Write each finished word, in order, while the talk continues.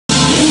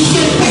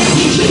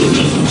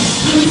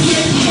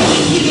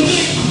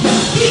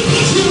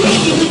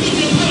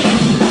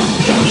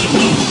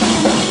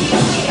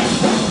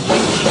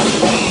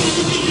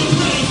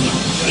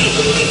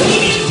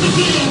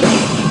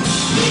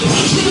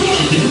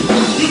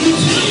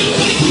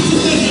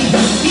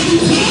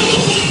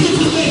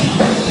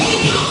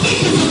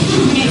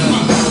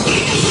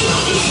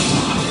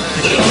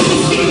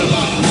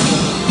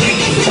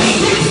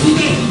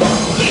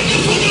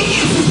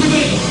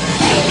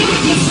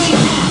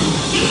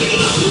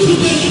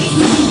Glad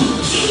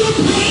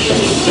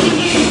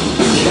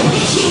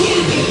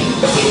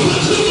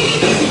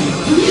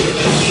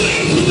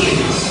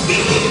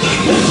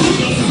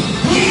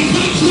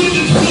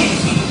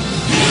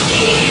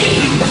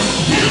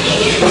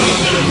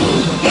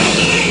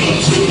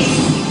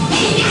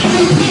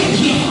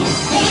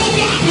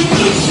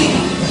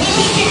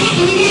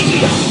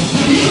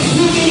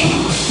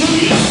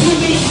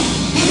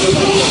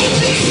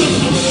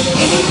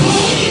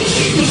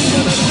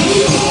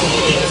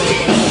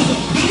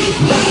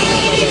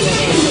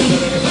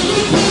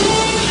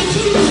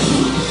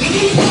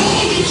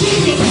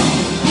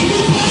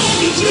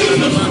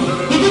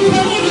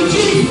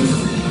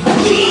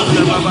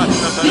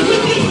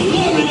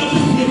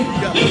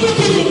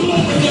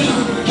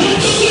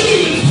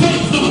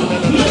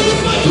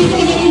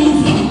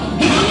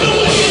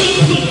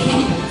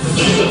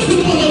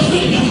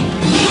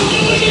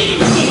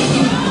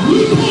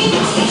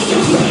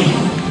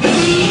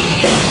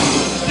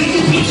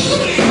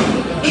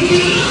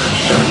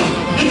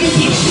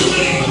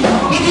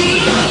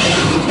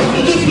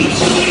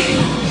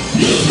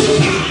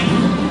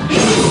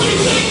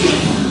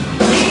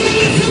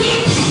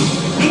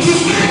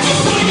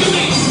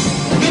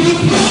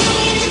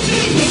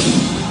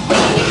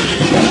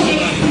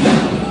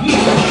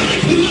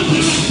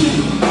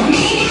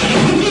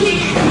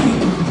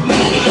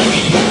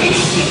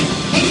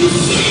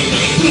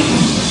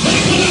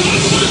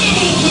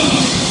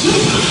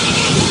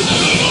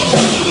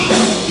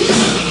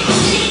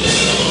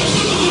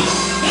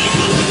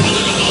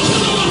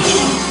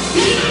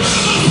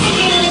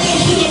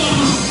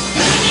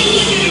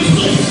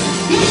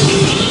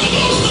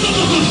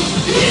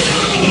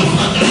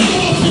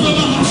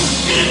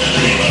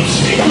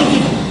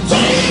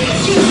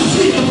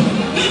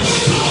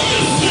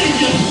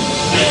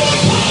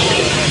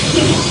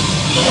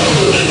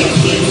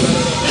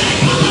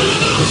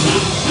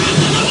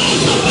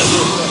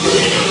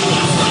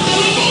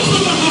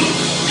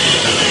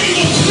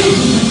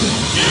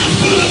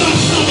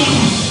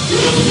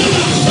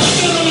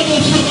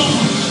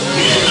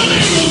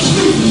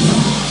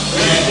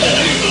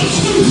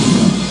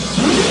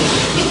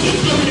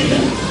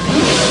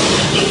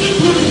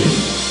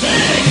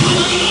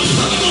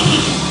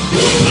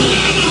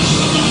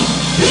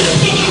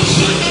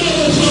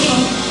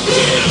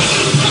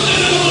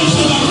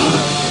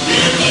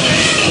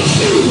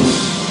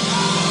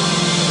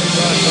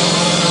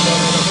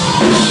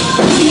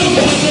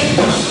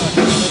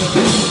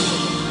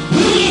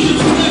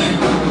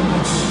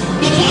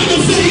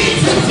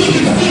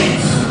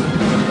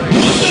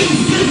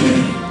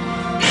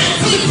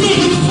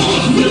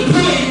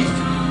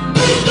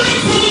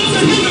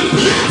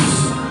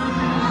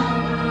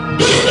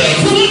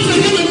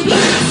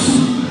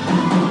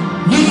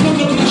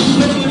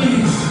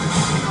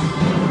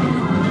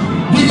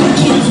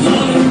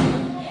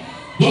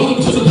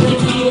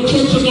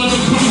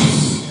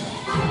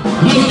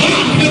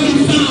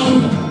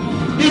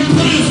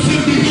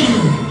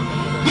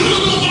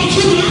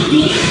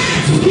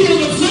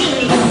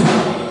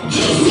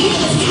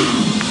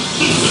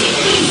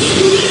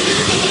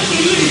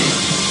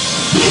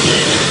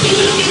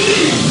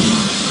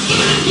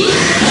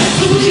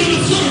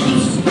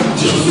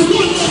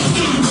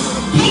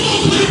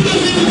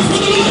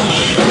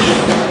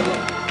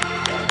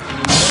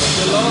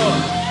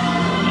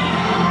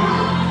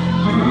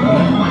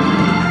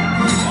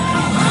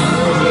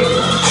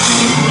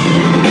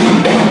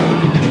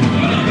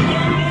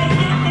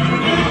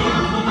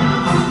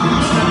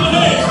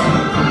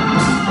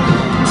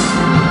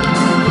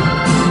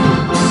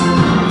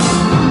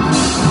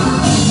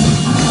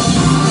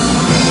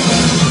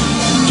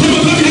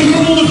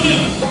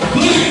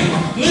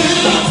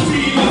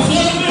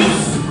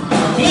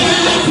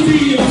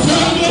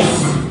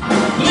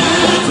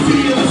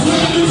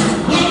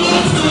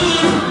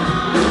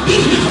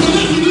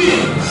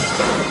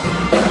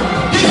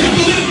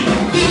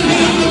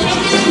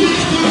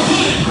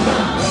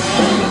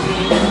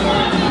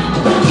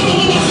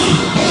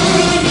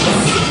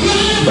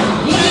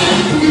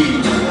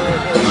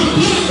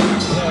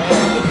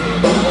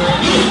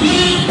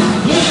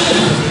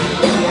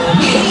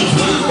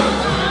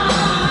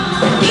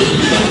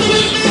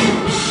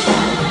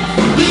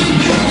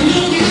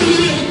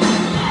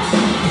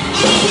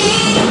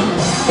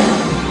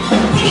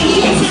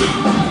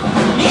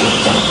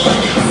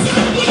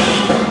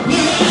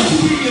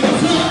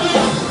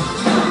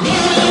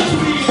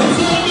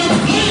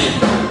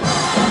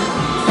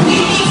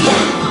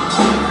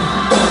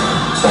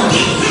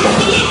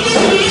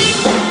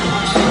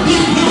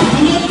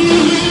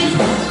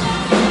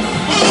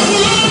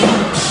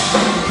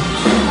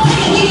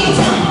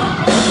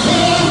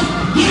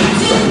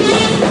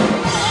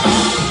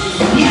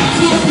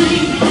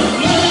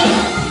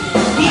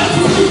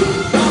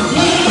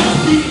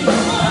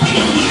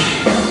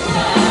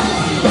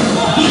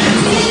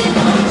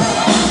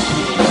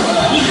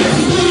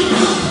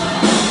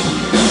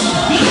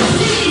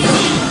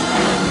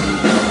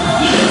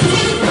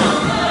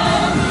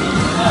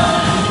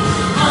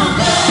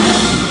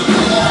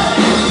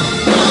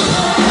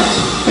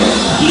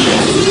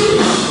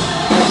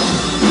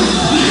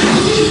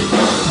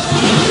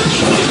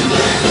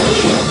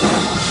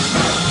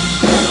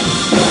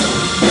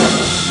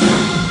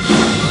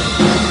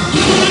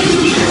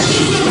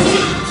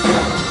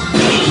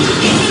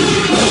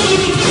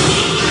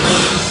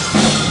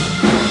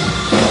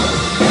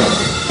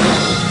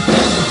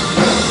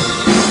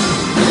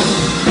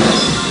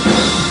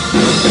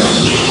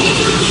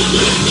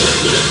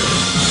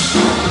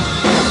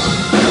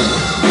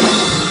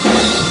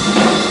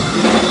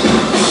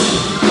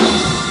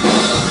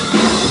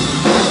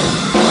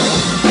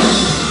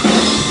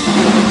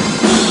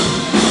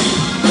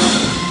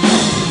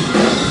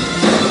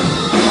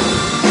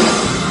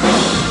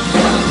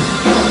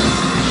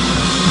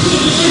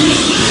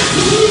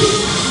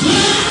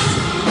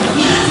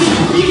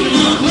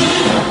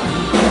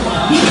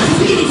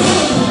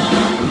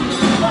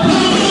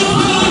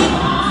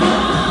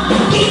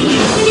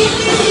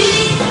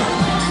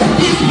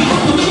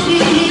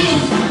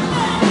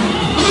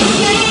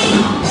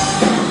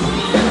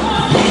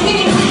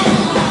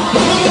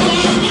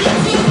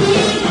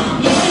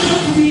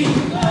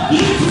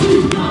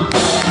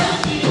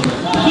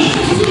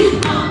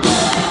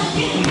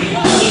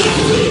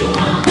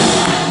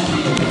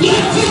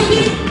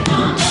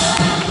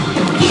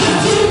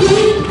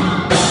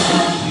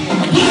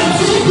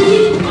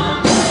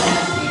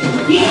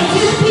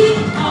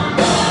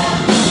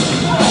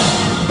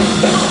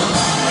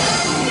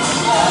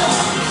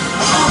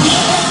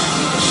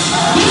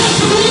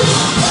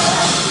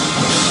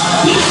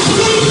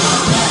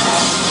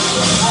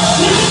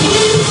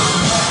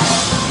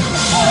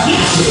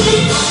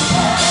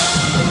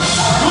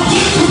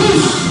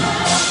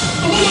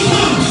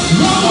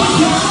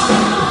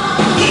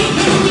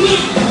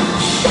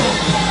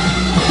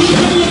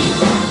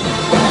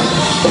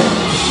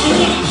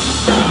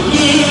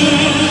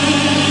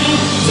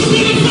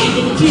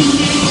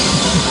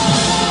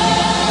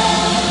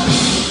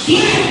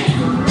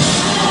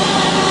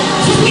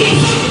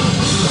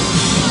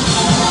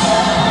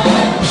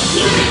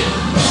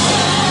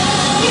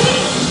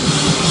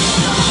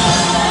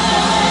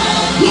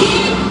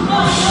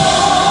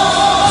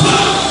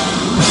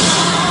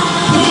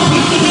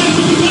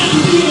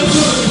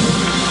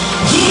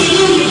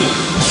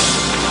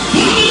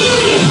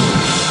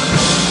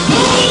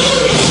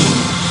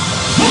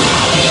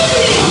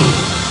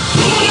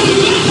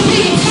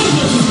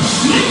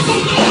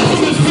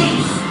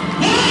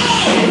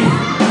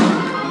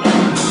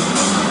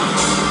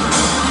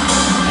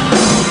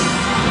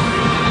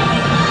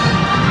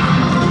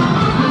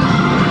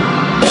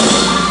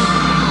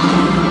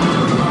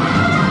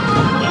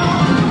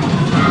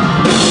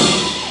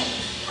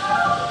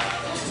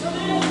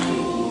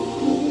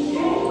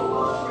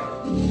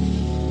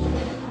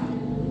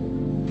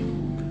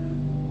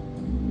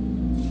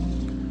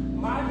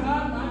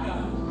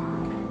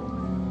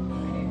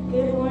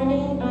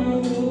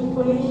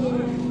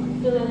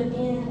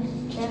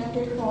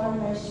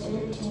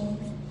 13.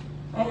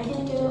 I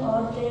can do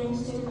all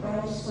things through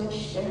Christ which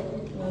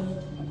strengthens me.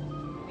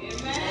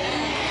 Amen.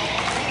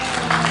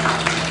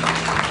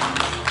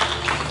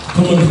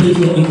 Come on, praise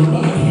the Lord,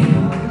 everybody.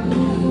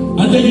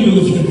 I dare you to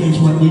lift your hands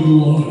right where you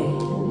are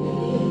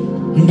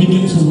and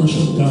begin to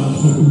worship God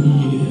for who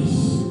He is.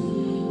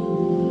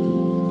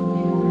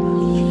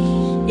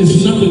 It's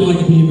nothing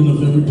like being in the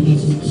very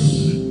presence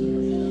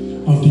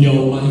of the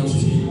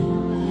Almighty.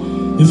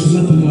 It's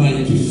nothing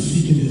like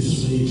seeking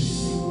His face.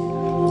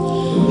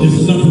 It's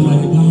nothing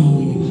like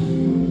bowing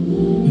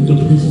in the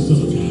presence of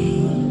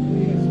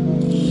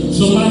God.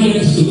 Somebody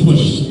asked the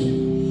question,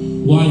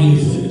 why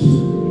is it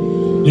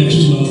that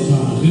you love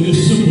God? And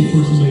it's simple,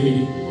 First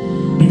Lady,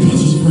 because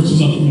His first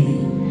loved me.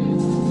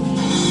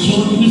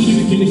 John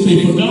 3:16 say,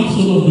 for God so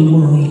loved the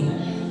world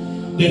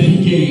that He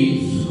gave.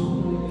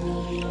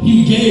 He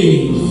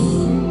gave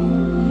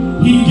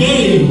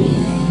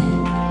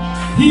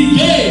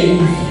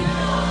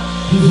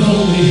His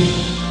only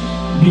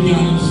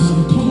begotten Son.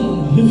 Come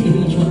on, lift your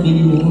hands right where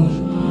you are.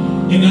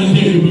 And I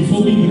dare you,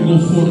 before we even go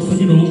forth, for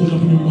you to open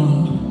up your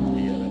mouth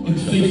and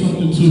say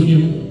something to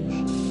Him.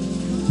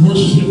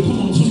 Worship Him. Come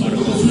on, somebody,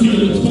 go through your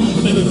lips. Come on,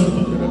 say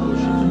something.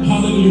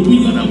 Hallelujah. We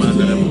love you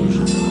today.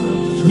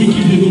 We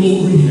give you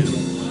glory.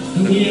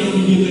 And we honor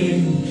your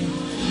name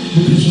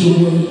because you're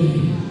worthy.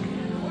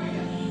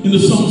 And the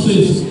song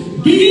says,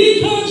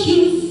 because you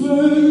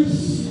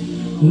first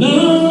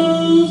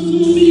loved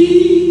me.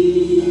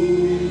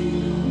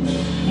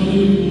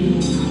 Hallelujah.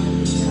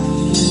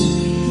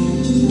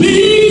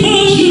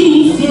 Because you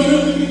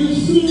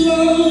first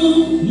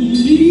loved me.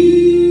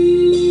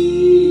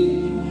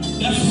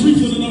 That's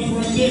reason enough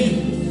right there.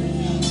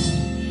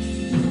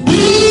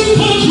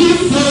 Because you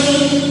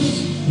first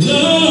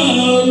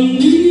loved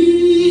me.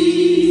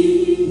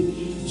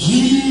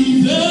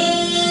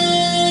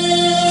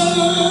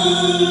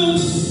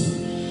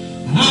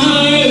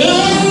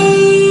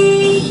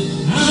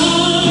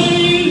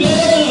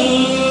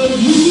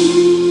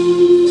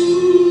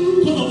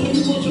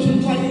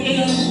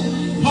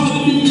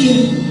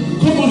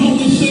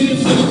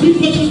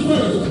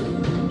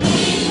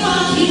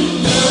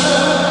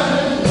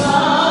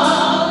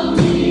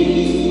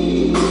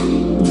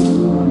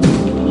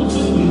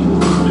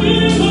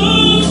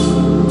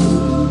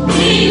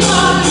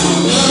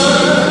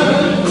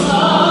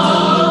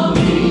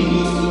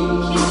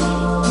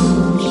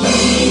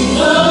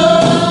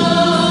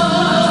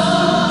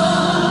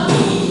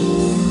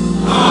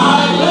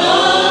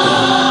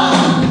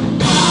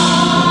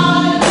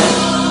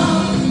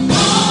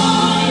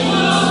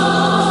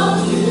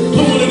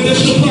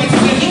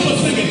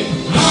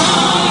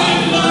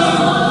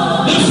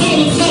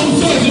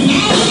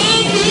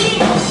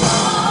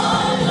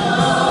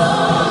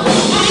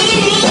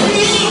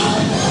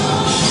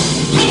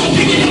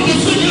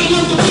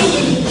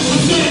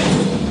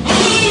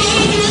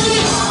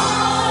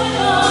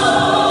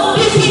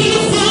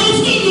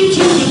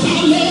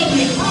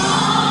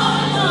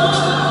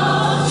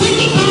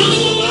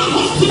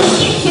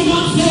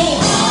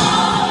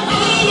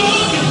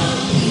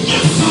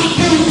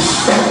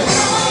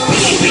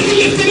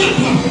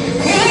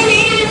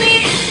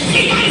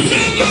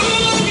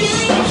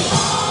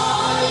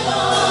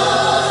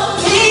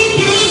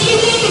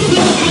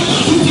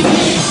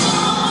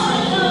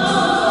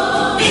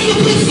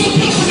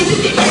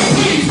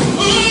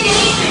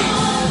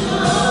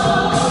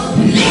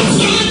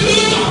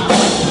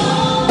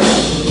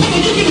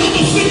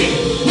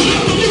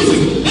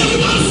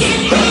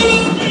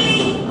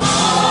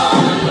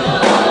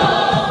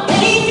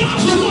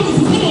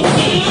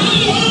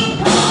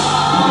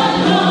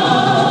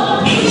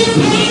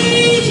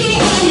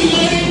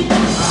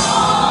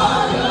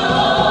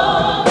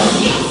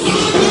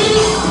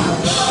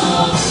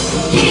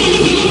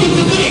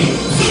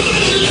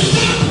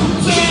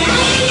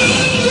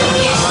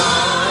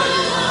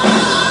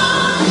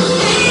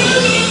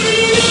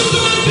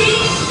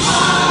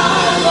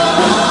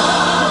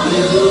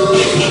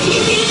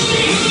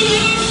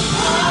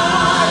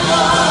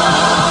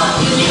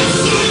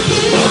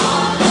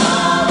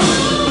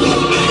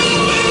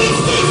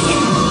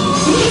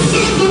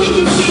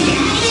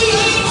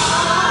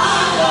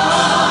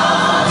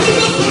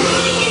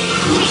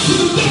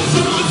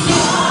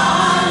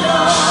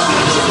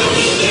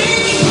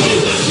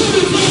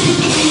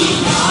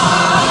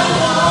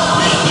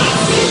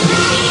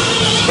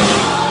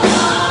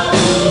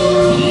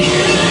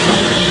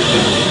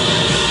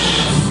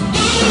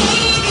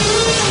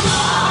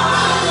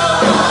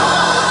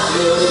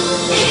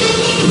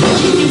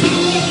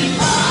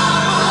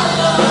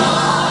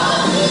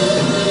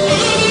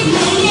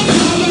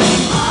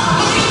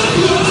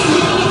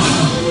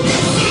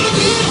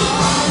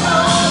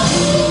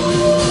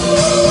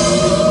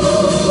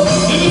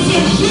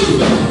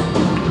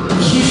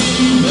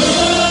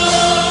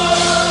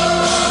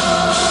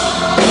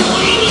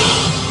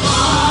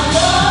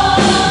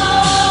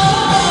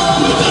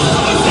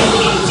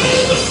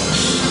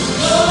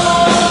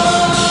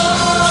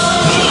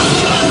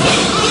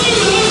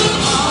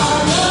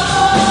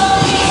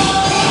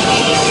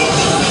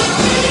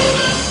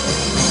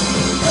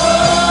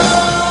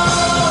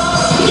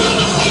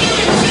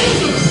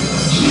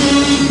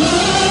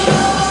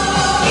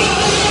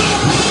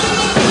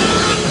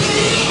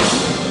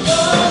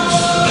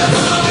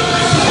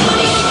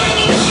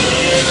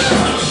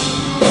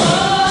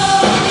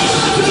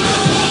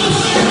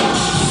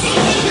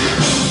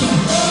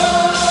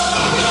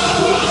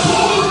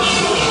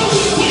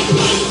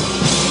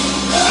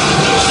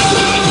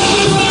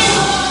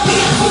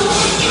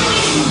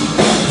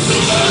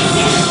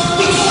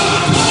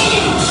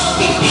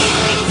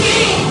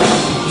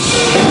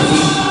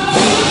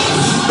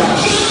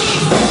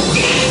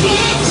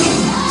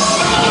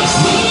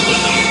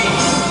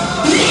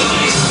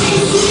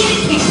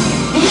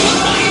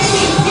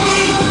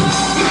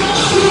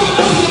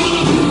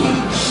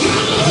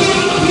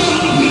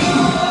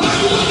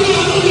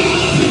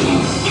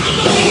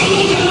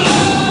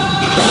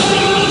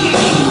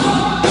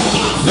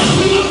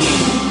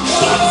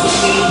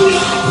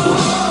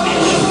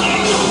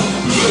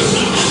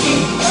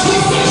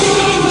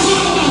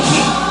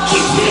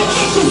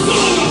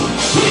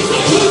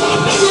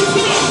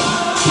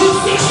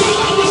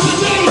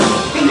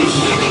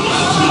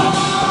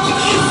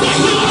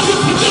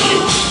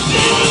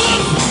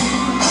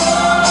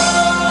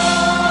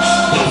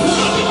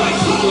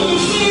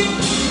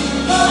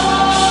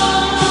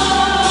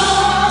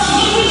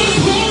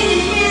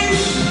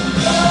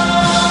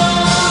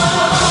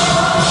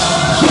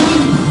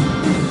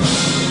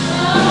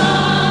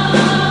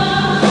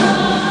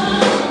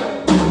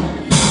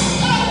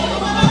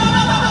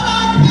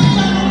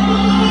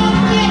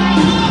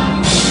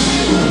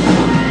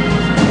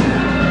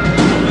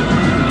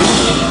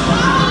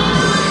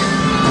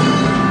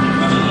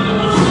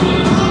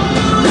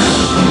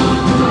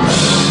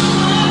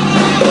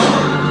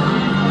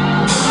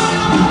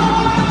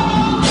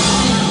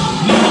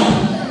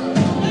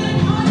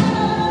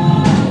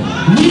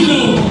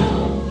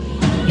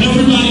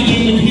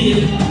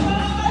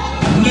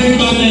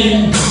 by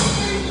name,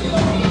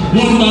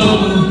 one by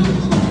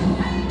one.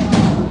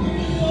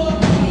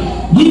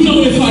 We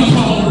know if I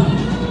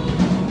call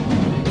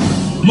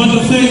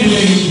Mother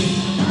Fanny,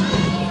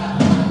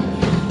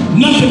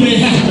 nothing may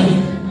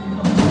happen.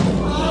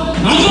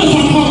 I know if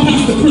I call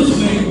Pastor Chris'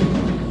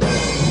 name,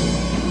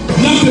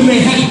 nothing may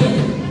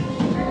happen.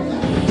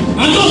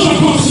 I know if I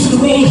call Sister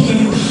Rose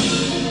name,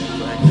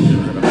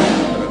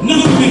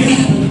 nothing may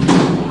happen.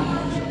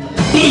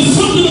 But it's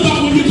something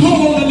about when you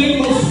call on the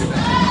name of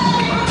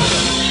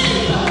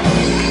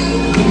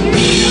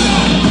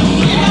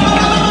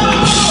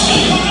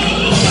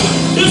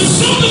there's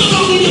something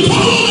about when you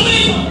call on the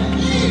name.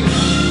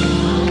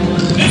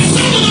 There's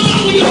something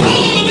about when you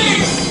call on the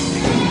name.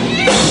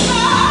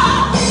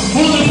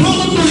 On the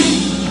count of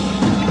three,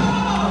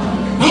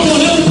 I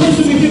want every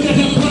person to get that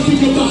have breath in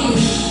your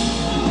body.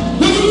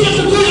 When you get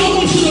to three, I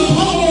want you to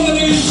call on the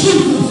name of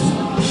Jesus.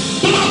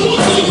 But I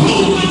want you to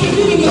call him like you're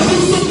going to do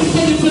something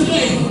for you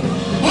today.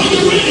 Are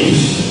you ready?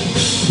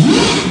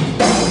 1,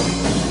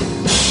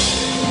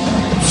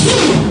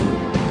 2,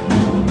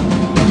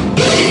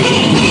 3. Come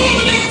on, call on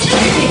the name of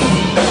Jesus.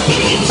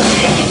 Come on,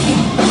 Jesus.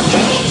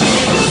 Come on,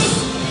 Jesus.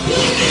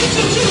 What is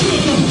it,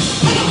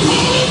 Jesus? Come on,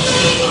 call his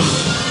name.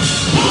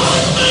 Call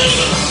his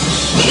name.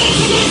 Come on,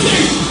 somebody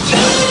say,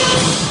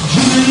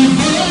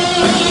 Jesus.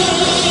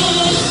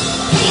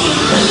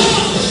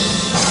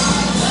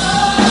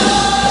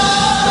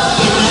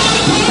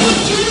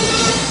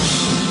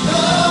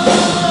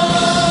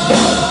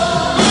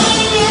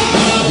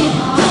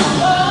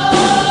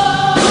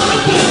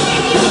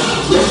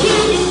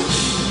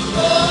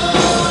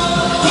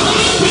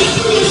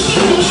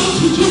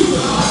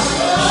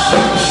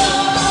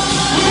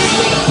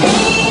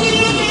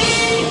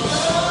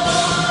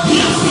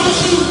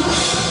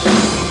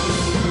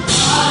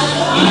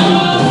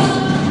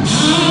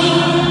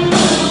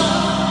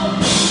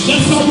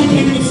 That's all we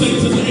came to say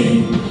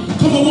today.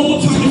 Come on, one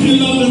more time if you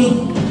love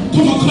him.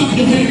 Come on, clap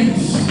your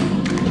hands.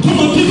 Come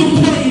on, give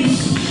him praise.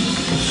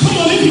 Come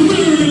on, if you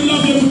really, really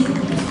love him.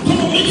 Come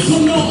on, make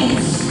some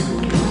noise.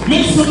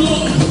 Make some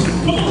noise.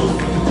 Come on.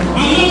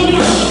 I love you,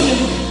 I love you.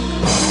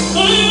 I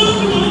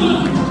love you, I love you.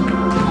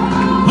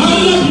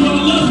 I love you, I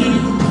love you.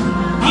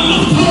 I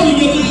love calling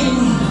your name.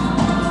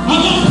 I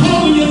love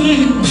calling your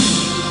name.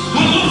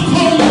 I love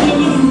calling your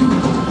name.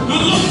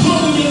 I love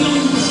calling your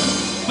name.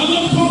 I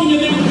love calling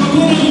your name. My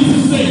grandma used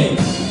to say,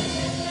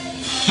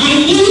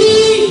 I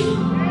need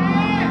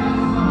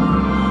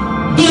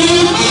the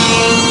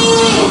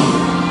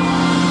Lord.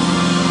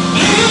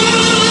 I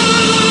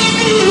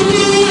need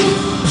the Lord.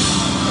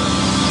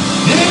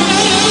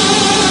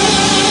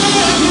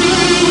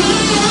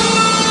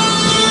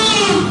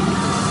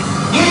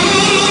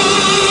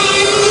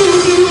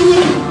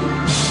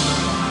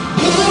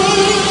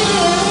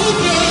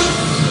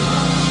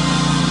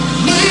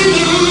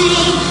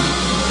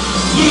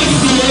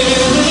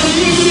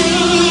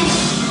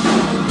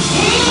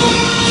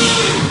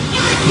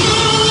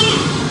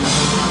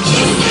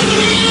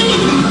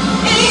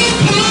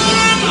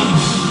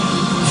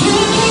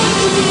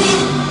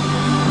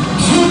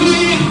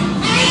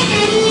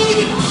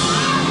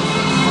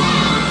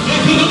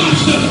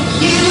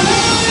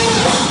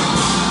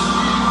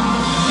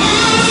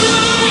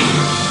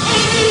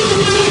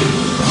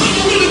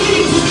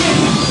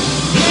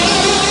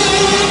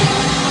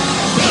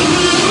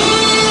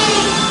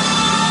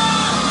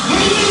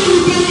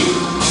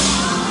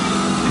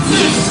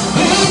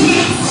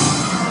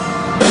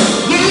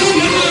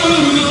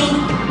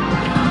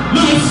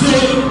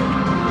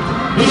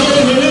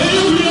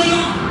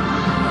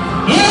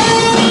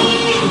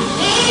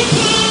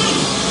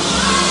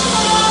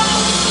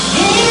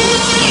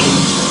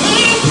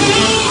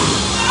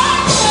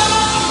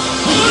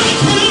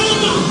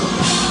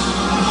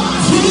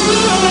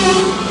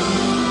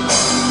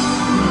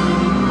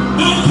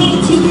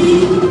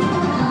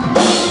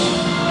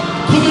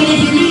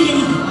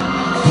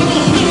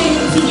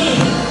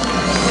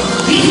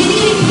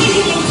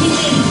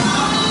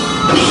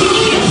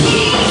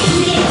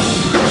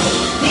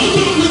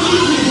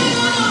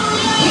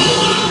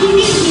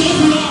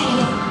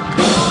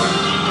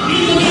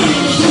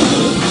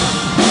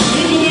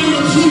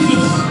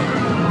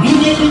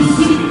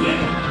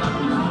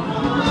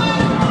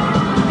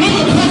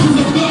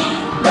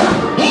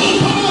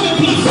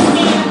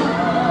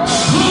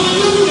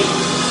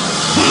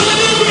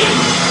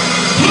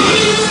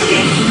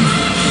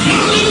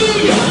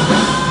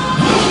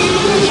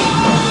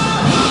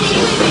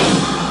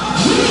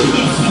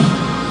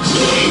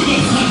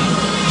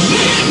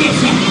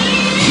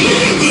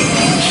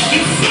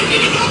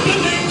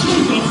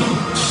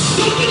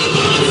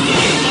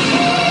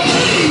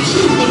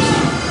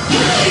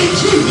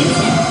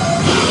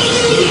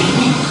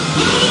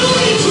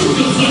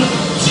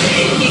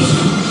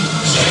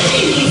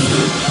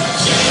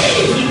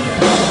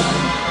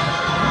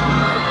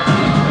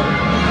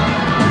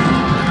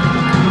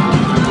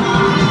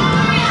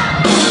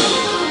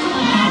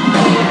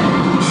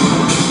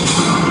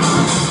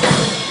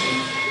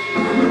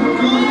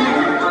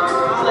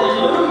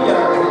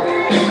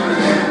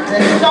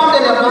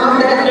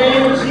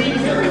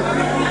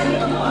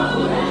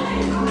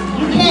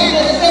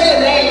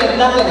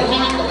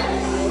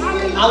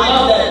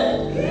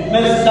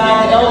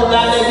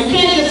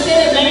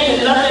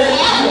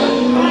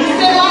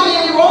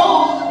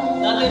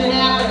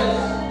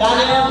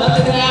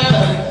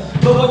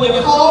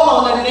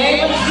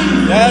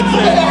 That's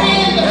Put it. your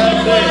hands up.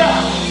 That's it.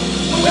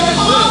 When you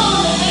call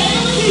on the name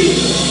of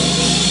Jesus,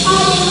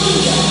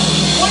 hallelujah.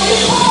 When you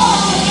call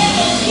on the name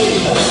of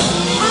Jesus,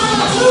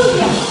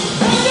 hallelujah.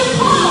 When you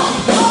call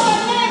on the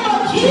name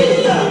of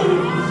Jesus,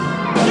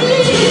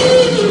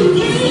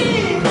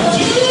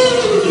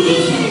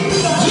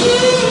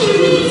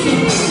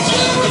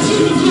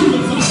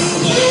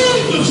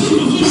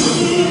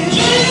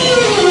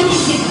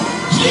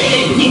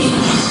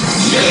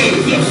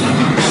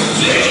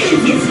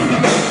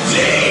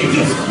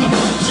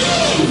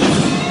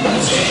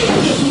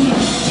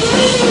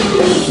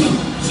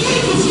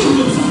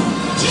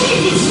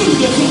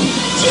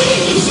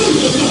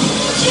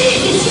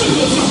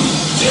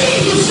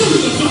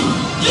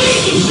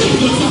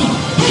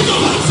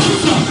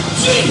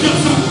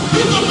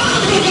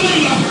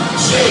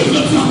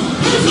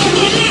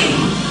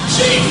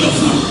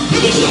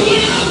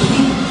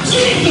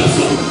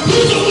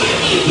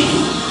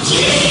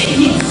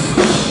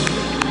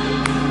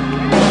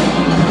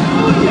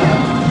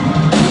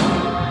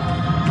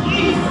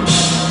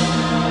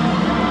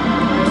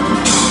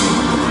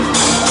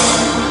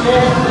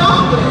 there's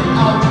something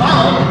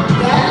about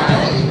that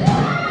name.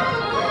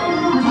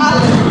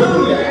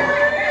 Hallelujah.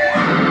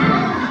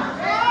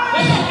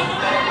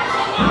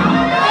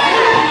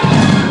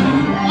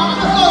 I'm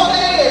just going to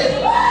say this.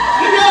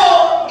 You know,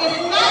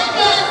 it's not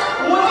just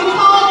when we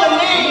call the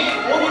name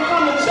when we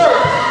come to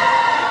church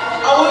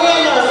or we're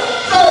in a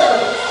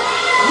service.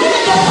 You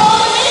can just call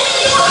the name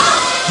in your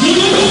house, in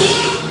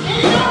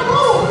your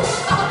room,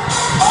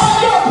 on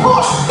your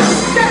porch.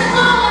 Just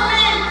call the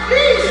name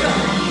Jesus.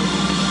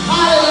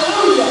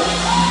 Hallelujah.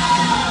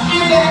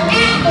 And the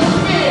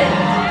atmosphere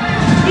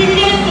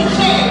begins to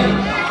change.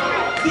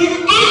 The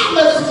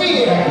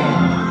atmosphere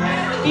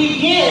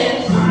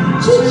begins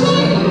to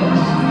change.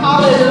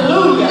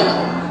 Hallelujah.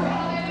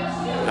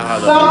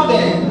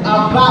 Something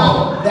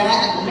about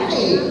that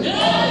name.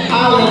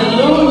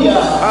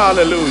 Hallelujah.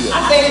 Hallelujah. I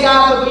thank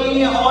God for being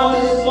here on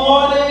this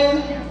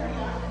morning.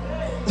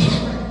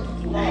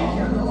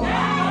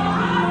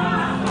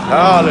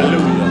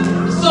 Hallelujah.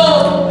 So,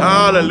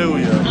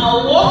 Hallelujah. I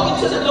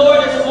walked into the door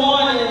this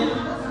morning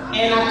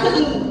and I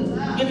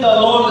couldn't get the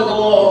alarm to go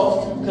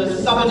off because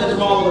something is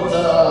wrong with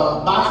the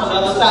box on the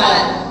other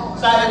side.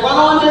 So I had to run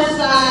on this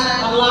side,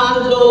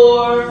 unlock the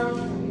door,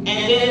 and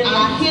then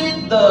I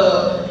hit the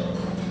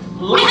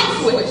light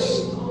switch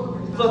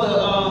for the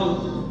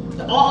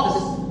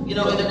office, you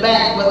know, in the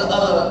back where the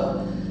other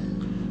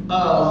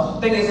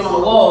thing is on the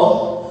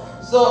wall.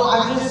 So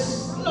I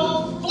just, you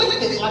know,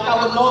 flicked it like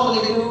I would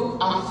normally do.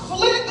 I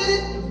flicked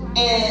it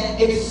and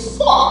it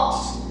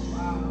sparked.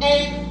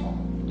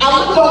 And I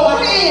looked on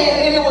my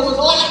hand and it was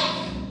black.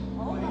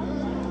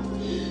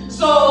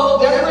 So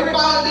the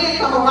everybody did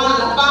come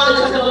around and I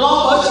finally turned the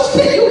alarm off. She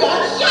said, "You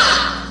got shot."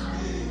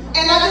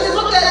 And I just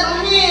looked at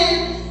my hand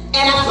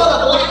and I saw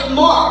the black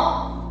mark.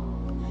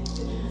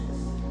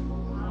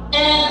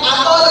 And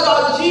I thought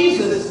about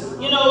Jesus,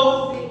 you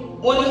know,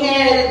 when he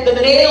had the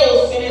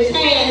nails in his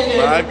hands. And,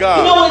 My God.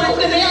 You know, when he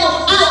took the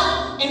nails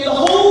out and the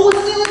hole was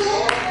still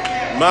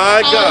there.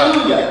 My God.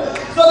 Hallelujah.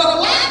 So the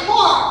black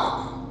mark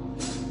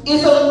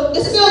is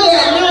still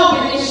there a little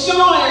bit. It's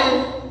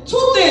showing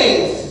two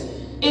things.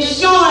 It's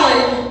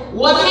showing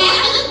what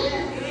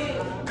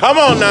happened. Come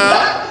on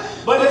now.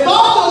 But it's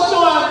also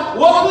showing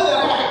what could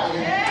have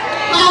happened.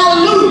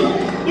 Hallelujah.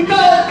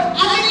 Because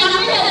I may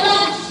have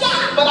gotten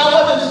shot, but I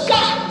wasn't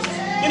shot.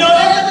 You know,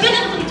 there's a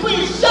difference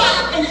between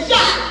shot and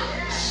shot.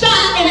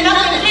 Shot and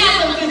nothing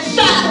happens, and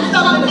shot and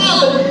something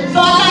happens. So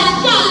I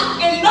got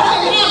shot and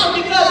nothing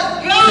happened because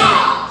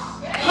God.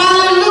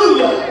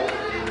 Hallelujah.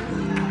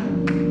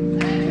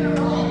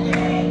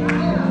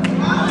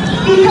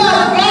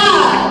 Because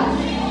God.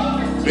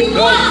 He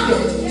blocked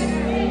it.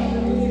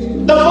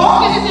 The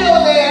mark is still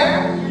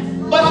there,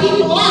 but he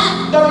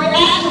blocked the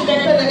reaction that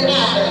could have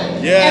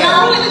happened. Yeah. And I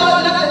really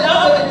thought nothing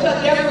of it until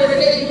Deborah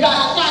said you got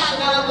shot,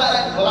 and I was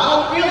like, well, I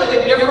don't feel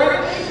it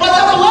different. But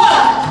the blood.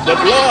 The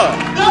blood.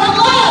 The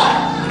blood.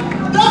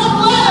 The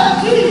blood of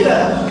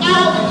Jesus. I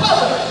was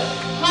covered.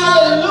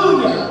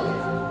 Hallelujah.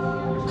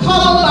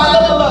 Covered by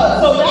the blood.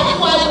 So that's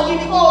why when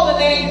we call the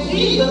name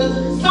Jesus,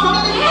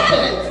 something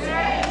happens.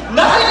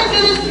 Nothing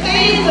just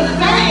stays the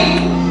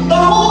same. The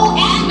whole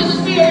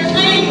atmosphere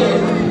changes.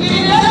 And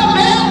it doesn't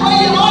matter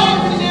where you are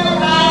in the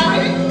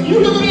library. You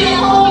can be at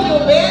home in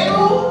your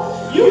bedroom.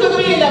 You can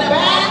be in the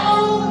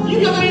bathroom. You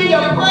can be in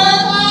your prayer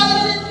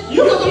closet.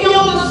 You can be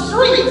on the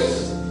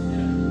streets.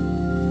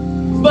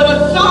 But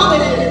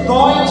something is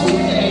going to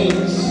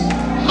change.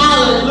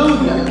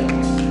 Hallelujah.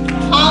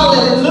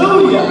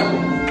 Hallelujah.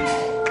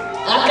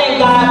 I thank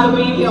God for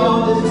being here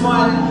on this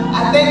morning.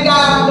 I thank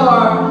God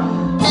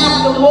for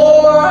Pastor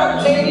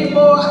Moore, Lady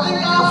Moore. I thank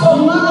God for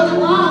Mother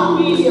Brown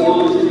being here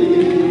on today.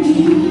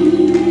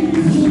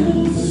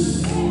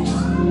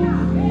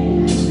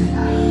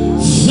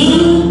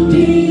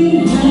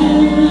 Something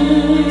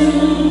happened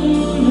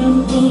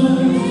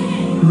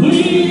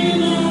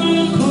when I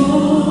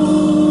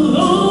called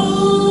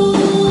on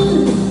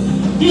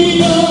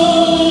your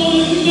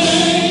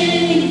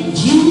name,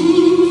 Jesus.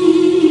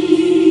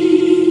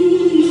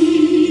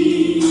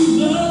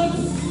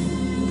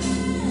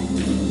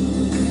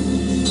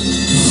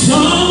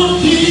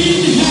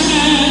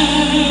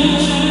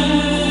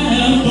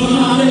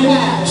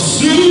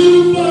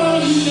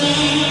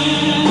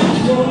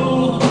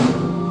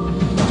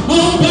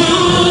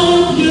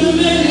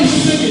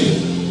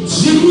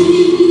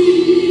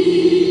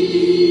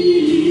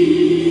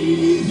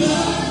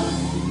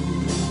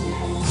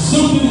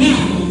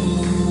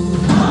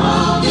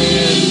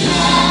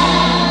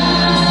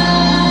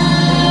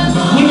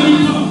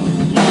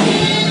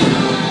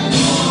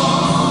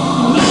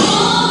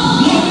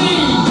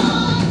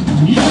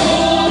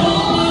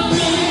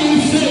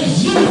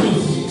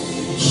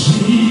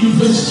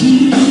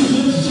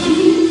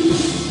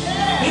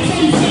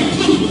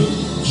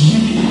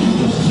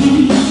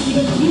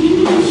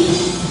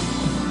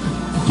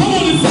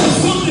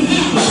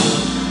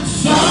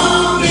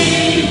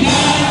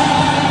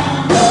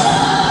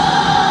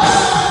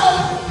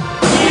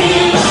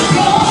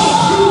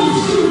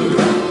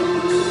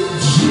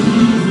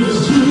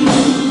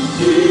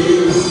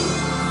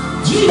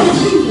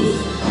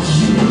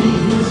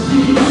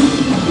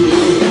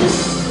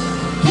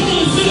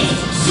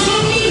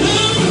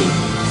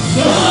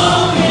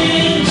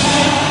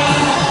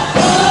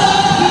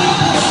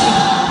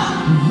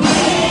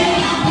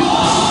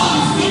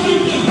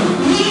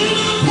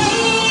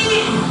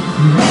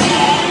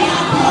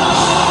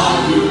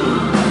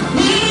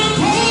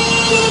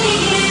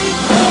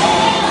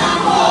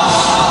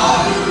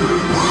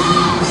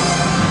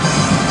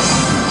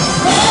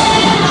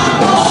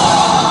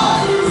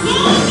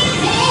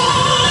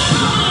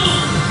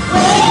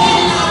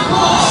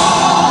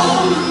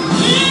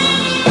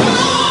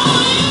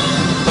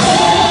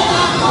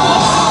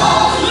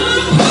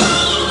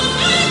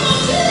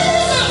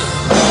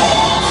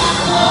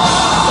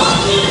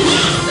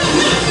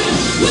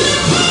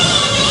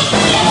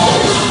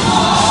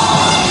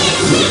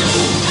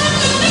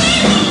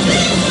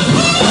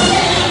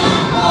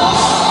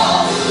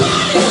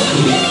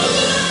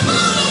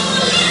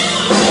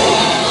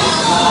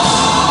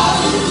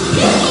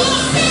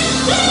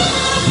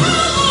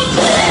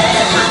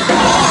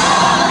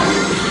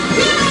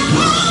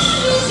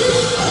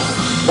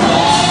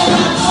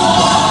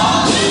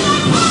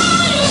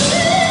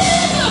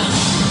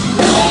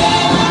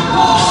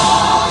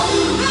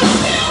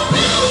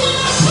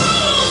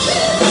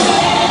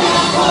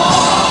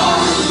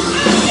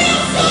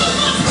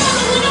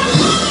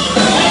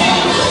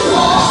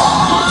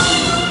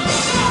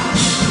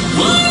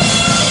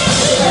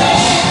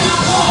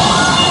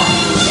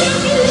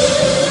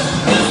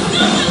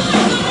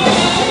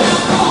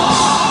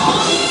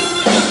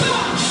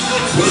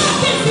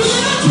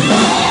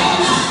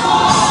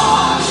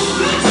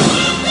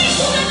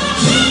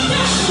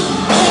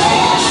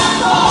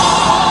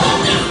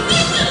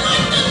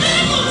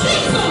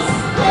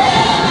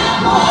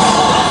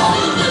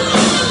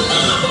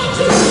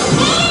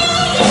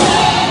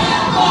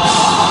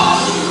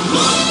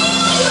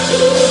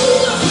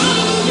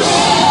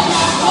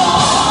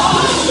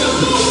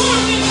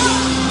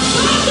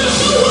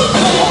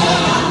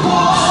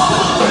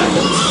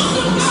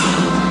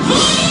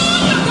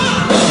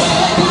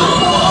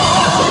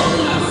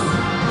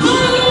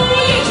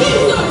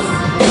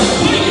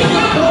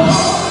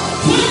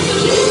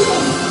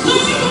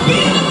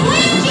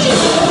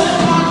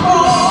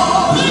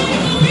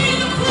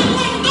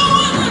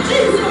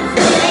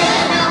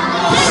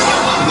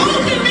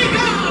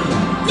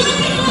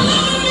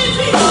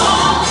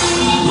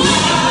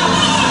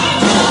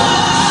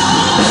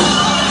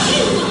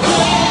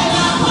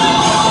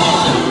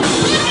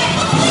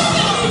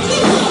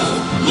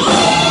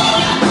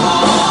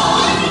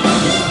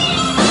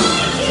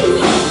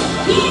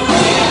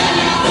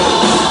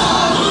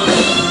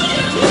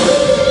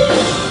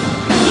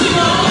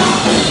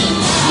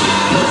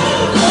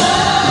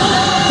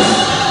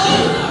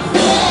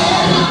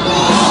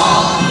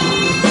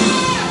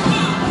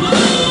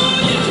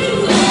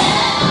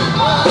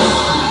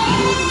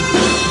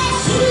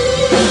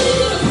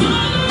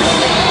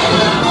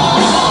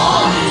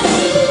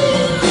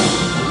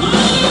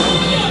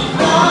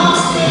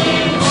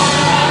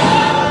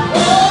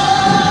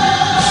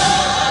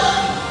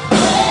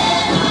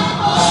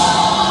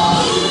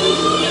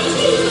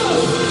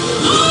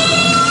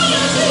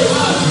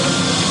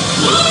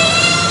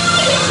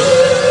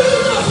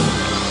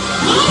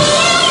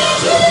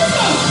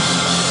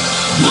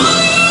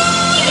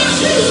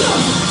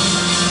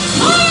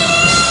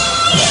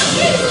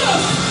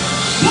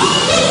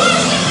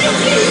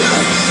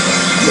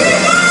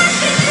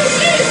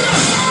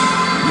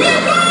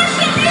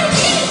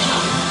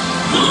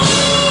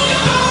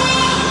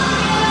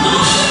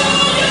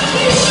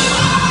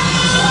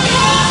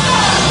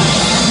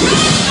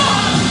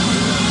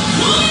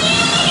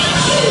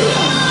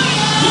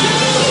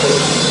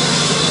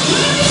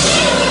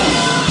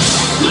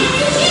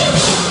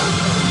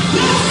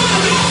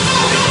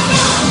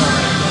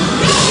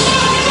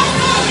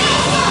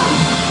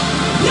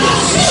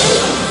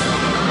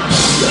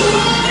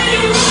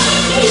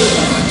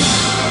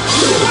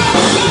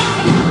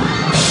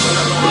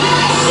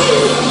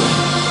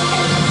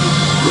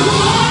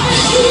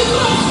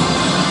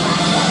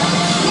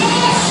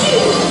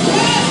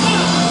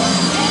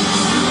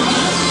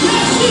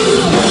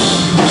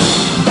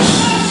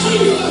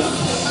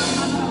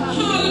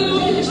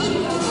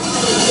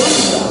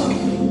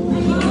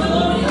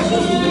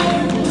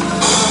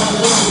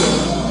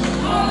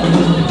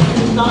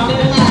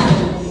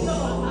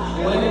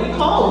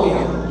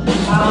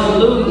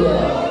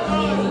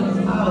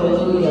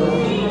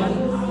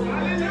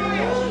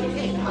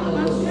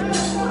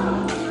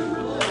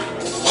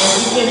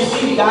 can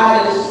see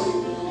God is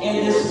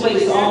in this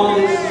place on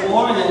this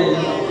morning.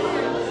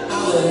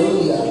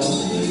 Hallelujah.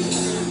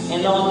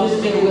 And on this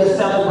day, we're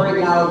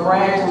celebrating our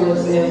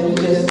graduates, and we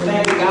just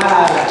thank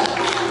God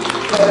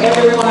for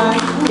everyone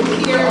who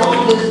is here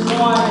on this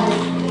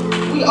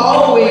morning. We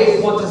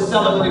always want to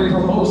celebrate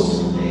promotion.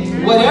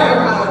 Whatever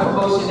kind of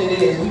promotion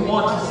it is, we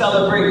want to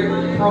celebrate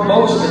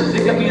promotions.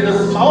 It can be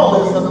the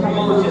smallest of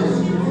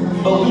promotions,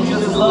 but we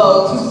just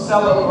love to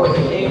celebrate.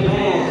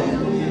 Amen.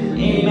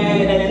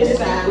 Amen. And at this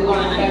time, we're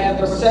going to have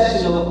the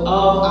procession of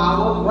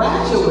our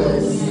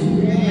graduates.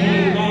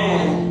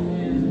 Amen.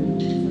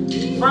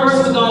 First,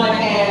 we're going to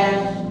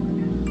have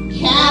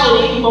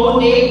Callie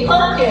Monet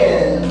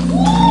Perkins.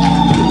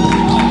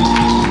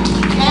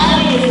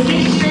 Callie is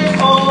 6 years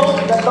old,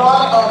 the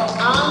daughter of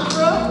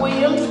Andra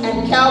Williams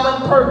and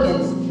Calvin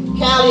Perkins.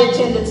 Callie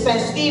attended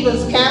St.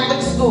 Stephen's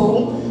Catholic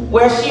School,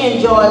 where she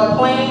enjoyed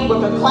playing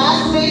with her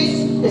classmates,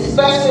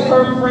 especially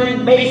her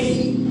friend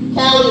Macy.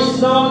 Callie is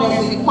known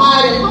as a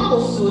quiet and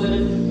humble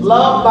student,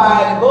 loved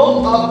by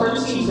both of her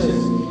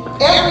teachers.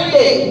 Every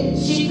day,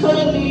 she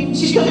couldn't be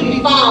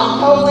found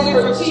helping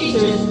her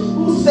teachers,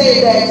 who say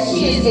that she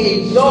is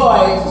a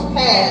joy to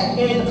have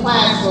in the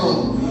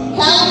classroom.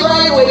 Callie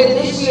graduated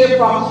this year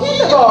from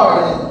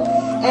kindergarten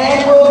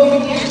and will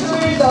be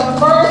entering the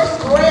first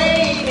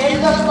grade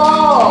in the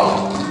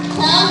fall.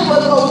 Callie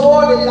was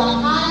awarded the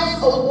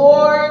highest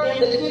award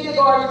in the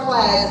kindergarten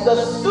class, the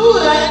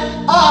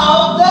Student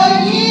of the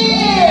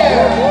Year.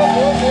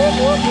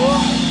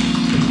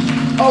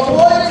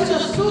 Awarded to the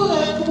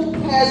student who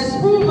has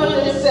proven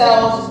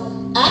themselves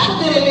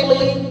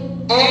academically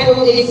and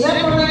with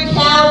exemplary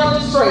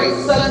character traits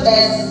such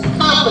as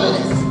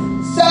confidence,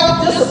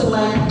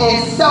 self-discipline, and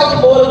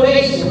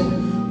self-motivation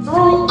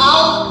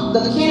throughout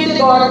the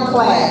kindergarten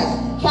class.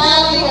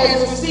 Callie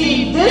has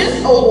received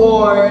this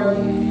award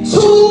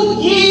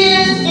 2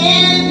 years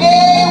in a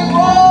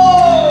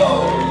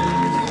row.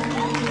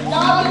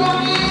 Y'all give your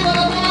hands for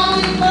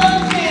Callie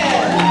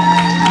Perkins.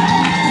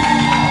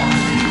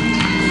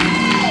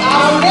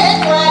 Our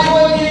next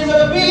graduate is a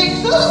big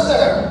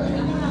sister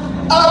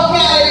of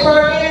Callie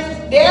Perkins,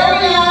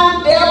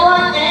 Darian,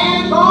 Deborah,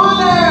 and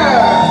Garner.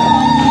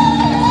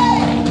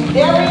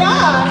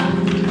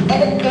 Darian,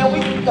 and we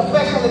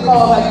affectionately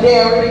call her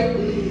Derry,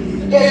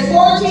 is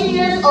 14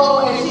 years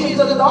old, and she is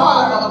the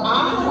daughter of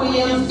Anna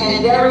Williams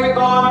and Derry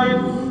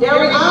Garner.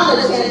 Darian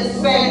attends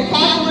St.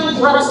 Catherine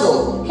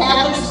Drexel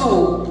Catholic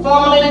School,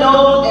 formerly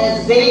known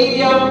as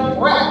Xavier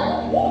Rep.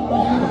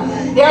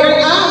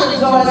 Darian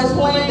enjoys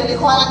playing the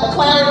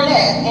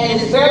clarinet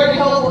and is very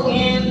helpful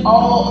in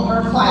all of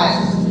her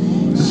classes.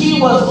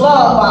 She was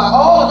loved by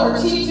all of her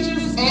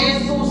teachers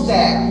and school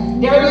staff.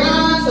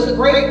 Darian took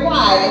great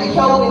pride in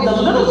helping the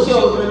little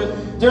children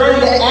during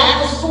the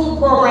after-school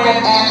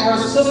program at her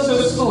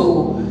sister's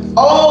school.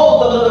 All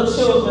the little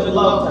children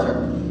loved her.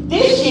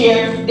 This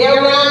year,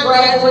 Darian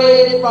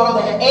graduated from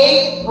the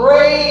 8th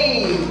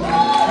grade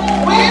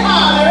with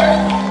honors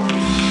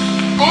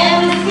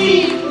and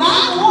received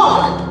not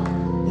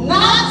 1,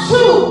 not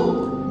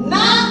 2,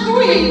 not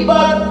 3,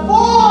 but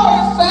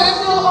 4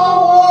 special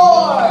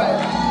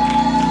awards.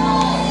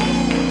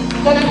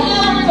 The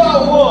Character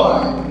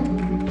Award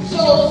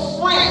shows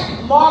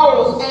strength,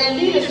 morals, and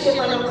leadership in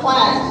her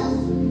classes.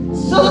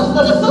 The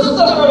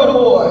Sisterhood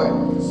Award,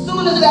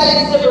 students that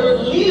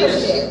exhibit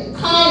leadership,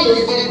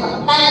 kindness, and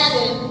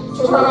compassion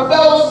to her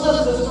fellow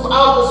sisters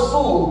throughout the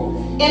school.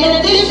 In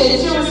addition,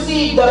 she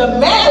received the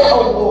Merit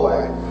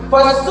Award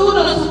for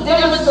students who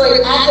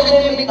demonstrate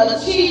academic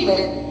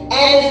achievement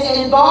and is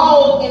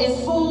involved in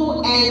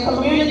school and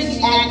community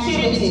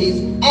activities.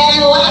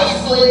 And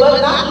lastly,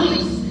 but not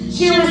least,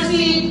 she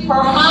received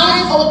her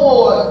highest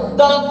award,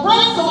 the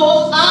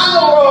Principal's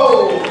Honor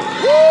Roll.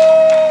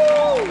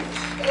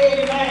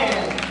 Amen.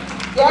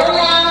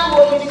 Darian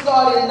will be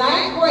starting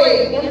 9th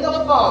grade in the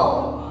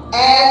fall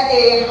as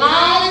a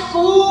high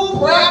school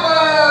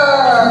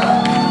prepper.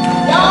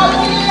 Y'all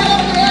give it up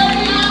for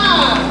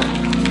Darian.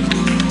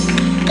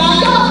 Now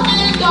y'all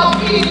stand your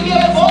feet and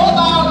give both of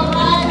our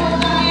graduates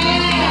a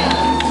hand.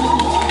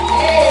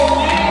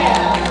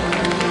 Amen.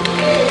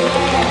 Amen.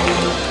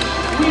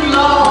 We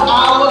love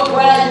our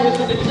graduates,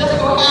 and it just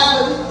so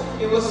happens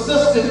it was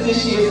sisters this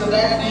year, so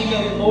that's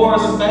even more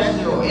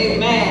special.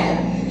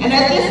 Amen. And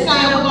at this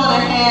time, we're going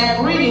to have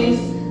greetings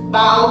by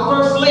our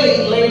First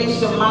Lady, Lady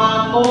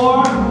Shaamon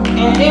Moore,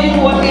 and then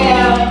we will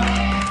have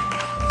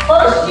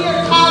first year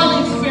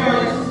college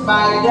experience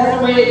by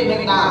Desiree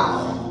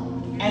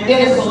McDonald, and then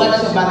a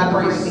selection by the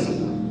praise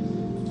team.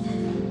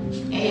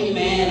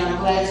 Amen. I'm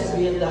glad to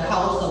be in the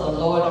house of the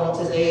Lord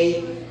on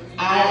today.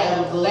 I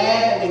am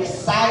glad and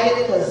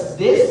excited because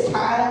this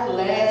time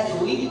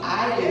last week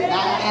I did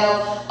not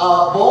have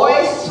a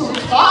voice to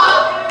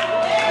talk.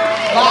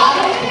 God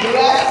has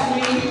blessed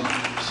me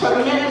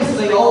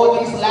tremendously over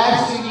these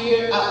last few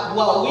years.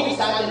 Weeks.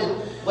 I've been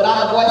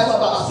without a voice for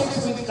about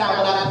 6 weeks now,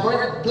 but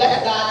I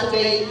bless God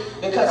today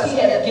because He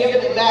has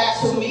given it back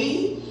to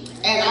me.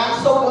 And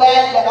I'm so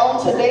glad that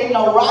on today,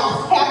 no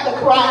rocks have to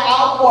cry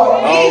out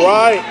for me. All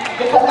right.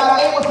 Because I'm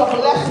able to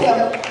bless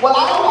Him. Well,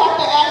 I don't have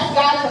to ask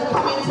God to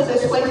come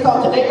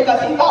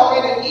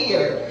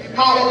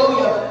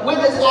Hallelujah. With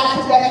this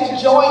action that you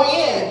join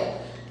in.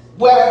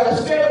 Where the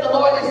Spirit of the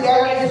Lord is,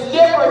 there is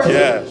liberty.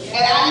 Yes.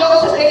 And I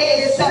know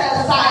today is set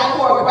aside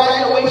for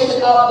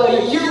graduation of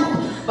the youth.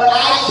 But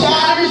I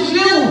challenge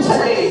you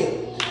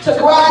today to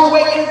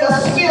graduate in the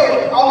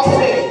Spirit on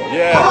today.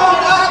 Yes. Come on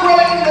and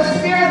upgrade in the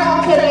Spirit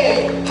on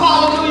today.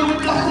 Hallelujah.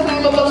 We bless the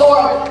name of the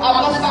Lord. I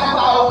bless God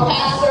for our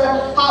pastor.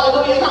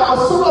 Hallelujah. And our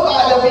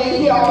supervisor being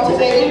here on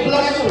today. We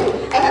bless you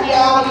and we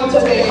honor you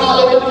today.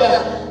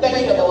 Hallelujah.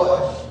 Thank you,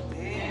 Lord.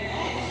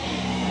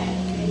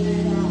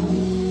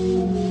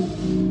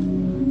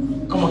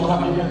 Come on, clap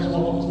your hands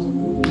one more time.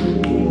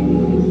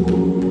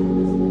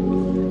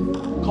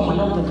 Come on,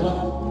 y'all can clap.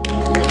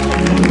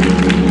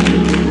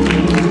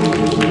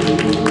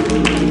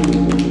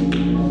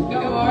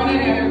 Good morning,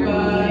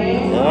 everybody.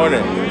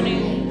 Morning.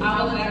 I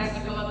was asked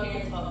to come up here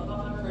and talk about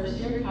my first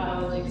year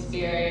college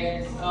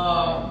experience. I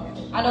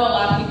know a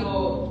lot of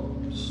people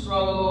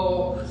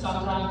struggle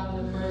sometimes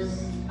with the first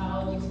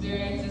college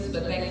experiences,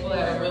 but thankfully I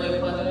had a really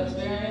pleasant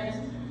experience.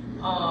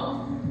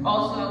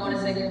 Also, I want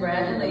to say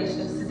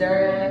congratulations to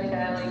Darian and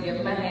Callie. Give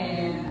them a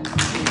hand.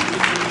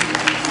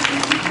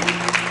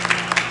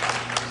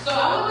 So I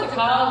went to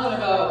college in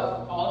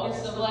about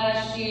August of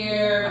last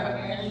year. My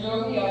parents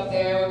drove me up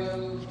there. We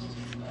moved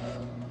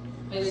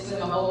basically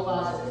my whole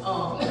closet.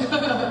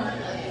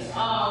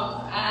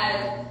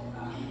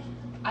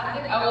 I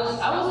think I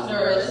was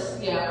nervous,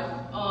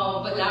 yeah,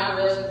 but not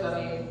nervous because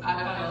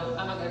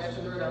I'm an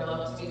extrovert. I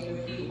love to meet new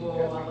people. I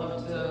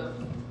love to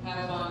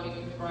have fun, make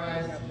new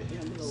friends.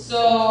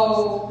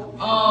 So,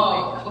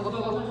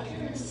 before my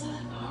parents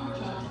said,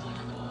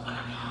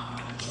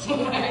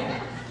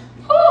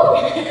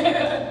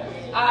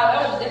 that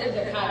was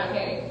different kind of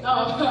cake.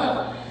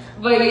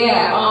 But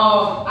yeah,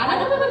 I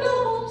never really got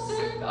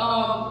homesick. I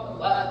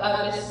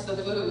miss the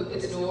food.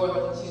 It's New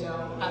Orleans, you know.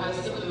 I miss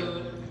the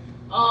food.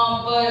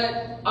 But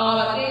I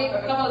think a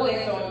couple of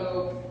things I want to go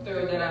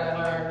through that I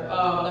learned.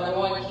 Number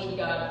one, keep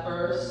God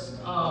first.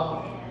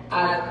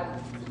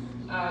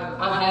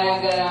 I'm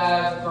happy that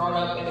I've grown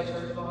up in a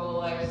church my whole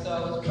life, so I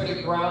was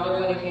pretty grounded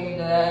when it came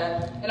to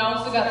that. And I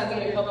also got to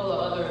meet a couple of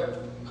other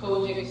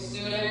GNOJ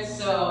students,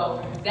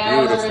 so that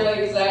was really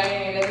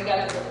exciting. And then we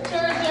got to go to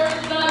church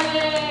every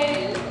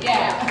Sunday.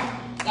 Yeah,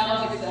 that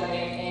was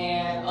exciting.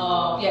 And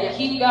yeah,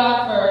 keep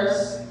God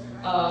first.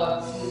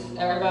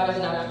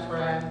 Everybody's not your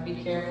friend. Be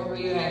careful who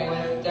you hang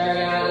with.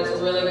 Darian is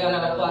really going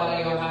to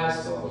apply to your high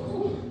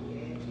school.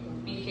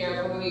 Be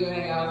careful who you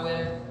hang out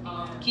with.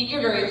 Keep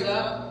your grades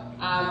up.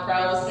 I'm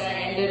proud to say I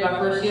ended my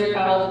first year of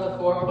college with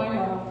a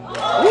 4.0.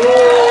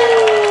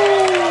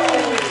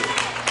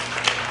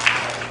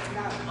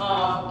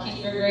 Keep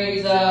your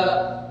grades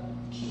up.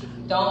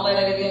 Don't let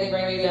anything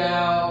bring you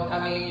down. I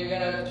mean, you're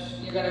gonna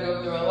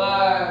go through a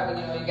lot. You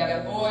know, you got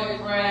your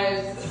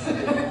boyfriends.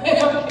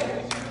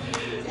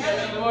 You got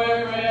your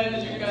boyfriends.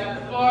 You got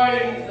the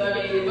parties. I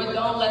mean, but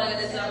don't let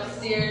this stuff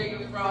steer you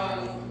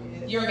from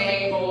your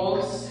main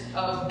goals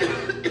of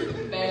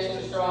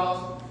finishing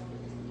strong.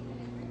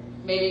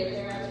 Make your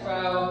parents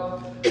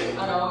proud. I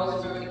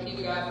always remember to keep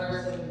God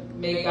first and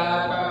make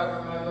God proud.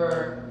 Remember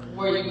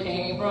where you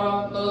came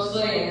from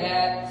mostly, and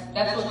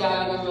that's what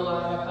got me through a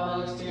lot of my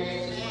college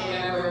experience. Just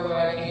remember where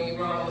I came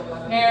from with my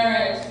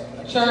parents, with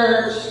my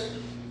church,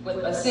 with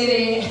my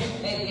city,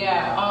 and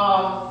yeah.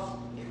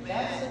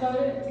 That's about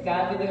it. To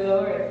God be the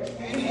glory.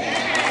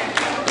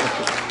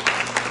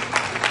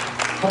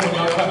 Come on,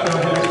 y'all, clap your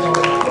hands.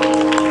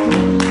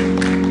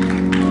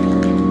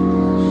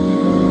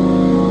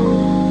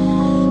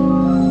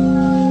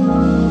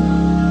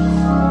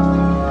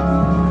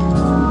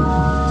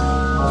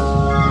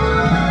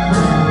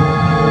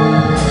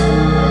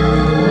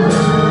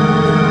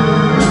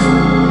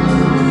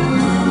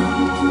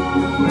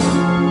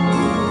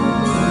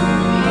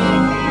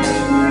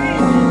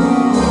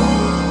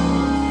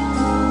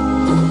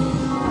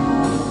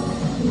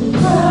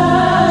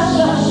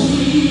 Precious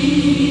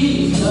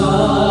Jesus.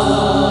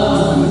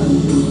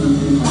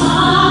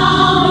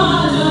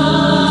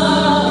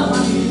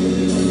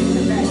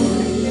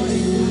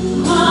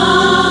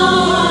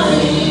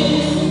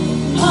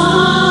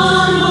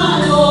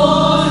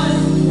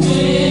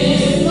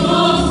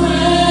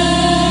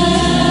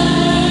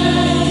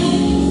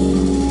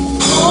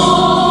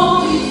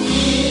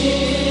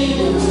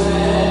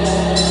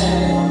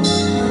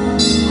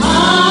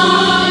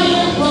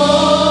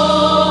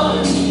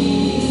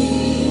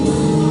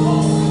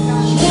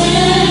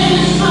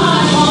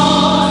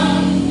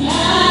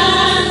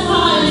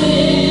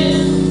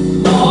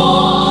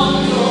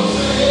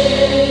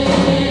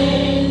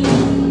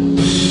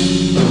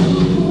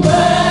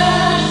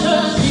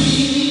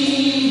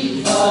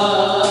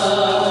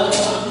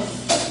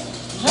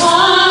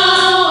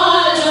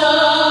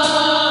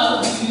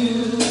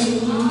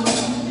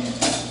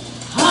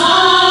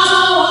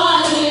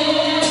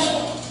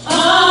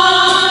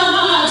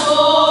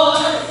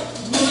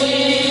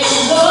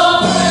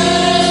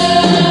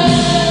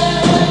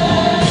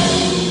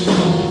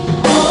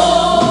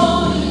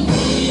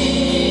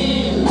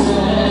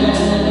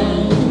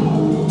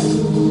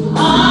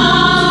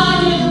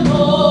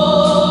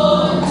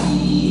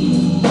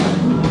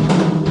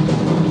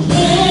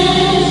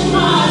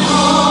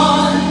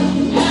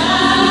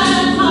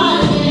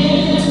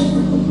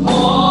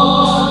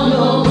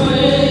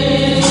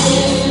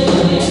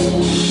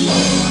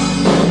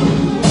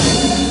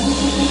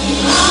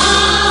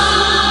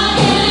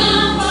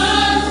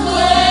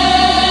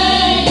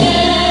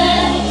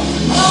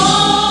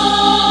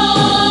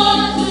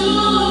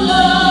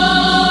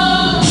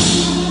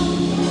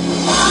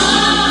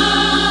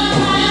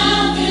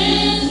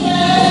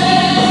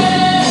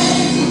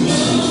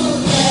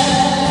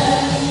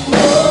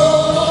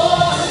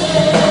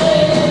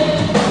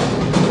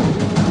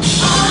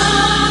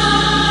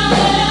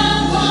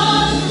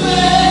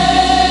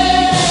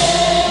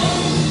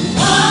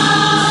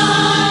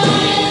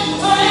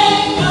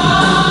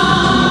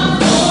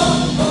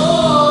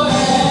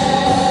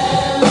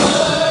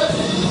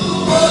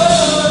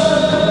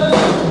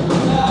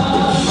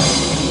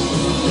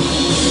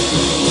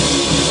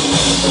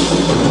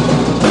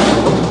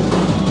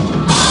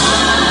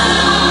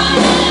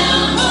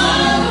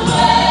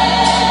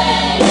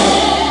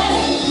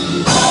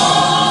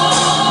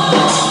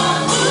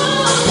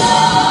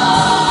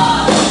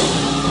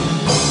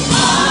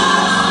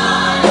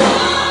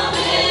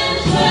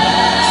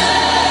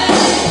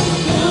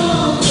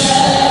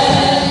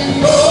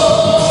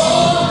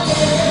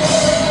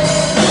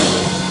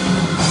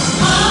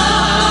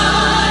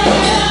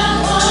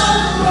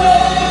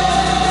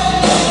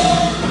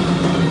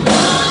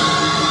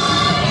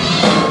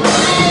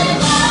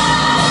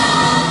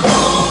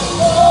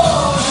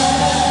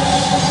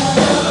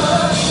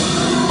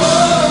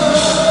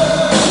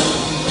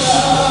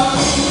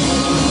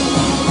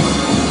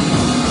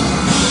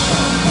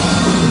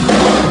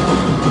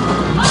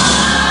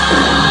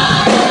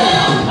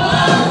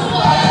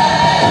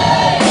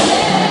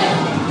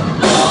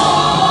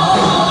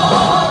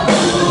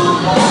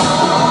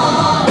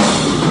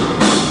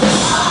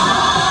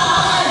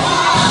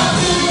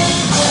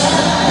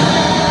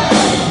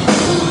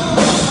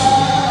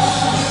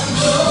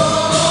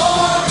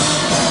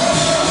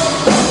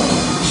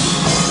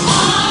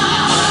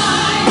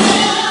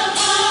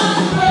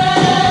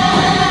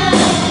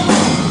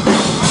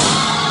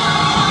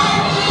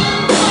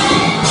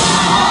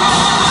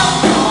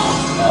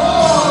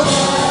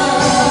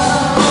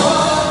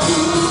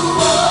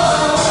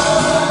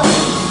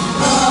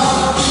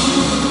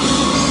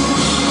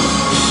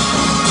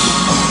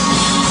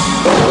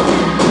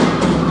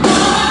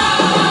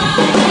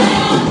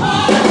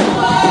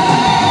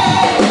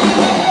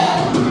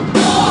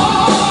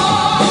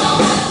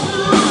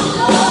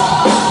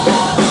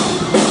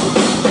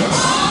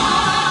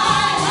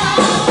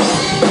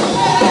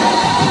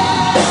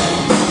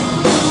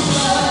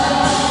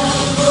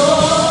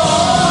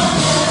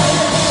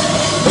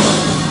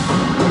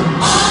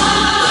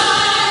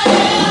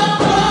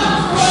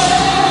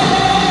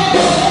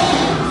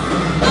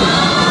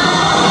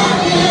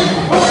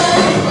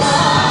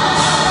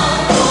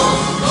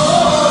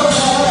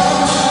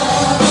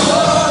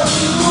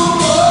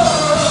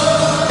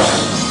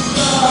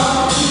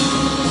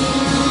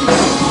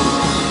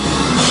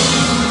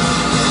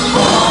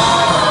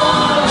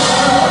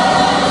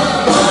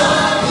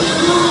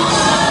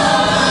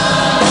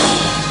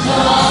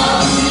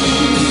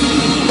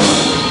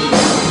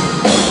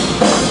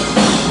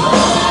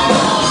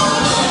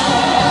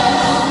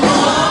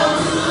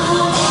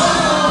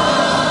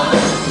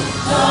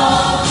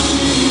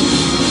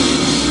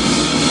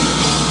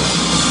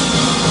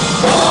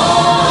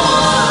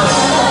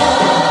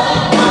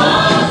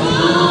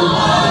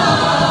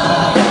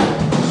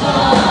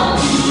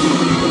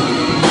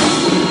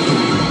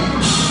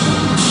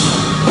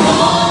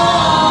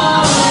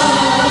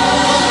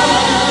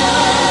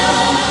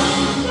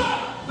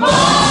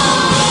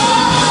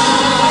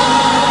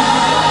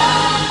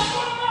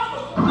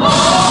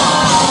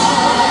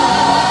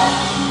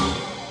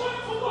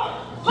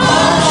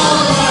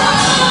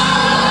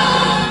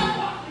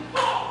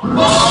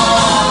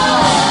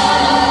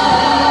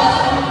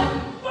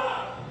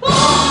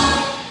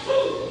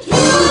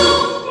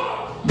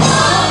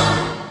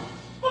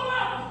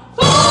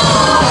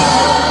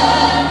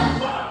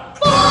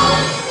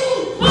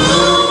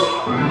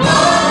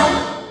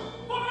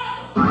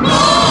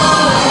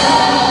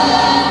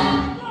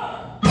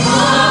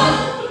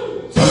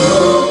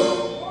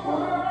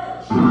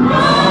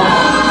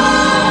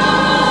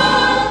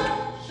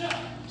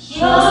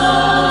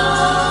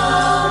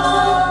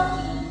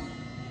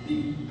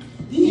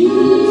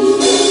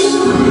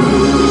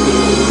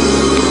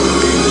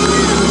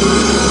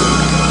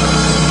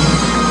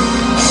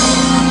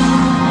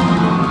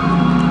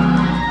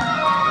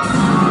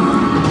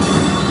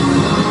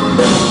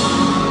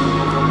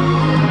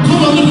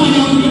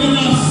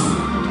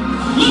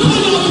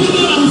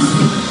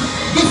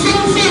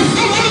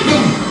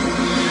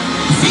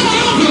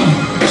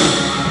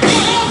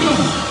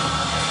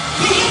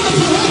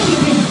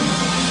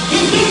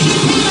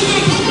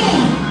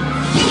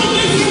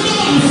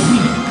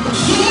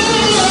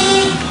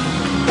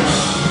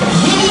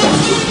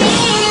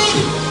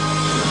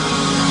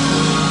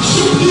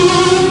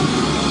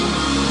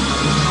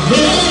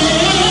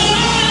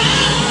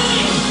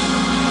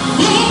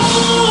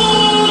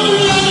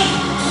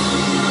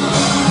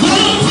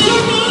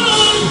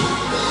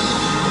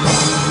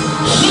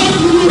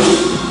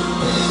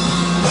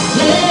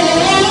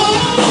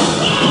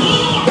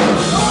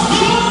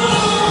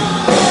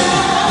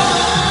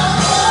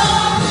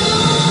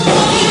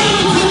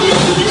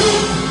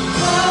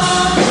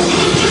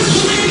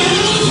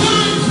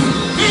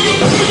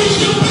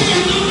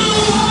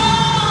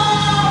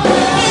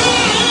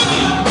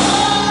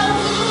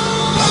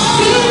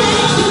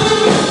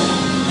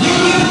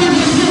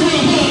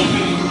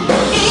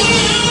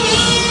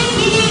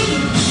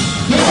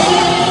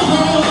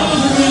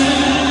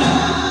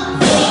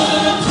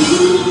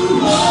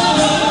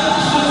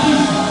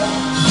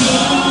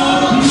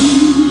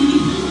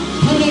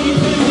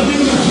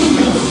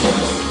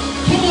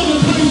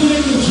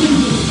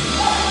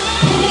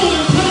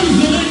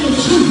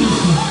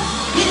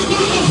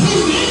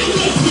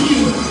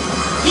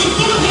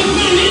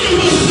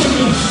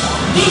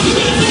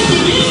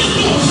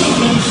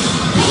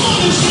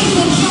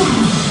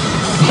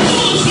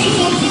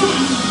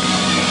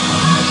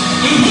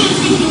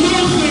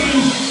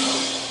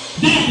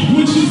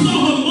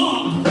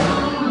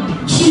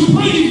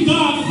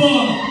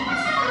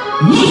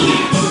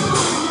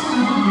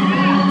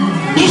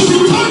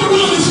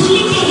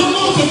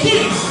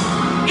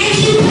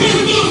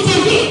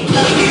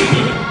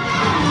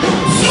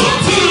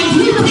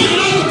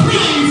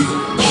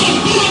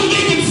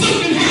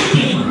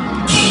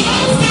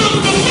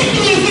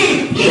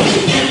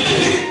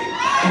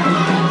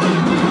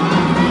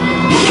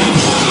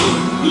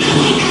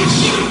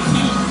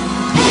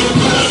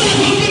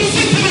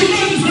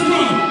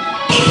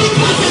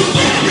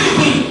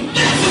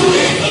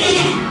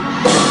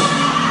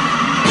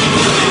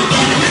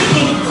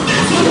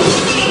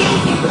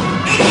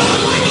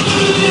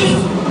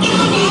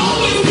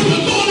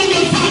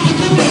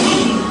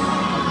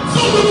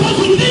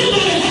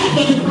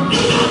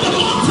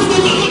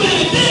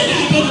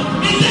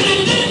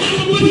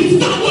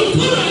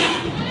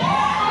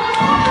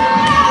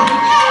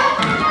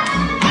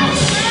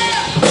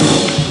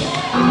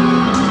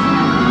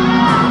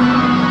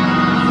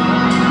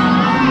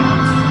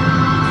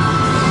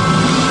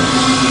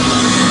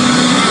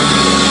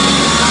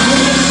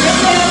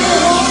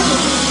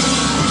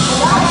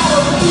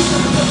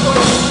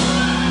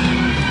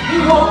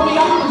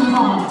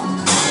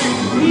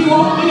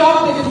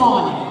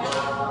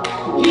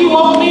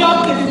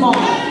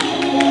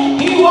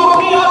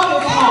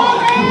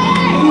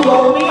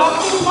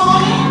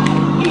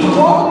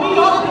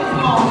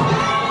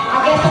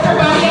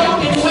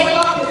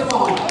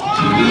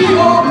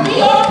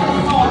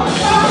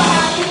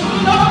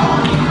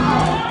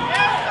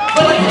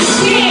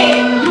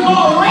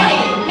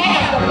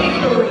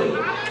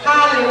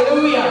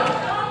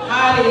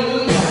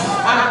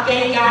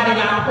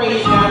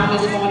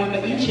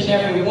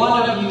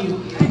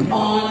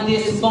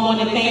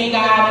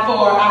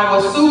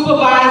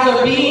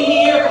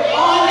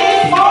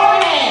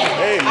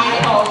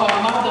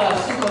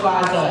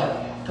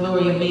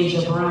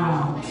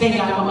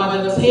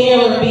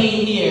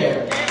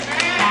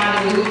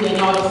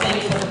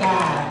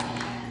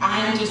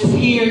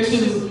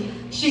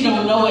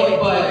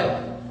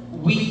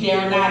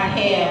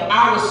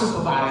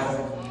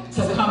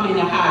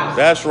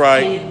 That's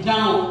right. And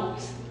don't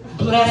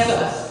bless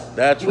us.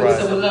 That's with right.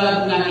 Some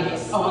love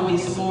nuggets on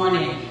this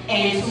morning.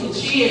 And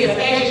she is an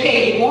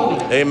educated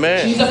woman.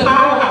 Amen. She's a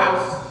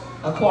powerhouse,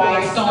 a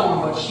quiet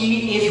storm, but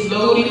she is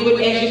loaded with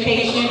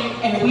education,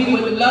 and we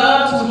would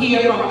love to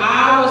hear from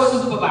our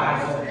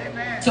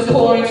supervisor to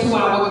pour into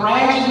our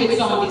graduates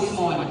on this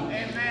morning.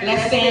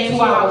 Let's stand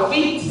to our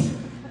feet.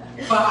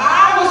 For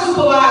our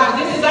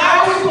supervisor, this is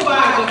our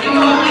supervisor. Give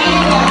her a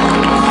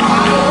hand.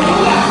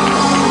 Hallelujah.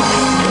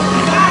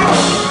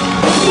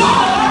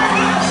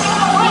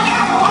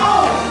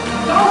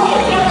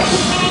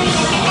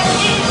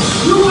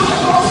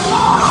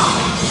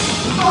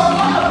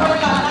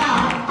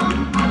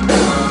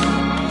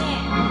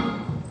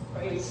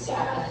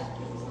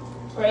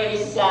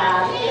 Praise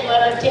God. Hey,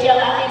 Mother Taylor,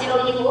 I didn't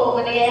know you were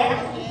over there.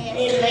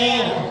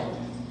 Amen.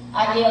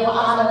 I give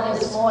honor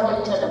this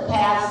morning to the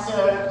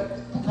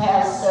pastor,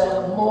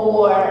 Pastor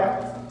Moore,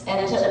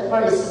 and to the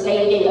first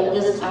lady of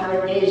this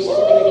congregation,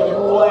 Lady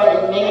Moore.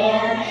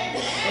 Amen.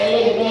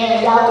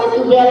 Amen. Y'all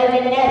can do better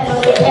than that for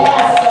the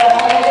pastor.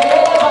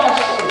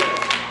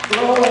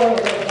 Glory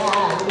to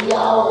God. We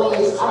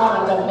always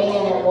honor the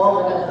man and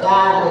woman of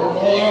God.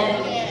 Amen.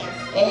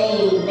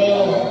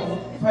 Amen.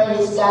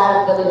 Praise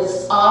God for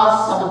this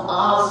awesome,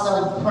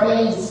 awesome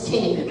praise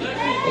team.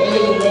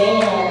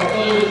 Amen.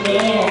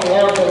 Amen.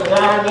 Elder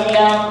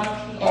Darnell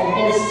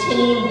and this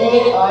team,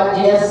 they are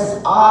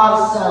just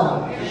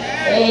awesome.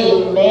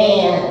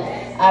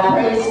 Amen. I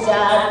praise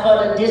God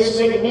for the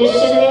district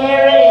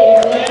missionary.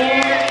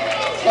 Amen.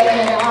 Such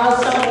an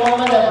awesome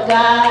woman of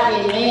God.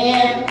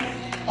 Amen.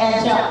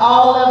 And to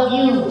all of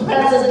you,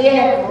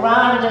 President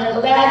Rhonda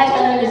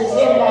Glanton is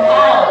in the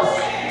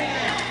house.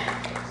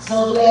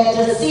 So glad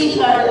to see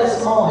her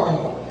this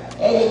morning.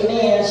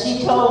 Amen.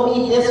 She told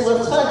me this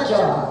was her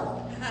job.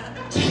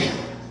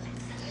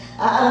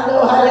 I don't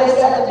know how that's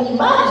got to be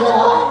my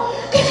job.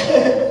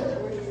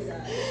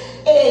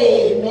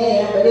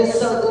 Amen. But it's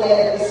so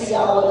glad to see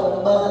all of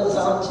the mothers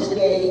on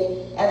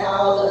today and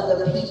all of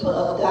the people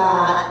of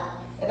God.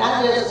 And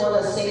I just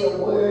want to say a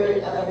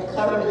word of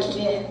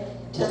encouragement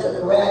to the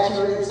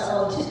graduates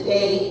on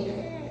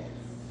today.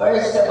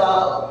 First of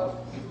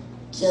all,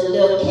 to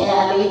little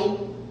Callie,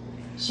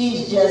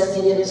 she's just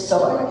getting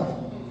started.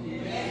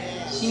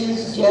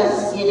 She's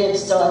just getting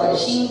started.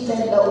 She's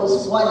in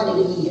those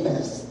wonder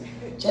years.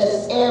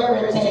 Just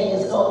everything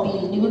is going to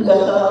be new to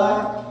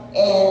her,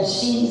 and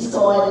she's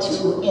going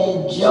to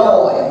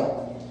enjoy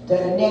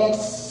the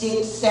next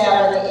 6,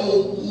 7,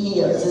 8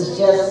 years. It's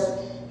just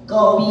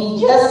going to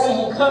be, just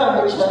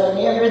encourage her in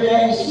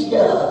everything she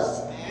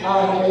does.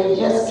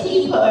 Just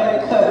keep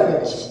her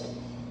encouraged.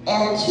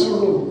 And to,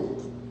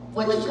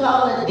 what you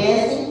call it,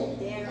 Darian.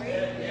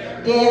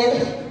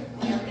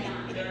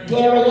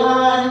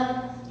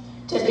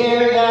 To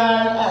Darian,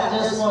 I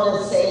just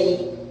want to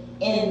say,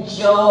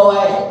 enjoy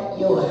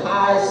your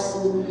high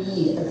school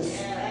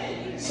years.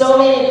 So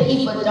many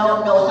people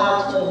don't know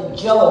how to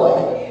enjoy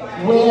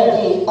where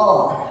they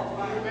are.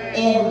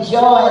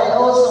 Enjoy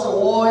those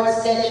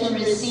awards that you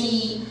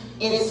receive.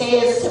 It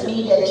says to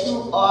me that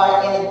you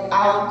are an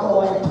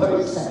outgoing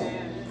person.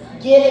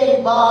 Get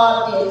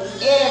involved in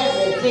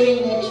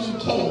everything that you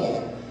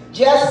can.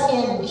 Just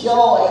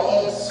enjoy,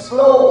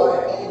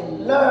 explore,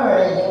 and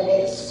learn, and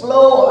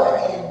explore,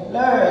 and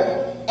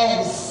learn,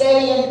 and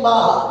stay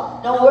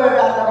involved. Don't worry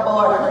about no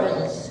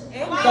boyfriends.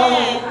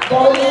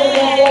 Don't even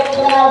let that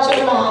cloud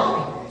your mind.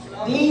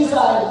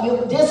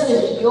 This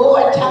is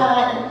your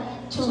time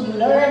to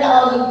learn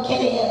all you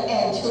can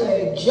and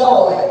to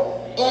enjoy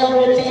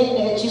everything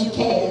that you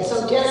can.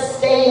 So just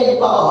stay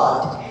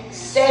involved.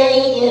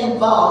 Stay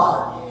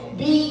involved.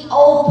 Be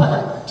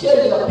open to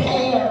your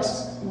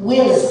parents'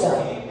 wisdom.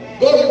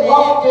 They've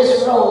walked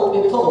this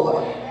road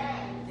before.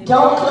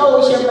 Don't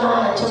close your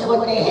mind to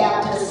what they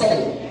have to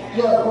say.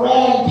 Your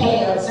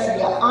grandparents and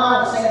your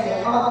aunts and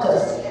your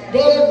uncles,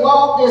 they've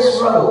walked this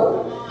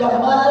road. The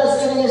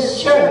mothers in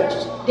this church,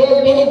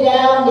 they've been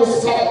down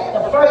this path.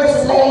 The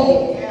first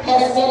lady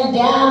has been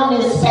down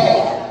this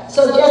path.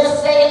 So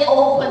just stay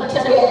open to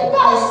the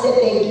advice that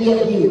they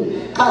give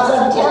you. Because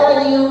I'm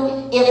telling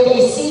you, if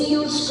they see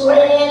you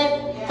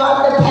straying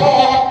from the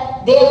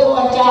path, they're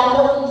going to, I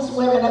know these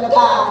women of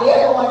God,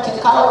 they're going to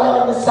call you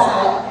on the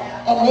side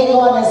and they're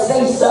going to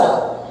say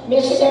so.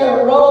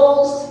 Missionary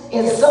Rose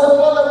is so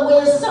full of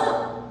wisdom.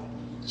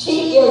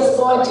 She is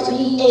going to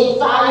be a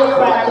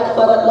firecracker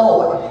for the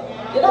Lord.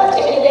 Did I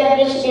tell you that,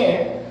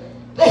 missionary?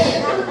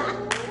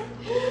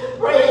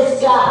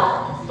 Praise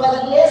God.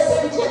 But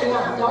listen to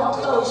them. Don't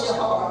close your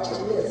heart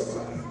to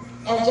wisdom.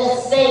 And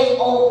just stay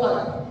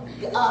open.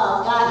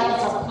 God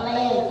has a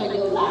plan for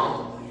your life.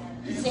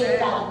 He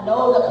said, I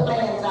know the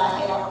plans I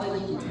have for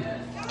you.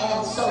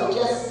 And so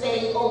just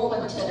stay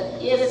open to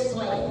his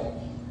plan.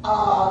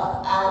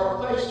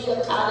 Our first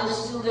year college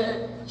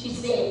student, she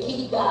said,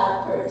 keep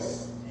God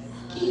first.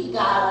 Keep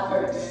God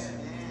first.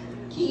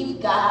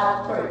 Keep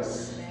God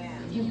first.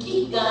 If you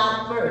keep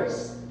God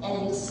first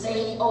and you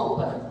stay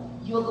open,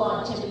 you're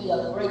going to be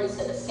a great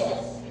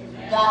success.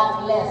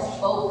 God bless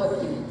both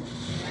of you.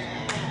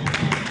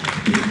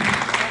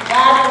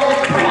 God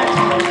bless prayer.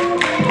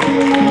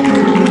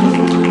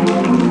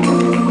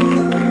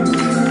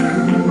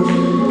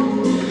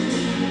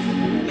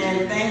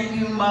 And thank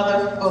you,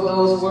 Mother, for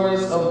those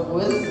words of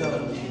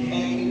wisdom.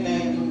 Thank you,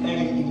 thank you,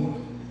 thank you.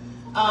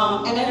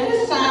 And at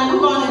this time,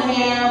 we're going to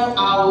have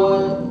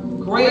our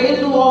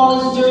Greater New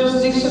Orleans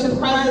Jurisdiction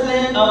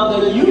President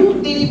of the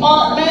Youth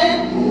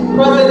Department,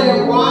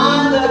 President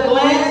Rhonda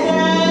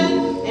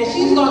Glanton, and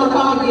she's going to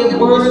come and give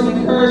words of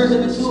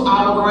encouragement to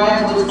our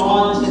graduates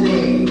on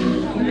today.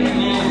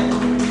 Amen.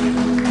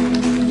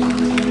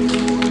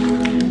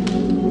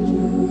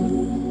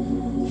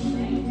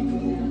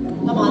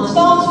 Come on,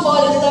 Psalms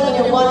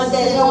 47 and 1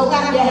 says, don't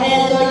clap your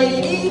hands on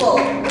your people.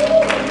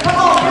 Come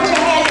on, put your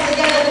hands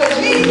together for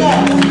Jesus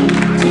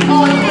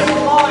on this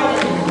morning.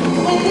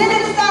 It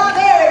didn't stop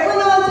there. It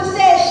went on to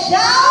say,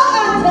 shout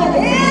unto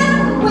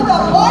him with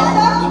a voice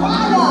of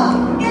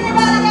triumph.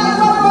 Anybody got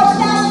one more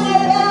shout in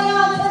their belly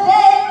on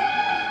today?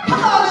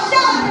 Come on,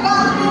 shout to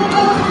God who's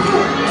good to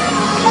you.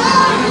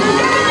 Shout to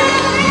give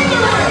him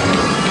victory.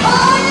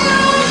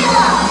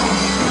 Hallelujah.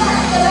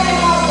 Bless the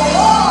name of the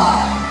Lord.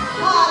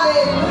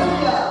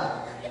 Hallelujah.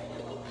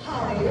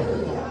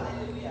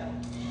 Hallelujah.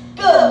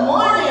 Good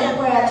morning,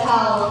 Prayer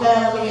Tower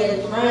family and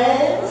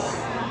friends.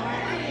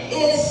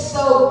 It's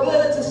so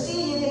good to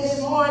see you this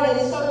morning.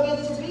 It's so good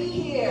to be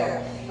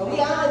here. And we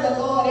honor the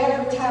Lord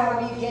every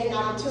time we get an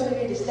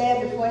opportunity to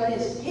stand before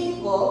his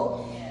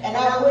people. And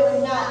I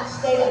would not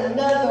say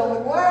another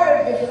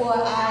word before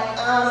I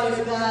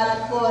honor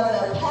God for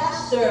the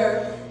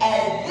pastor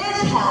at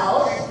this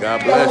house.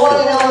 God bless the one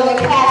and only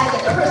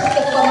Pastor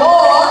Christopher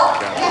Moore.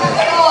 Clap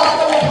it on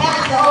for the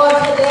pastor on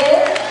today.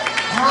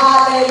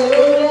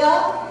 Hallelujah.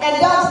 And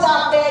don't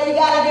stop there. You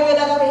got to give it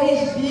up for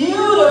his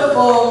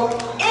beautiful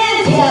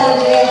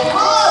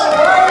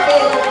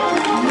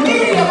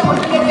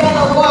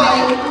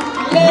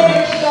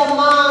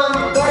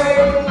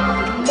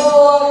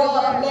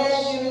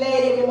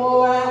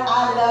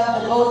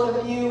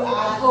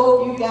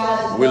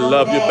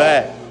love you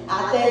back.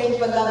 I thank you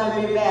for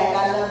loving me back.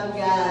 I love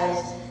you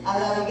guys. I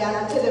love you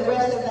guys. And to the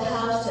rest of the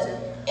house, to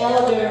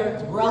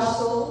Elder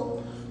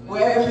Russell,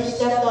 wherever he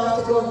stepped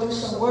off to go do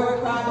some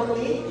work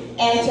probably,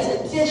 and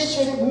to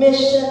District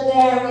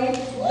Missionary,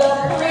 the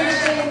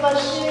preaching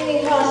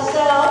machine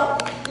herself,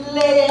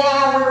 Lady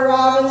Ira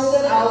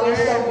Robinson, always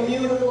so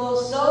beautiful,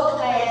 so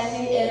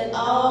classy, and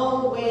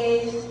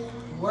always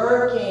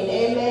working.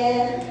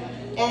 Amen.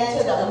 And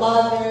to the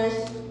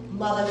mothers,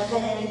 Mother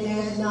Fanny,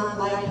 there's none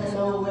like her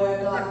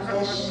nowhere. God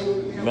bless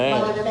you.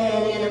 Amen. Mother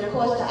Fanny, and of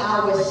course to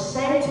our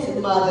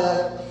sainted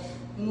mother,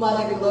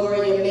 Mother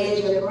Gloria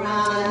Major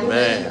Brown. I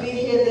knew she'd be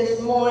here this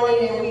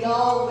morning, and we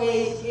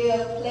always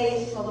give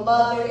place for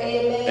Mother.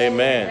 Amen.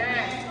 Amen.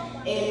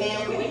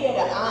 Amen. We're here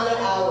to honor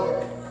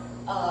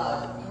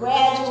our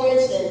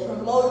graduates and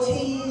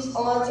promotees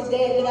on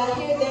today. Did I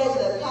hear there's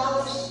a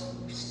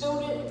college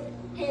student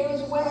here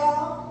as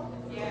well?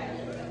 Yeah.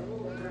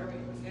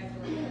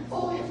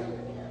 Oh,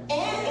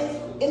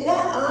 and is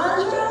that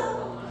Andra?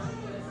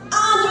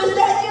 Andra, is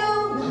that you?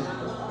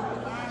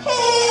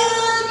 Hey,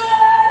 Andra!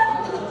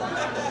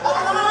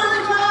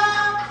 Andra!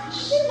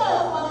 She knows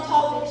who I'm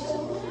talking to.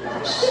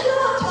 She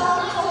knows I'm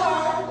talking to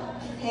her.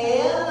 Hey,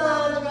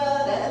 Andra,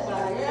 that's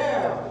my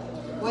girl.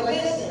 Well,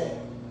 listen.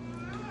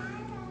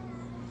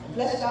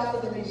 Bless God for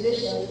the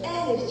musicians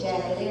and his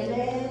jacket,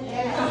 amen?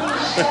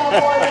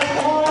 Shaamon this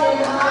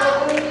morning,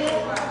 hallelujah.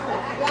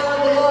 God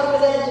the Lord for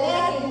that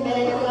jacket,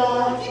 man,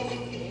 God.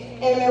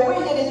 Amen. We're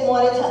here this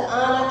morning to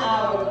honor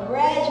our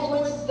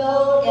graduates,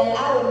 though, and I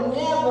would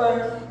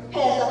never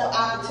pass up an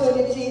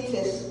opportunity to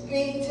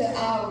speak to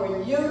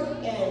our youth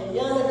and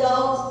young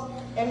adults.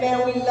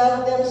 Amen. We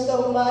love them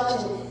so much.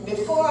 And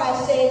before I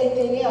say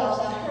anything else,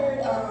 I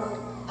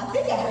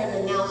think I heard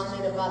an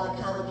announcement about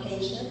the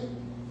convocation.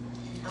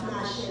 I'm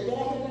not sure. Did I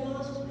hear an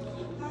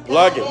announcement?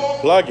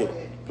 Plug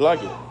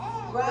it.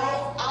 Right?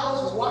 I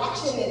was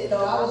watching it,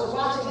 though. I was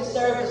watching the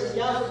service, and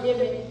y'all forgive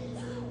me.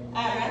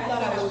 I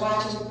thought I was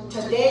watching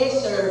today's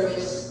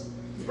service.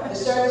 The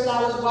service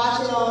I was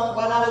watching on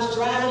while I was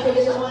driving here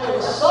this morning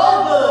was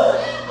so good.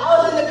 I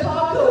was in the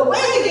car, couldn't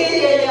wait to get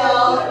here,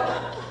 y'all.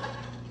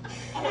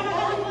 And I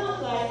got here, I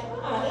was like,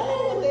 oh, that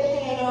ain't what they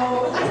had on.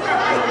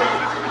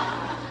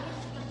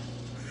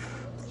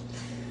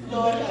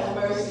 Lord have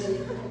mercy.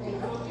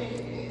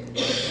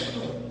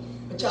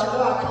 But y'all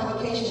know our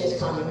convocation is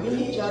coming. We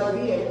need y'all to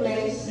be in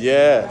place.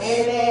 Yeah.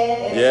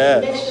 Amen. And yeah.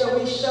 Make sure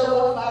we show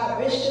up our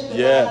bishop and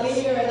our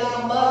leader and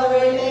our mother.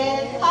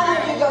 Amen. How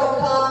many of you gonna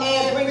come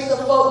and bring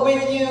some folk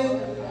with you?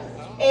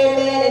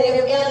 Amen. And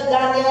if Elder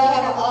Danielle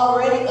haven't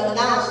already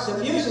announced the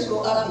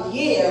musical of the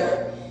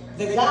year,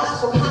 the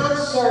gospel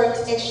concert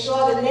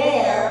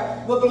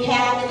extraordinaire will be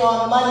happening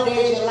on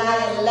Monday, July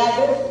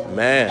 11th.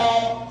 Man.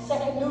 At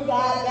Second New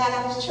God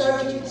Baptist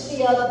Church. You can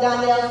see Elder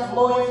Danielle for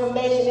more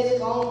information. It's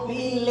going to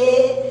be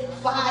lit,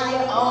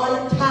 fire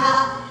on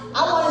top.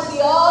 I want to see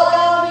all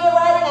y'all here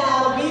right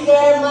now. Be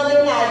there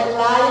Monday night,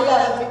 July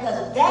 11th, because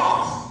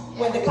that's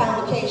when the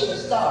convocation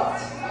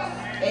starts.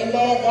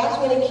 Amen. That's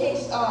when it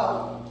kicks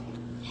off.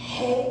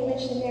 Hey,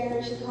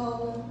 missionary, she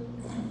called her.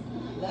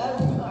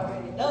 Love you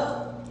already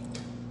know.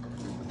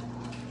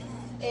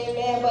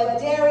 Amen. But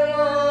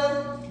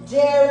Darian,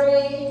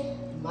 Derry,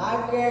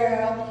 my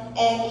girl,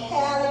 and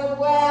Callie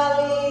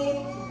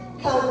Wally,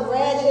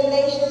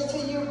 congratulations to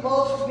you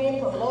both for being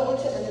promoted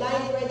to the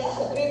 9th grade. That's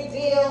a big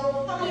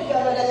deal. How many of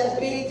y'all know that's a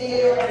big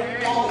deal? Like, in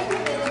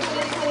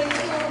 2022,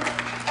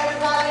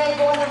 everybody ain't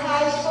going to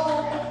high school.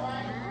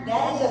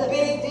 That is a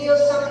big deal,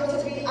 something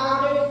to be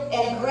honored.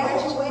 And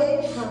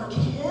graduating from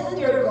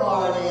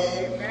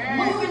kindergarten,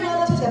 moving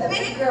up to the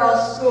big girl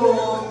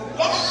school.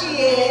 Yes, she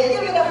is.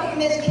 Give it up for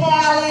Miss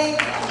Callie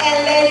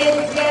and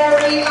Lady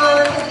Derry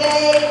on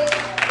today.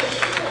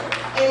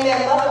 Amen.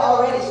 Mother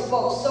already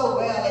spoke so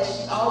well as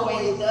she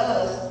always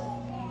does.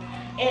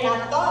 And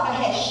I thought I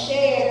had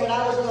shared what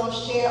I was going to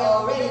share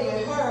already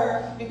with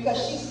her because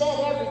she said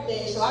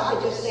everything. So I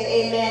could just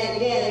say amen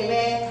again,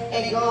 amen,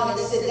 and go on and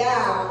sit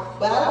down.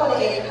 But I want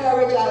to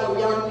encourage our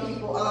young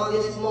people on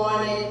this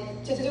morning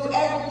to do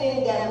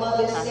everything that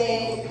Mother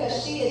said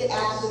because she is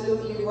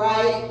absolutely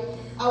right.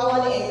 I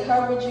want to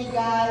encourage you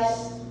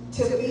guys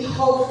to be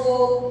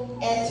hopeful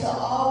and to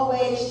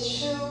always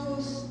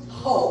choose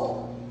hope.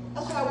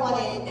 That's what I want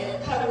to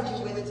encourage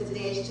you with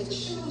today, is to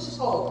choose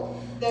hope.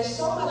 There's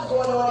so much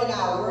going on in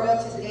our world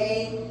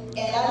today,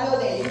 and I know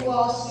that you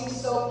all see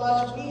so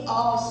much. We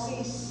all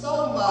see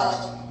so much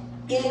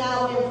in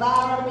our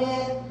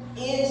environment,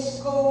 in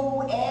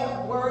school,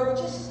 at work,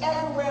 just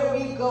everywhere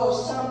we go.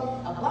 Some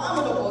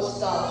abominable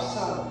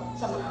stuff,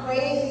 some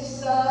crazy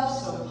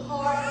stuff, some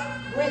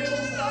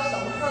heart-wrenching stuff,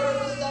 some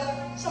hurtful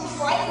stuff, some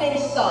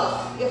frightening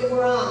stuff, if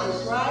we're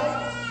honest,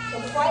 right?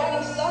 Some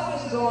frightening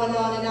stuff is going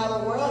on in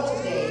our world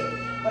today.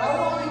 But I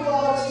want you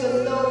all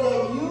to know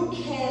that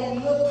you can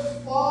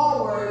look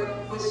forward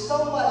with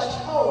so much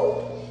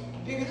hope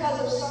because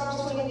of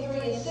Psalms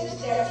 23 and 6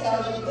 there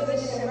tells you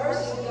goodness and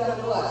mercy is going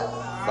to what?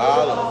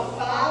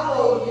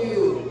 Follow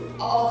you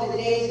all the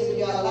days of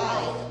your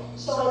life.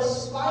 So in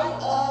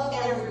spite of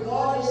and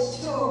regardless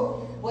to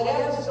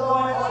whatever's going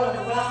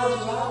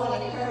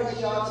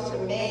y'all to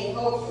remain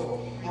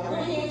hopeful. And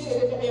we're here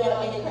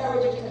to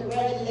encourage and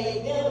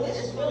congratulate them. This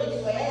is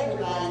really for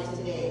everybody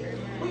today.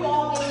 We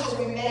all need to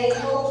remain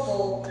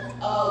hopeful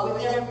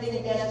with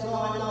everything that's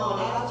going on.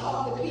 I've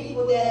talked to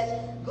people that's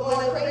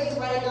going crazy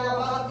right now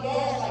about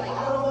gas. Like,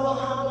 I don't know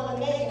how I'm going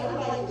to make it. I'm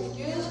like,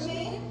 excuse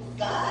me?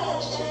 God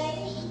has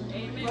changed.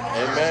 Amen. Right?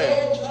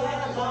 Amen.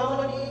 I don't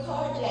want to be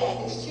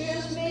carjacked.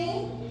 Excuse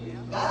me?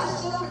 God is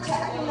still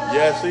protecting us.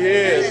 Yes, He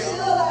is. He's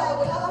still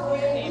our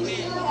covering. We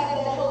still have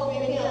that hope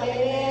in Him.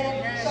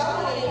 Amen. So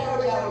I want to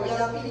encourage our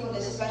young people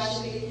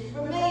especially,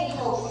 remain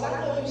hopeful.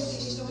 I know you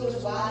see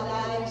students wilding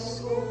out in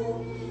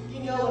school.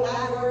 You know, when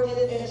I worked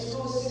in the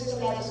school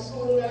system as a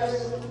school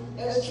nurse,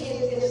 those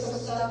kids did some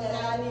stuff that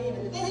I didn't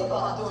even think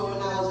about doing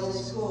when I was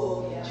in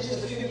school just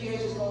a few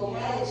years ago,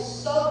 right? It's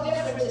so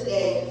different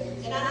today.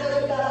 And I know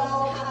you got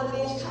all kind of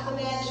things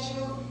coming at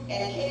you,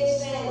 and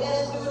kids saying,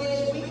 let's do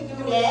this, we can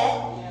do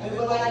that.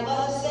 But like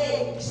Mother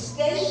said,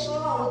 stay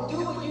strong,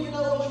 do what you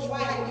know is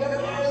right, and your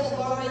parents have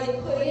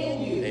already put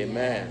in you.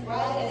 Amen.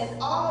 Right?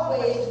 And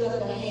always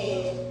look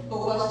ahead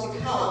for what's to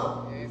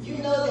come. You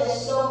know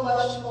there's so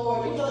much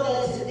more. You know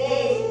that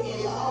today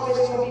is always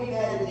going to be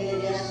better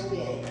than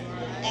yesterday.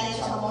 And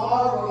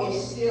tomorrow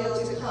is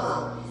still to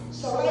come.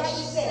 So like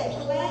she said,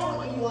 plan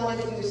what you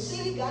want to do.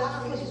 Seek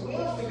God for His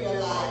will for your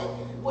life,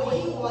 what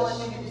He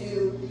wants you to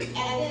do.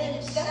 And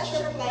then set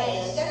your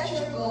plans, set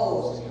your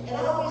goals. And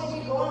always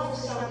be going for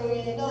something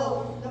and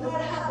know, no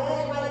matter how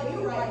bad it might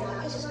be right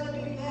now, it's going to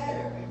be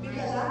better.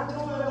 Because I'm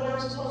doing what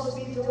I'm supposed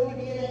to be doing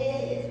to get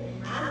ahead.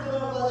 I'm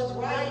doing what's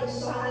right,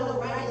 so I know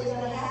right is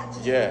going to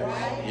happen. Yeah.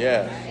 Right?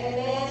 Yeah.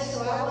 Amen.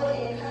 So I want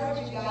to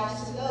encourage you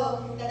guys to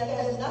know that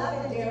there's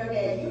nothing there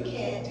that you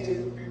can't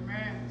do.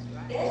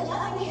 There's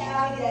nothing,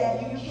 Callie,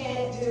 that you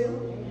can't do.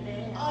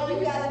 All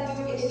you got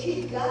to do is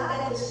keep God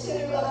at the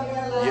center of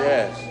your life.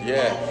 Yes,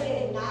 yes.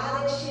 And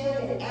acknowledge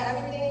Him in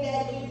everything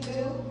that you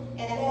do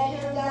and let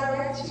Him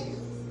direct you.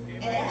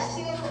 And that's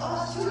still for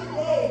us too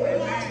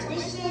today. We're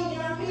still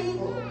young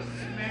people.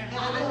 And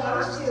I know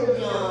I'm still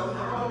young.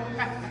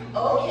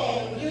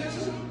 Okay, you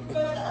too.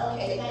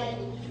 Okay, thank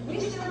you. We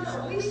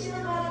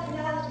still got to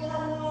acknowledge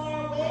God in all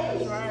our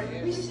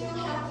ways. We still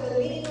have to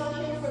lean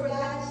on Him for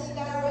guidance and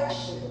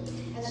direction.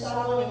 And so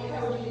I want to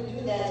encourage you to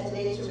do that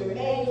today, to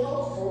remain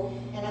hopeful.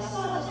 And I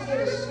saw this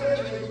little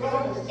scripture,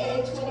 Romans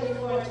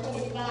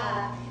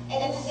 8:24-25,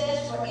 and it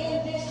says, for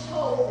in this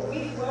hope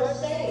we were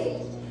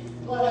saved.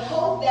 But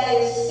hope that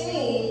is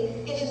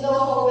seen is no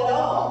hope at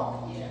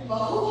all.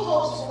 But who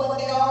hopes for what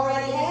they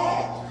already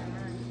have?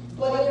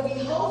 But if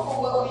we hope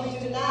for what we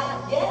do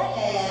not yet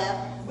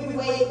have, we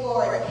wait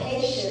for it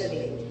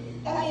patiently.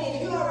 I mean,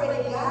 if you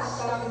already got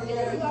something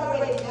there, you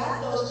already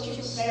got those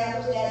cute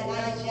sandals, that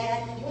nice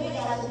jacket, you ain't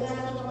got to say,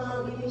 man,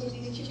 Mom, give me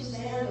these cute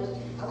sandals.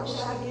 I wish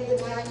I could get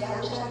a nice jacket. I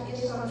wish I could get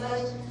some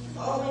nice,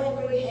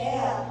 already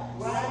have,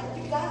 right?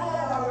 You got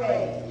that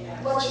already.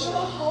 But you're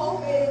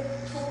hoping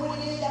for what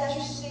it is that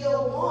you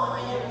still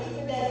want, and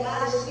even that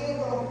God is still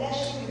going to bless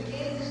you to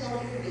get it. He's going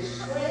to give you the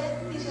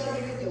strength. He's going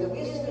to give you the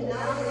wisdom and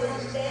knowledge and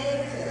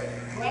understanding to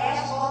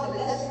grasp all the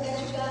lessons that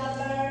you got to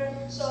learn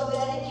so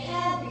that it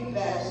can be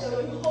better. So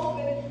you're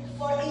hoping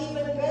for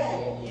even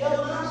better. Your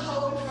mom's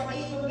hoping for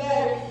even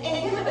better.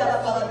 And give it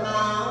up for the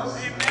moms.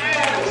 We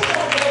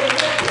celebrate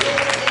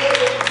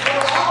today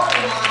for all the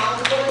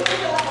moms, but give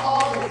it up for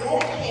all the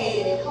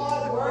dedicated,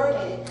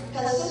 hard-working,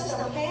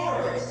 consistent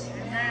parents.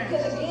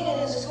 Because again,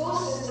 in the school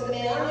system,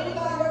 man,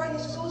 anybody working in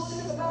the school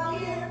system out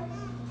here?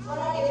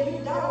 Right? If you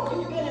don't,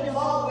 you've been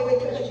involved with it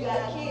because you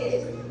got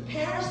kids.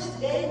 Parents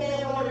today,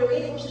 man, want to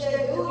relinquish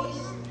their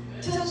duties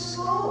to the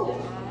school.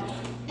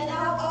 And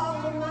I'll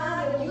often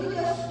remind them, you're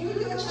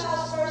your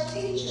child's first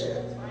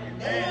teacher.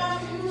 They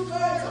want you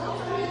first. I'm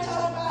not here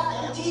talking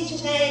about them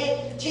teachers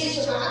ain't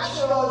teaching my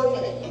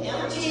children, and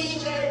them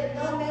teachers ain't,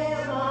 no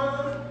ma'am,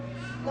 Mom.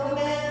 No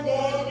ma'am,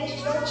 Dad,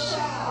 it's your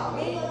child.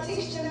 We ain't gonna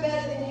teach them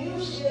better than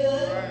you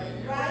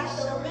should. Right?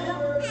 So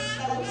remember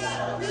that we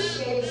gotta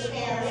appreciate the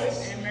parents.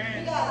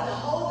 We gotta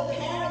hold the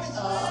parents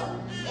up.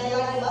 And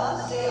like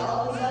Mother said,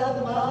 all these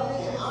other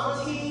mothers and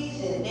aunties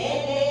and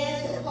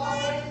nanas and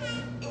parents,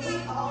 we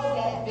all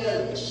that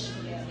village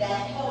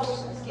that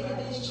helps us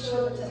get these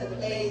children to the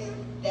place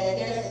that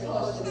they're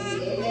supposed to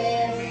be.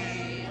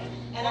 Amen.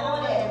 And I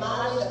want to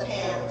admonish the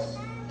parents,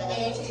 the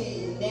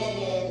aunties,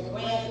 nanas,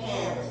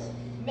 grandparents,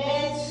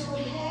 men,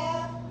 to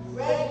have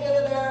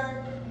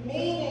regular,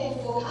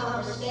 meaningful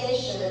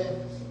conversation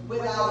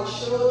with our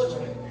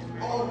children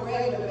on a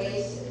regular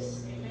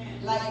basis.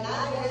 Like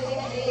not just say,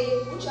 hey,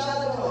 what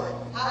y'all doing?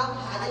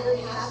 How did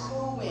high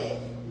school went?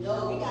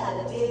 No, we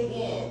gotta dig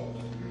in.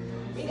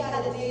 We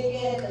gotta dig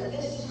in because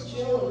this is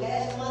June.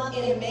 Last month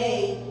in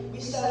May, we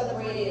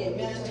celebrated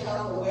Mental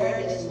Health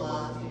Awareness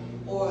Month,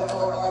 or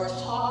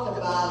talked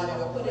about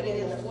it, or put it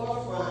in the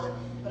forefront.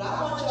 But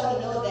I want y'all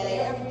to know that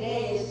every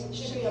day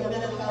should be a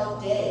mental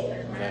health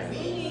day.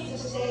 We need to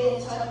stay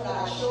in touch with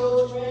our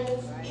children,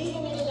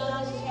 even as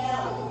young as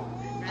Callie.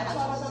 I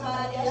talked to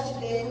somebody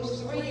yesterday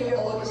whose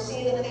 3-year-old is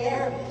seeing a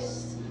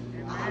therapist.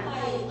 I'm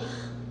like,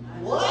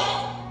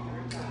 what?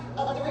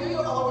 A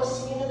 3-year-old is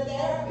seeing a therapist?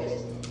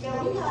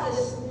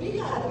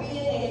 gotta be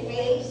in their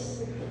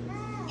face,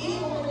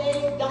 even when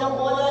they don't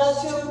want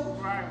us to.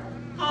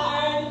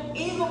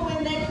 Even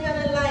when they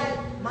feeling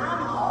like,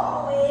 Mama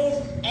always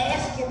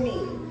asking me.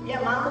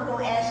 Yeah, Mama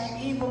gonna ask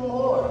you even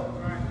more.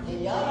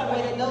 And y'all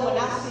already know when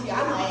I see you,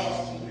 I'm gonna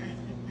ask you.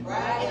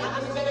 Right? And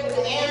I'm expecting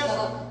to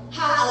answer,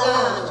 hi,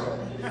 Alondra.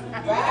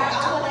 Right?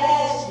 I'm gonna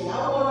ask you. I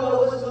wanna know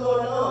what's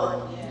going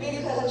on.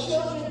 Because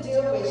children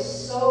deal with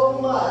so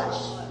much,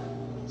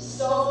 and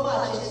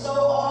so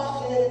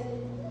often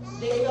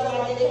they feel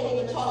like they can't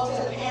even talk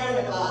to the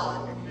parent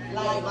about it.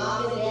 Like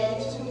mom and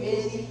dad is too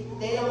busy,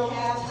 they don't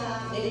have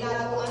time, they're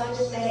not going to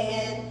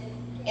understand.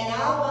 And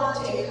I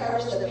want to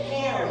encourage the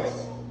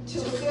parents to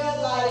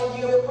feel like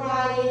you're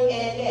crying,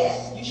 and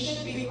yes, you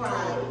should be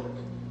crying.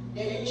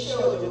 They're your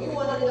children. We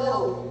want to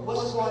know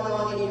what's going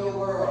on in your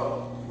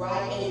world,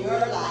 right, in your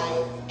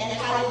life, and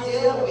how to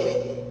deal with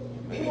it.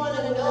 We want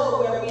to know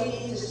where we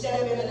need to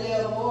step in a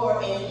little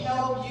more and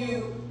help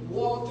you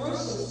walk through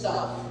some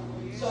stuff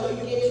so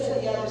you get to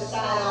the other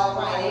side all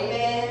right,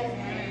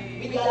 amen?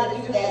 We got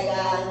to do that,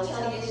 guys. I'm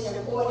telling you, it's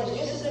important.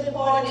 It's just as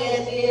important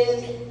as it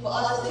is for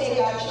us to take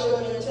our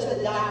children to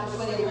the doctor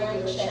for their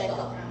regular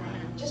checkup.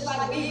 Just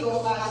like we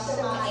go by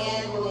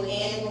semi-annual and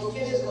annual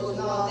physicals and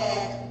all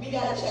that, we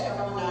got to check up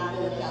on our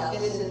mental health.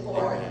 This is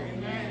important.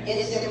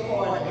 It's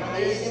important.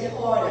 It's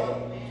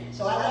important.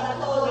 So as I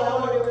close, I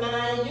want to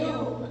remind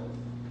you,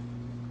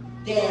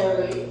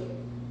 Derry,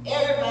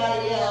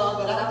 everybody else,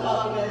 but I'm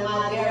talking to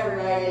my Derry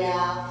right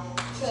now,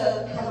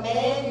 to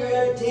command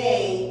your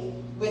day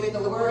with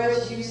the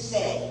words you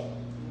say.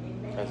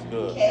 That's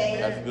good. Okay?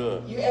 That's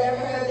good. You ever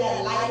heard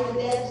that life and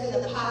death is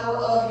in the power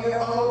of your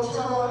own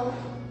tongue?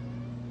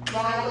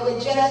 Right? Well, we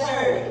just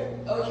heard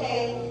it.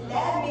 Okay?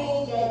 That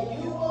means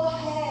that you will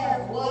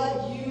have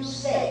what you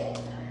say.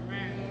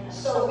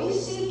 So we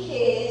see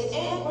kids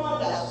and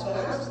grown-ups, but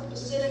I'm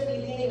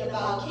specifically thinking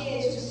about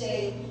kids who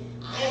say,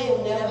 I ain't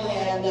gonna never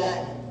have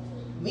nothing.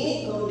 We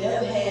ain't gonna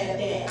never have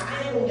that.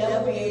 I ain't gonna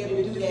never be able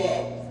to do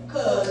that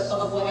because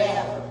of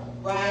whatever,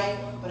 right?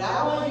 But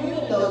I want you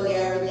to know,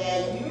 Darren,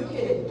 that you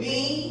can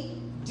be,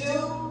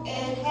 do,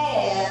 and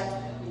have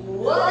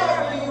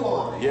whatever you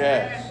want.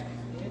 Yes.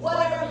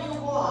 Whatever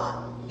you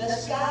want. The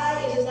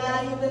sky is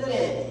not even the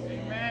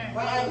limit.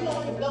 Right? We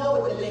don't even know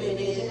what the limit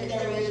is if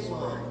there is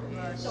one.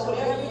 So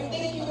whatever you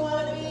think you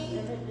want to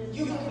be,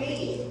 you can be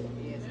it.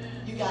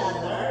 You got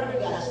to learn, you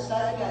got to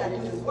study, you got to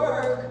do the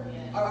work.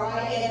 All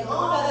right? And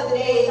on other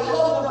days, I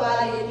hope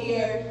nobody in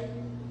here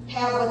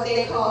have what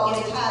they call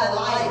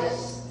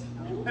entitleitis.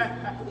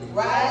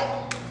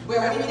 Right?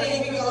 Where we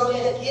think we're going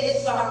to just get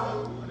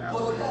something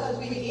because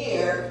we're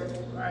here.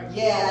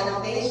 Yeah, I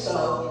don't think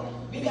so.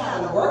 We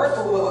got to work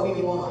for what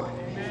we want.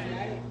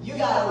 You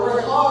got to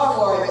work hard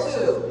for it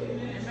too.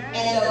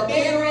 And the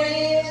bigger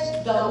it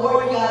is, the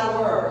more you got to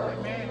work.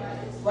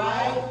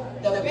 Right?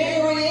 The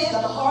bigger it is, the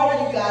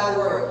harder you got to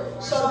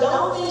work. So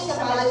don't think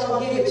somebody's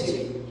going to give it to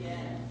you.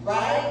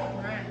 Right?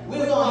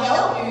 We're going to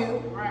help you.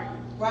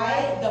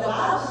 Right? The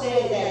Bible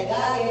says that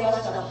God gave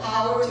us the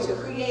power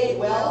to create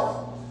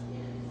wealth.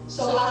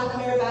 So how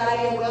come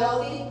everybody ain't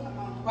wealthy?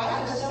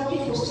 Right? Because some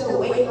people still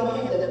waiting on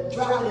him to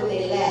drop it in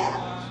their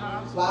lap.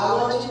 Well,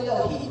 I want you to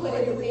know he put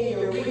it within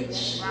your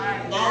reach,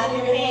 not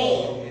in your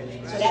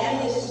hand. So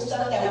that means some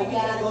stuff that we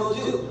got to go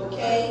do,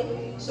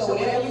 okay? So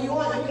whatever you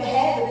want, you can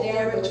have it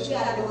there, but you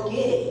got to go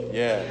get it.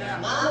 Yeah.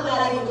 Mama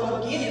not even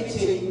going to give it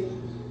to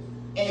you.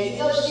 And you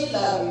know she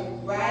loves you,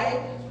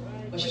 right?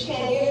 But she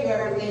can't give you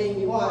everything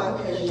you want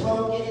because you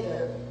won't get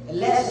the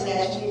lesson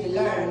that you need to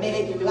learn to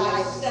make your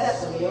life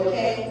successfully,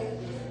 okay?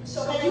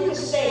 So then you can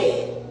say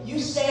it. You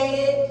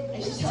say it,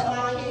 and you tell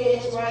my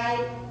kids,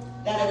 right,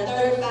 that are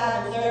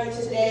 35 and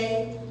 30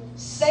 today,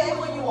 say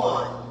what you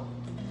want.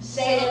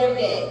 Say it every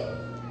day.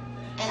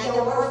 And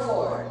then work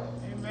for it.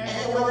 And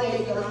then one day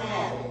you're going to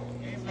have it.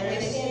 And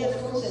they're seeing the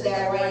fruits of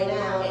that right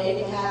now, and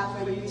it can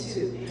happen for you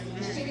too.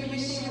 These people you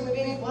see with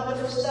big,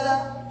 wonderful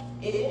stuff,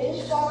 it didn't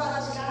just fall out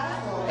of the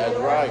sky for them. That's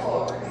They right.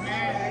 work for it.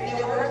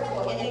 They work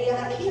for it. And they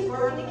got to keep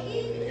working to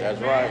keep it.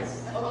 That's right.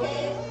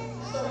 Okay?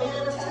 So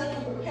man, I'm telling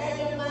you, prepare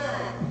your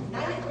mind.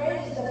 Ninth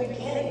grade is the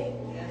beginning.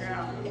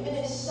 And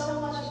there's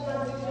so much you're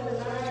going to do to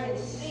learn and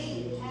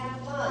see,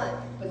 have fun.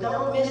 But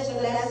don't miss the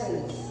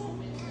lessons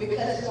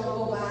because it's going to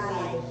go by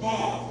like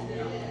that.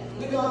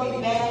 We're going to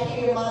be back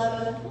here,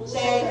 Mother,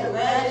 saying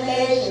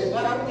congratulations,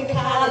 welcome to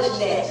college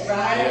next,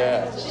 right?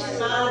 Yeah. She's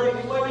smiling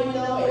before you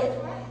know it.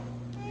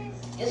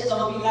 It's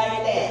going to be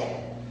like that.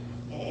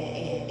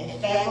 And in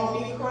fact,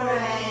 going to be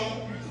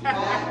crying,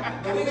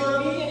 right? But we're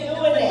going to be here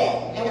doing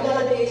that. And we're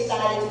going to be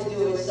excited to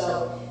do it.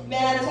 So,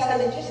 man, I'm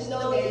telling you, just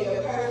know that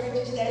you're perfect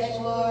just as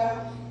you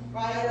are.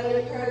 Right? I know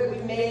you're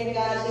perfect. We're made in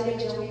God's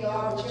image and we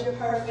are, but you're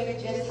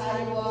perfect just how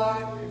you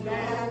are. You don't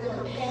have to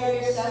compare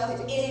yourself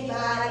to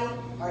anybody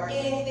or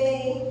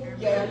anything.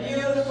 You're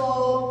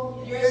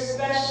beautiful, you're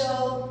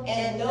special,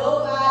 and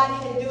nobody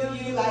can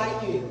do you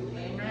like you.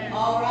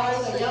 All right?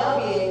 So y'all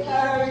be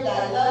encouraged.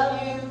 I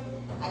love you.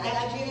 I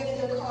got to give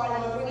it to the card.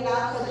 I'm going to bring it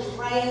out because it's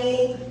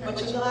raining, but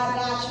you know I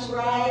got you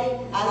right.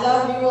 I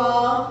love you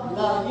all.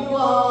 Love you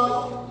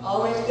all.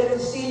 Always good to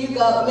see you guys.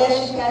 God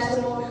bless you,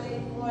 Pastor Moore.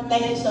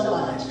 Thank you so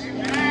much.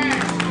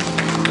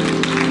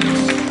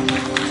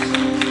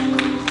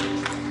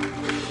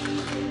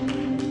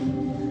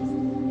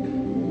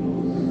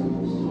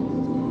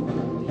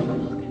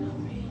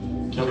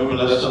 Can we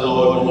bless the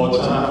Lord one more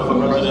time for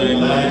President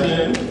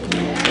Glanton?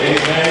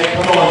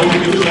 Amen. Come on, you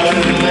can do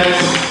better than that.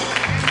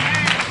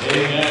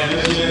 Amen.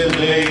 This is the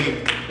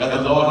day that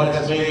the Lord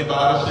has made. The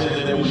Bible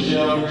says that we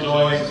shall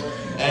rejoice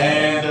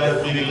and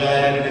be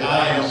glad. And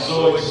I am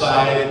so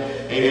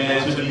excited,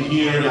 amen, to be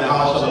here in the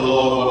house of the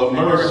Lord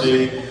where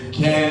mercy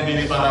can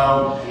be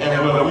found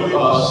and where we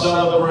are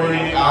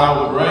celebrating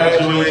our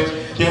graduates.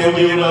 Can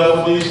we give it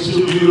up for these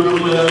two beautiful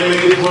little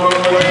ladies one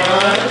more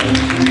time?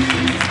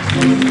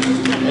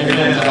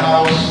 Amen. The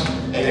house,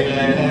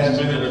 amen, has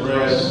been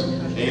addressed.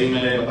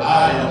 Amen.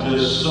 I am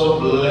just so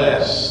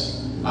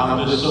blessed.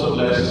 I'm just so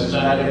blessed. It's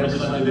not every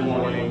Sunday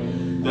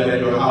morning that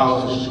your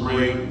house is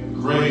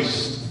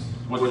graced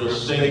with your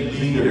state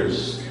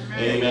leaders.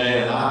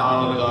 Amen. I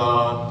honor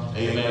God.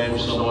 Amen. For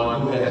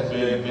someone who has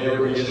been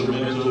very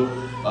instrumental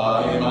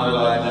in my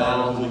life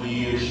down through the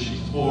years. She's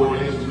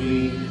poured into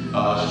me.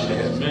 She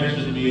has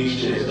mentored me.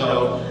 She has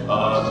helped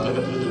to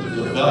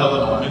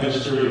develop my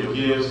ministry of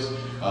gifts.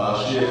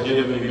 She has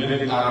given me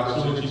many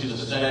opportunities to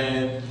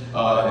stand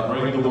and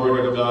bring the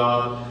word of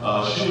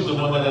God. She was the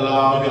one that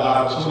allowed me the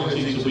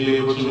opportunity to be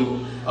able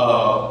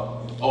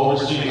to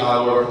oversee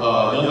our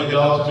young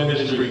adults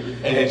ministry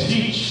and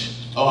teach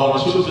on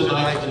Tuesday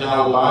nights in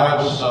our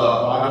Bible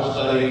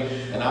study.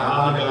 And I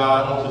honor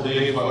God on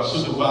today for our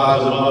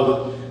supervisor,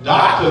 Mother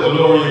Dr.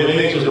 Gloria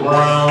Major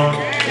Brown.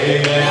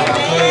 Amen. I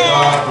thank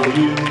God for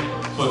you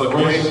for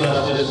gracing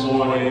us this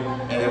morning,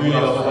 and we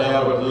are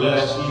forever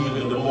blessed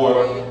even the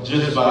more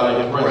just by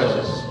your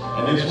presence.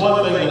 And it's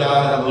one thing that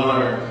I have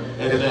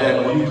learned is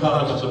that when you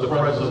come into the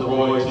presence of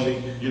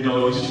royalty, you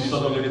know, you see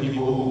so many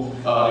people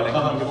who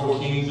come before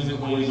kings and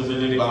queens and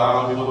then they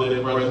bow before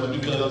their presence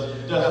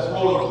because that's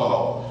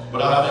protocol.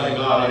 But I thank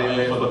God,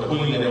 amen, for the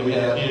queen that we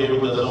have here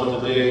with us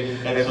on today.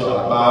 And so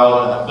I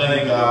bow and I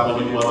thank God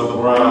for you,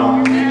 Mother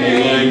Brown.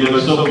 Amen. You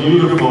look so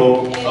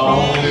beautiful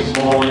this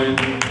morning.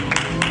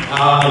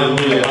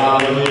 Hallelujah,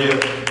 hallelujah.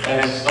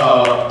 And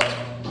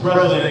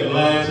President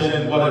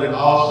Glanton, what an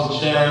awesome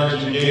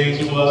challenge you gave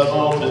to us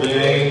on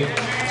today.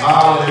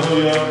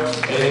 Hallelujah.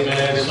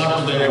 Amen. It's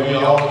something that we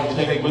all can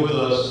take with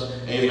us,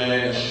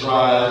 amen, and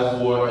strive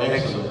for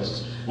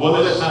excellence. Well,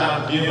 it's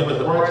time to give at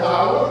the front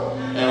tower,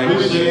 and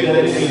we say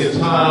that it is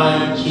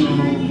time to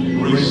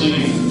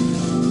receive.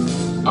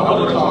 I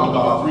want to talk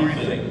about three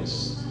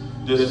things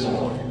this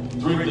morning.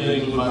 Three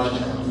things with my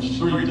challenge.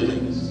 Three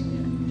things.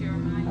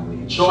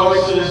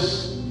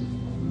 Choices,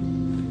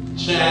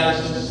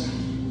 chances,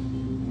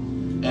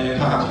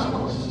 and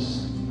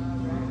consequences.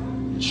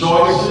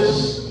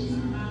 Choices,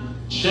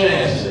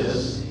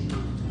 chances,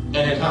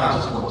 and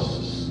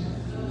consequences.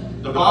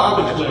 The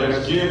Bible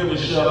declares, give and it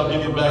shall be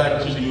given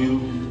back unto you,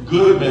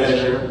 good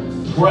measure,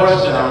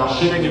 pressed down,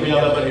 shaken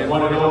together, and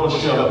running over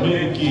shall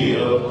men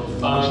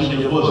give unto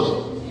your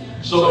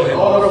bosom. So in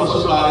order for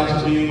somebody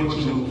to be able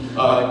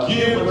to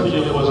give unto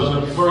your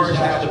bosom, you first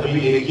have to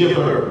be a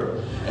giver.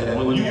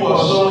 And when you are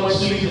sowing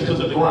seeds into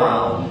the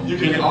ground, you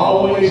can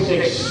always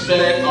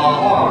expect a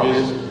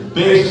harvest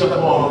based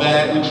upon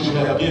that which you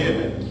have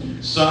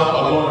given. Some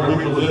are going to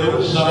reap a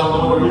little, some are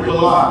going to reap a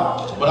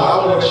lot. But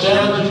I want to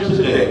challenge you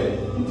today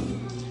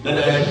that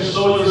as you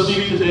sow your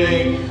seed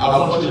today, I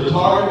want you to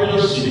target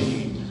your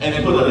seed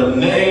and put a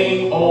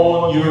name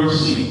on your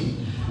seed.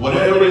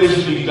 Whatever it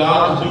is you need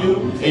God to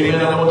do,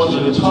 amen, I want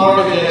you to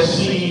target that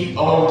seed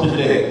on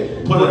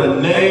today. Put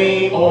a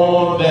name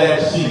on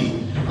that seed.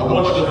 I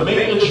want you to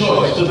make the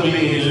choice to be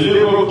a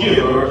liberal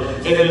giver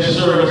in this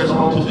service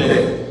on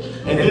today.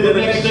 And then the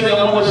next thing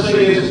I want to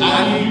say is,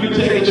 I need you to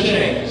take a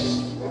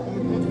chance.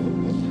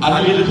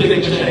 I need you to take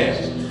a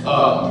chance.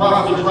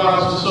 Prophet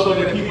drives so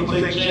many people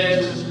take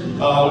chances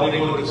when they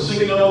go to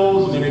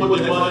casinos and they put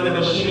their money in the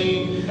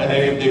machine and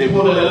they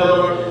pull that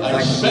lever,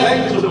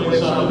 expecting to win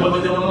something, but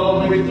they don't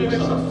always win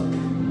something.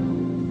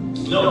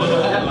 No, they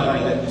don't happen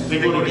like that. They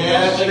go to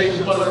gas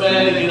stations for the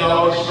man, they get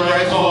all the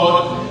scratch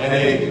card, and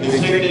they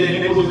take their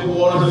nickels and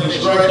quarters and they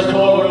scratch the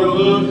card real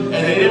good, and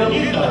they don't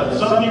get nothing.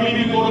 Some people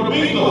even go to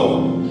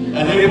bingo,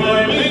 and they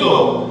play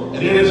bingo, and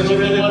they just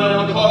spend their money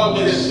on the card,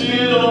 but they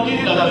still don't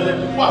get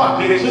nothing.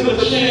 Why? They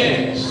took a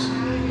chance.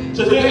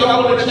 Today I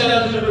want to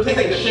challenge you to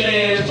take a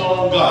chance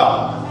on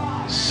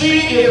God. See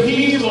if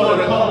He's going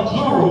to come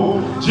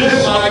through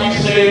just like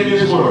He said in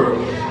His Word.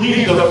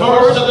 He's the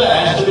first, the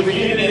last, the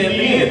beginning, and the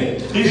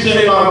end. He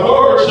said, my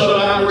word shall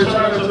not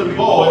return to the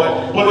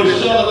void, but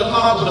it shall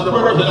accomplish the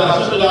purpose that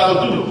I said that I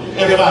would do.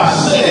 And if I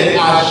said it,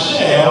 I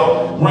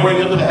shall bring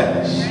it to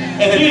pass.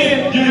 And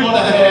then you're going to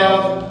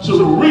have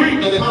to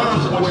reap the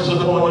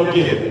consequences of what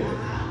you give.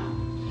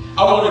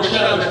 I want to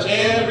challenge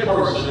every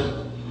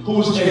person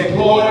who's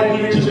employed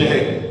here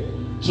today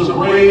to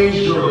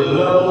raise your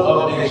level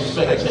of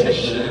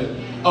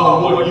expectation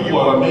of what you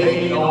are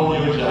making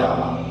on your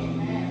job.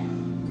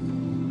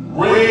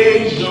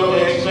 Raise your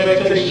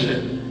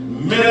expectation.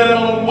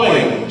 Minimum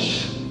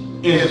wage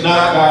is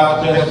not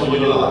God's best for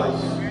your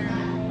life.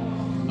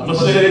 I'm going to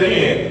say it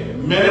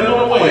again.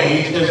 Minimum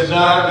wage is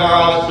not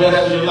God's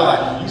best for your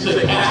life. You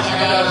say, Pastor, I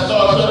got to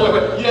start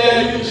somewhere.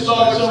 Yeah, you can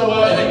start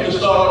somewhere, and you can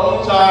start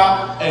on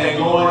top and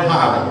going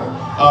higher.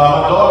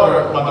 My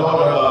daughter, Rhonda,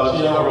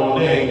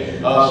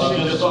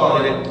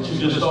 she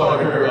just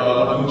started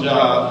her new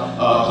job a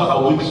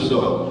couple of weeks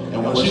ago. And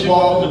when she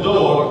walked in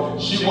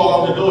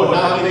the door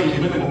not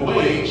making minimum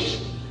wage.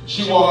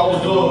 She walked in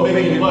the door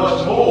making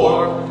much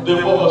more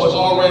than what was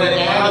already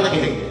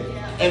allocated.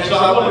 And so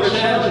I want to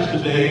challenge you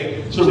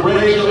today to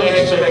raise your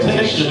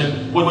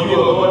expectation when you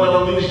are going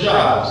on these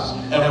jobs.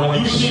 And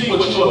when you see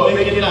what you are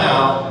making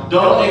now,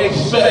 don't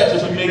expect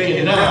to be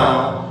making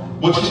now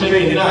what you're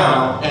making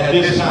now at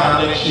this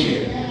time next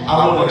year.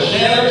 I want to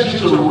challenge you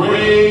to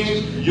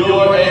raise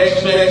your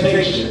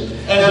expectation.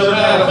 As a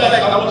matter of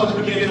fact, I want you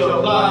to begin to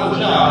apply for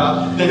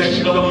jobs that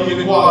you don't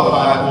even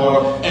qualify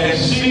for and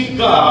see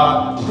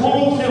God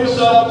prove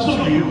himself to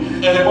you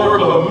and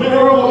work a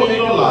miracle in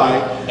your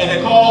life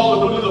and cause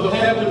the windows of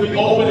heaven to be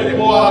open and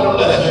pour out a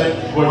blessing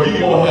where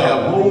you won't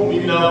have room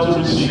enough to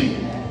receive.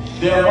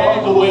 There are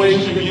multiple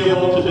ways you can give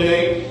on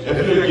today. If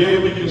you're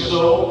giving, you can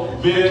sow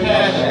via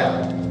Cash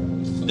App.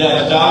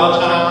 That's $,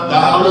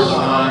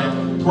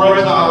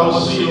 Prayer Tower,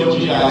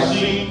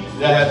 COGIC.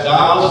 That's $,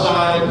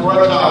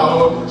 Prayer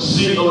Tower,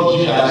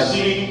 COGIC.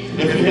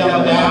 If you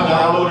have an app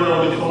downloaded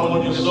on your phone,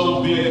 you can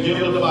sow via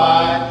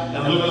Giveify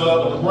and look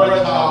up the Prayer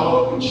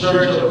Tower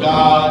Church of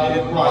God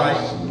in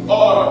Christ.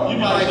 Or you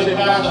might say,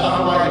 Pastor,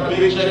 I'm writing a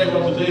big check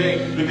for today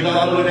because I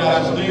know they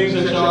got some things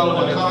that y'all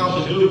want to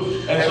accomplish to do.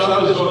 And so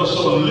I'm just going to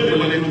sow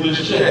literally through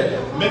this check.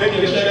 Make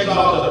your checks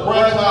out to the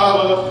Prayer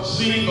Tower,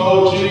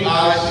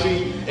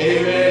 COGIC.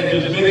 Amen. And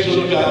just make sure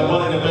you got the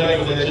money in the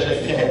bank with that check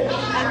cash.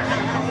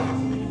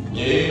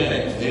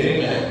 Amen.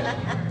 Amen.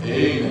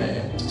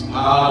 Amen.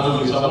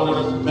 Hallelujah. So I want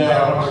to prepare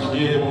our hearts to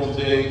give on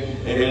today.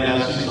 Amen. I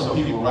see some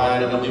people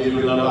riding. I'm going to give you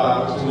another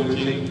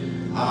opportunity.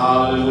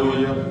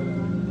 Hallelujah.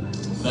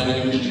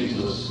 Thank you,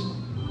 Jesus.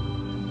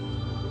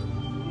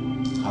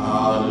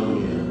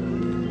 Hallelujah.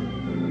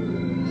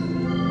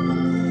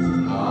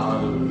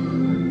 Hallelujah.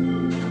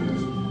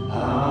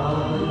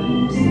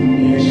 I'm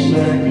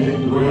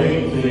expecting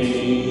great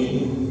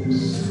things.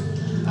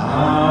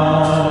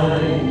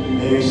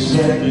 I'm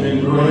expecting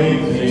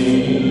great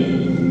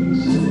things.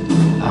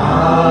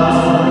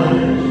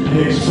 I'm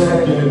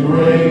expecting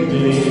great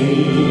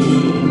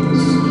things.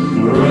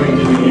 Great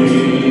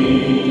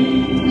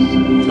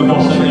things. Come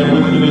on, sing that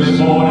with me this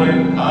morning.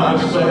 I'm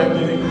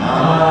expecting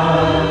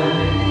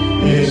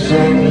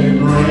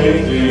great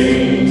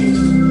things.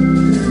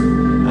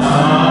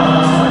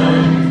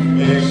 I'm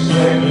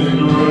expecting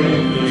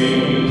great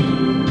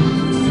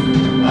things.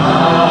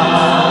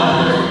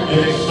 I'm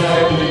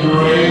expecting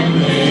great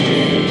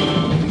things.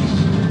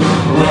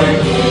 Great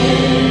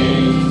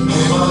things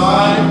in my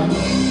life.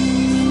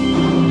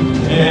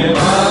 In my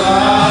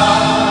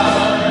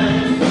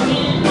life.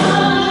 In my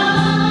life.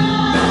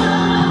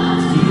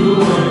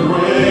 Doing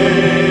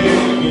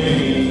great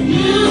things.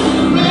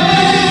 Doing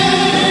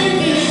great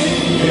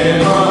things. In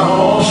my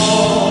home.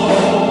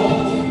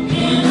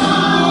 In my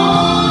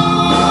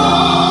home.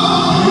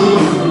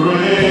 Doing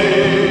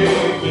great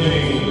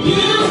things.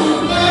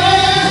 Doing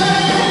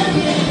great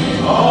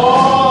things.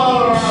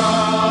 All around.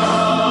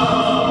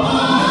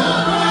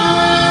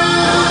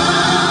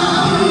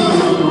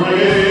 Doing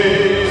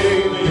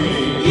great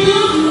things.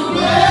 Doing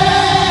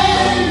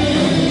great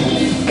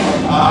things.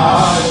 I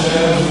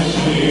never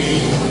see.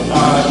 I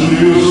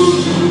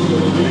choose to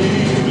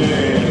believe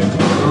in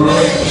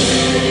great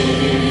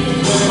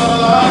things in my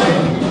life.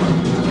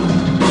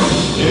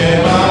 In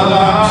my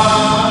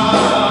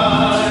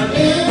life.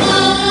 In my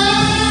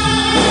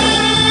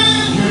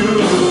life. You do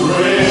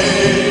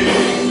great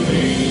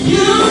things. You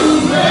do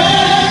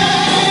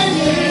great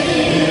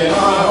things. In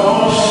my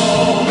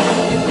home.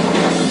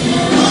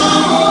 In my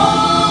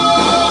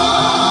home.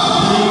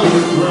 You do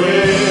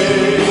great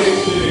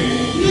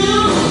things. You do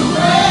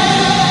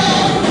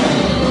great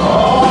things.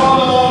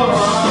 All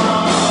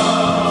around.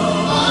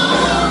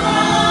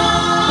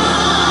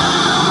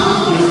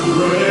 You do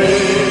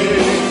great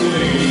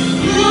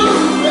things. You do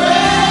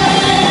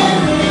great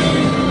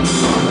things.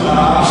 I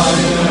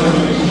never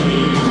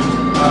see.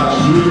 I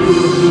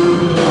choose to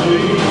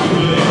believe in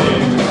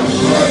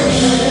great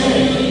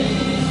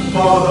things.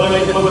 Father,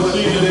 thank you for the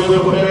season that we're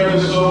preparing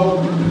to sow.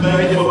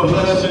 Thank you for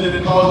blessing it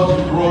and causing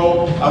it to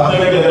grow. I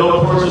thank you that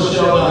no person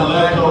shall not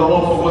lack nor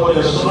want for what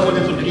they're sowing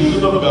into the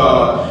kingdom of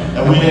God.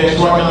 And we ask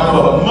right now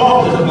for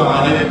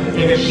multiplying it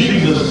in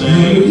Jesus'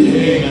 name.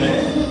 Amen.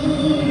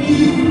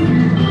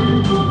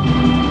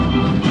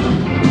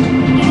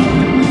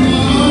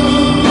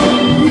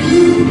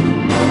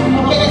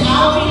 Okay,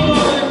 I'll be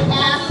doing the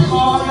past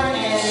offering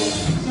and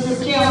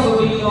Sister Kim will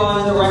be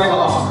doing the regular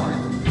offering.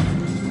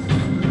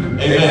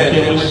 Amen.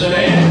 Can we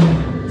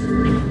stand?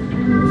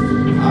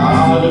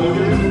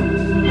 Hallelujah.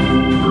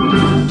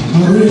 I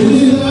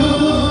really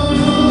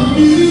love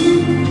you.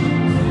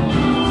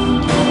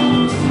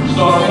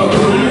 Start up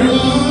here.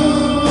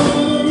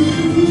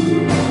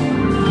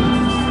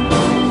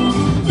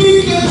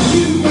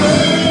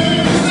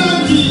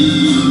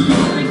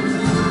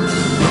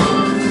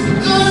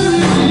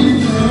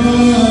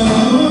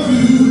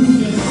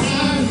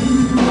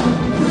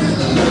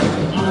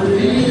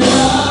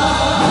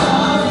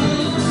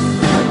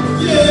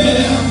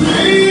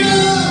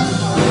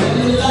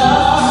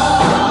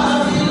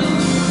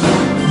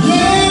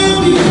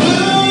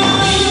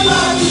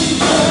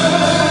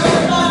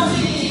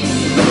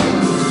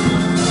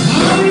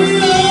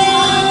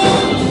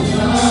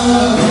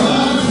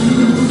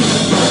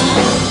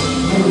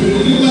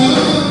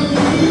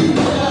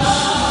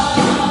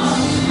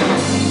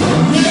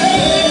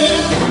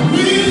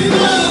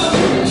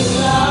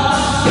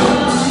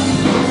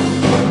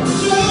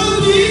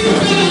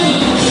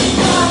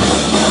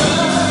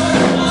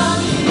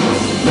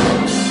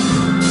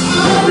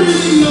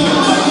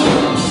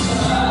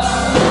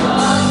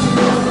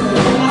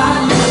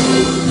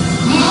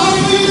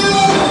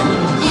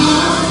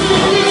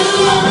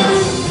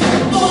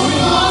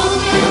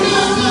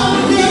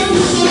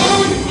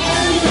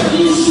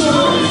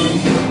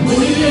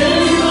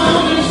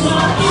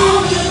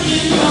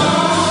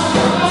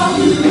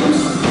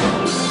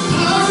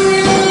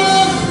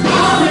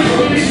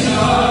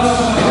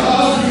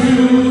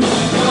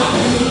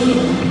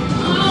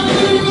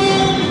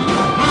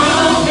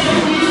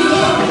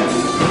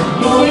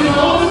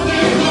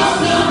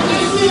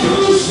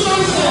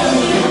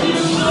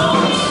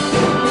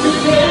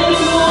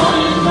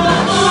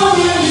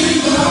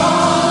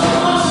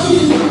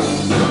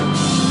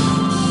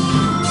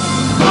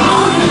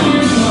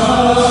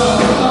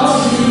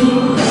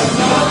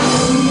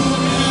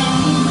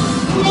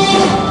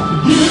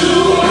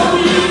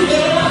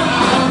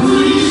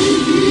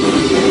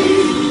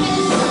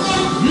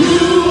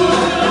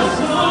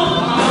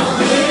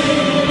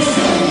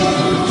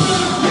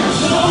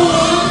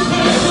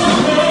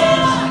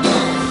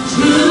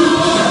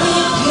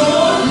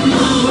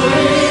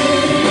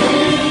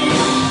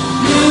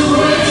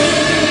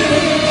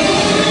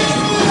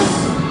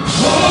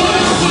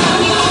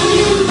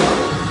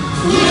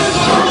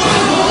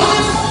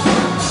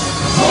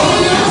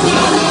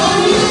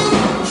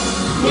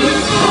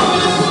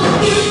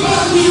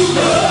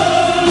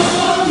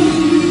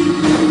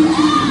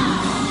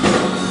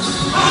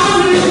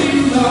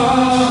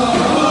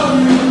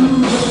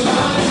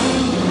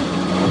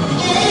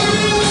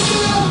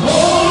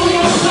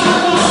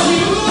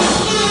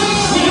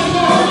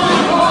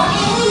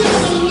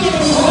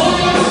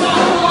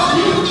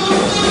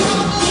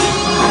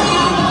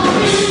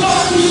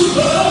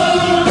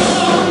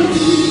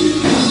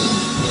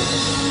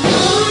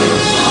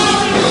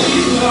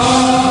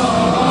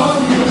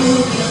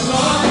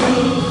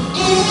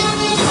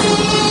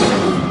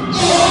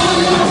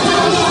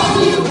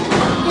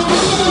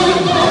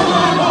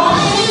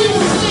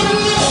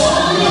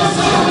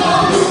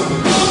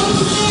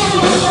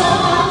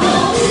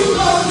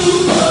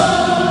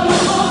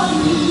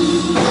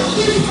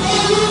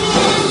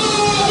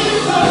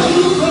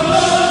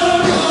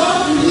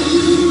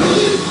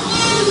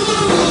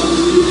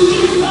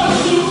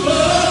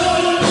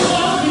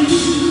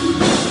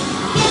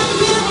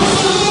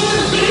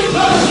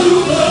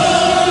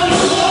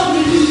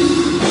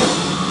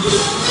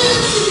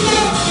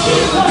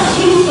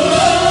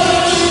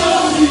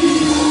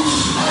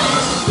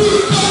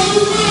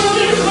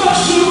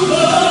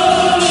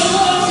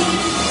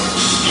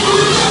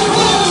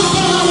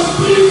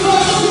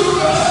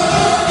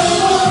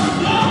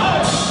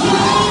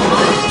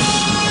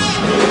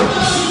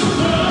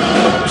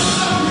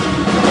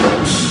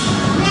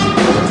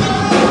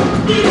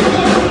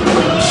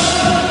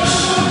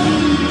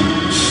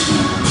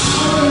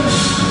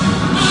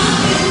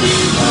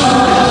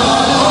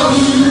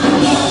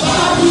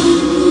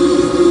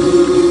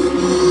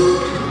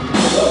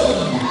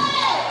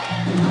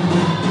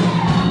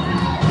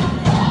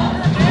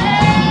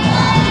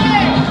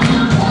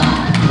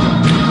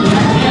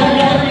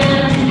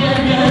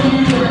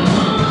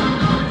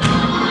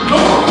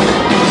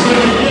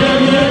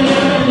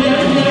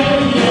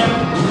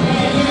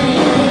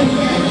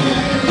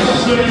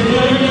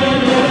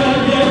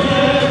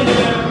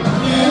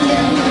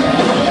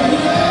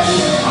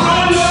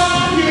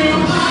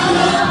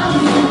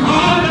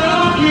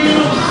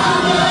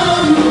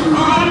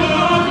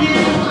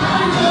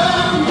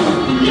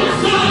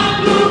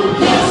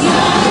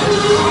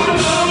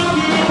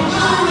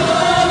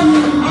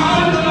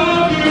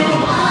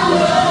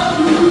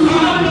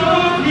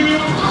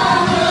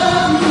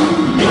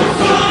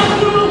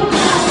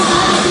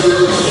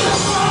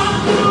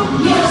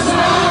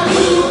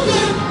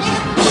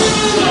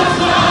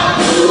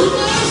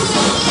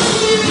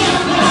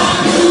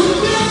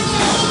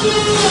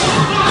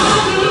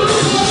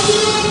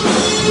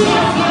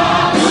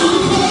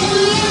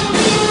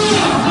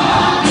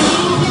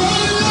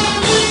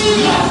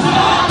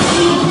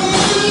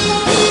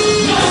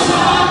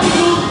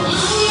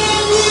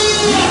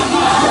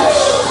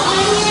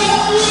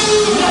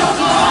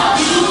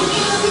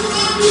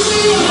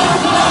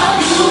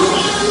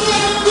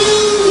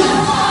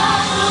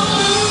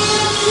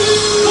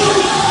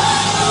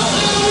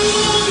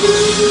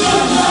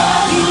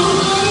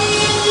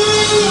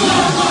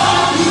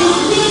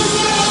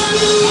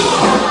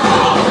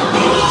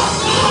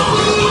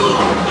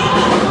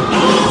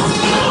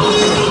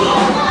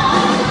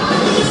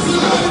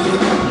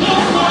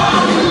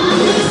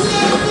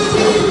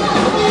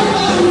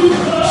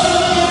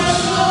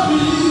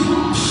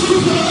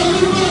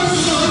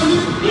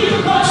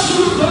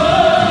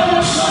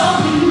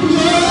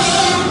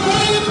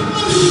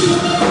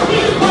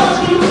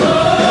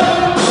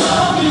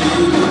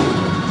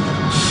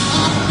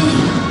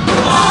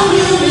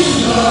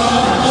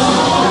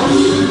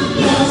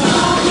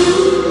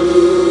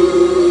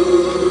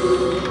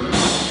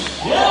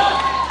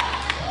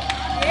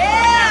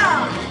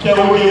 Can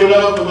we give it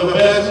up for the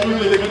best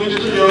music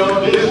ministry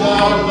of this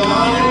hour of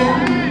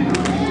Zion?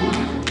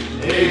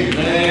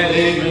 Amen,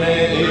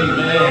 amen,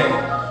 amen.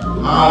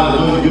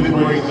 Hallelujah. We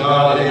praise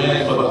God,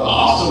 amen, for the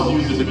awesome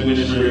music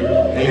ministry.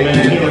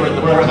 Amen. Here at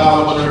the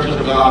Burton Church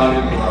of God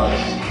in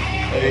Christ.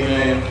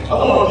 Amen. I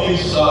want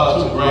these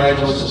two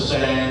graduates to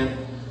stand.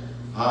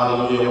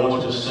 Hallelujah. I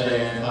want you to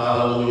stand.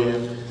 Hallelujah.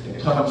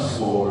 And come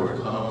forward.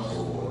 Come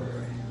forward.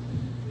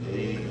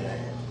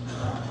 Amen.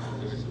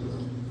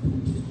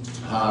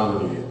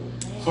 Hallelujah.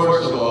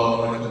 First of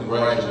all, I want to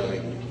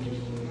congratulate you.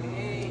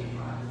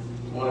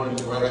 I want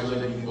to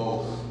congratulate you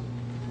both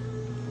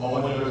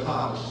on your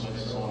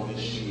accomplishments on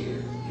this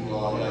year. You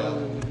all have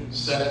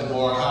set the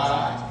bar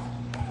high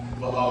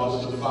for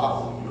others to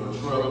follow. You're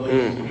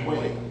trailblazing the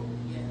way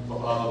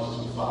for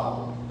others to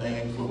follow.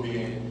 Thank you for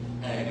being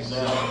an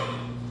example.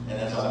 And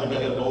as I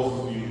look at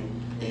both of you,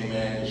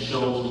 amen, it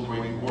shows the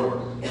great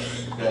work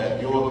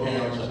that your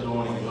parents are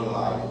doing in your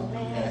life.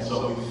 And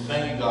so we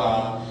thank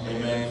God,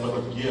 amen,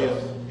 for the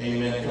gift.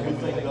 Amen. Can we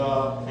thank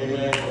God,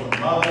 amen, for the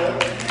mother?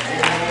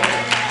 Amen.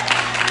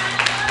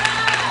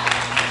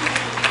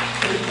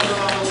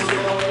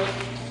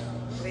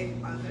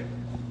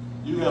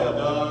 You have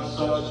done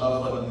such a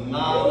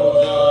phenomenal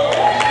job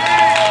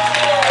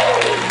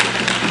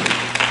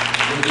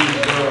with these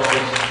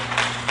girls.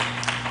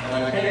 And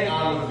I can't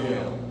honor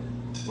them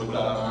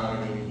without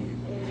honoring you.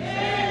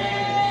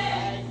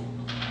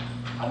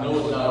 I know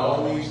it's not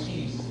always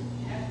easy,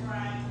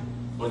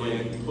 but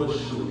then you push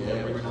through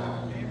every time.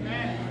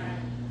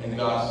 And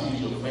God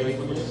sees your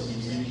faithfulness,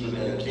 He sees your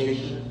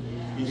dedication,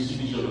 He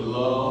sees your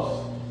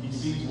love, He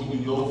sees when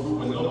you go through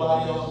when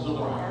nobody else is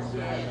around.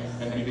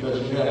 And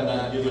because you have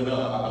not given up,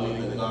 I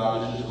believe that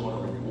God is just going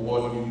to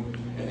reward you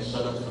in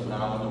such a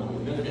phenomenal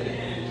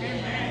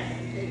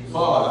way.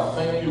 Father, I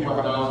thank you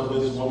right now for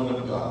this woman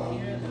of God.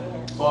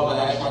 Father, I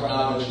ask right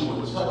now that you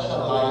would touch her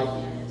life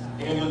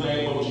in the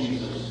name of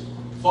Jesus.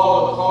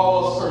 Father,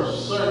 cause her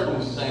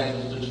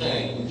circumstances to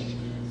change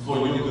for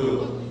your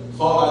good.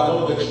 Father, I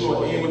know that you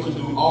are able to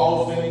do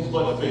all things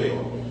but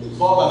fail.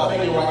 Father, I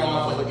thank you right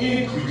now for the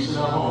increase in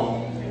our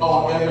home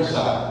on every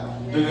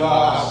side. Dear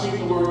God, I speak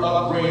the word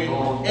upgrade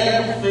on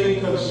everything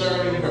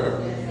concerning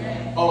her.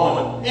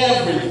 On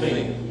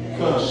everything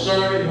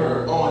concerning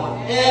her.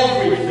 On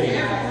everything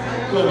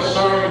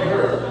concerning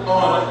her.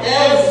 On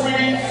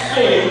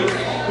everything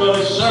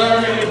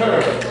concerning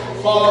her.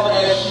 Father,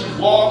 as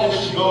she walks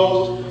and she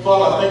goes,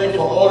 Father, I thank you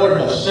for ordering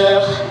her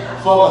steps.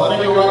 Father, I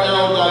thank you right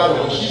now, God,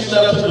 that when she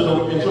steps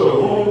into a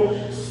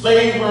room,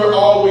 favor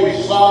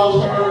always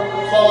follows her.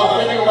 Father,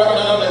 I thank you right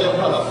now that when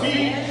her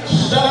feet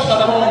steps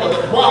upon the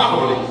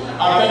property,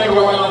 I thank you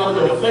right now for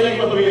the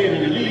favor being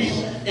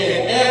released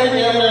in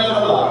every area of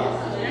her life.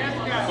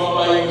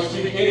 Father, I even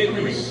speak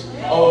increase,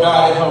 oh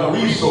God, in her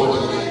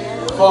resources.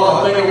 Father,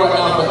 I thank you right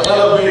now for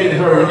elevating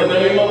her in the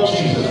name of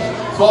Jesus.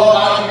 Father,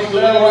 I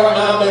declare right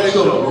now that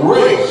your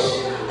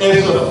grace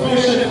is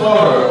sufficient for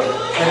her.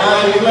 And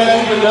I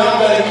declare even now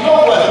that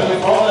no weapon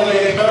formed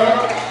against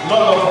her,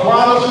 but the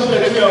promises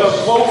that you have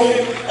spoken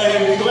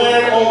and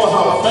declared over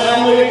her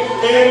family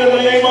in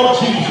the name of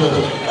Jesus.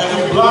 And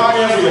we block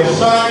every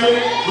assignment,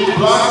 we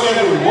block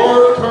every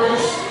word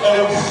curse,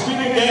 and we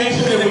speak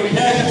against it and we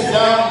cast it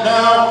down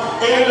now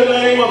in the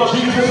name of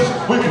Jesus.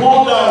 We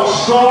pull down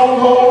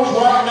strongholds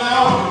right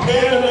now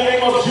in the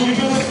name of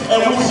Jesus.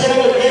 And we say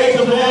the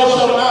gates of hell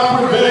shall not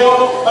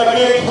prevail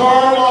against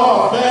her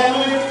or her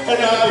family. And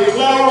I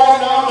declare right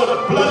now that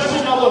the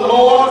blessing of the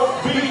Lord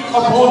be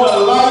upon her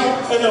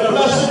life, and the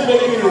blessing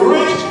make it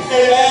rich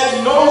and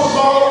add no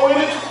sorrow in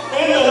it.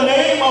 In the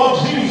name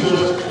of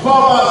Jesus,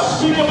 Father, I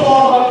speak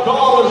upon her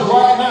daughters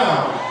right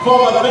now.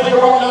 Father, I thank you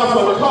right now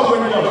for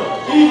covering them,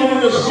 even in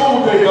the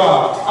school day,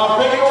 God.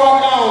 I thank you right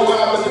now,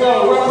 God, that there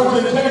are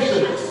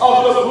representation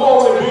of the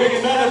glory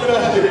being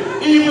manifested,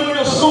 even in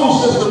the school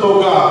system, oh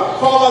God.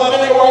 Father, I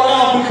thank you right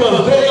now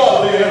because they are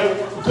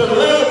there.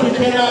 Calamity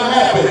cannot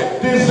happen.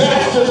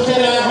 Disasters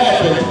cannot happen.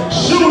 happen.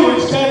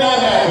 Shootings cannot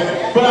happen.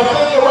 But I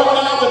thank you right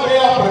now that they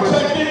are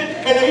protected,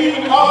 and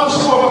even others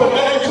who are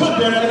connected to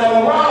them and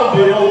around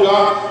them, oh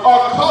God,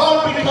 are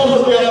covered because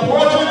of their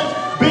presence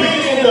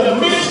being in the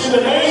midst in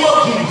the name of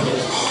Jesus.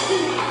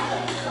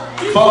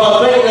 Father, I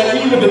thank you that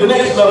even the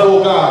next level,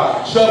 oh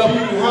God, shall be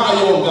high,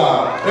 oh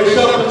God. They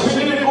shall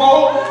continue to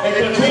grow and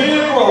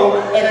continue to grow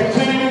and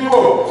continue to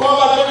grow.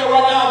 Father, I thank you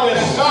right now that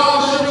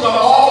scholarships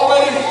are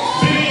already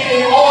being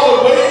in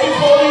order way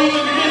before we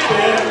even get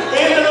there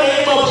in the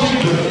name of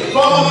Jesus.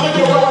 Father, I thank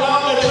you right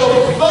now that your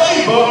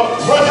favor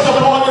rests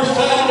upon this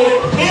family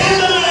in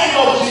the name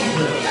of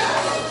Jesus.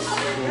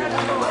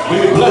 We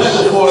bless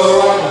you for it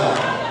right now.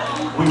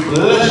 We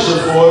bless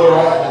you for it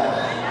right now.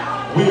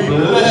 We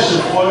bless you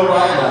for it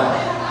right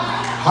now.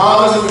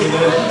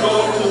 Hallelujah. As you go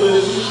into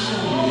this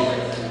school year,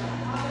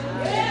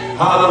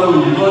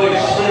 hallelujah, you're going to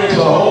experience a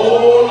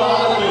whole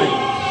lot of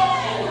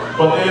things.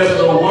 But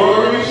there's no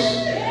worries,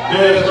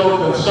 there's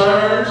no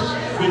concerns,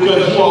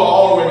 because you are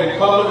already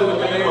covered in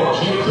the name of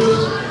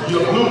Jesus.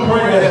 Your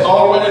blueprint has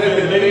already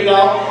been laid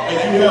out, and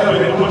you have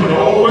been doing it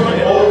over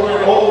and over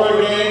and over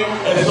again.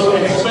 And so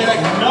expect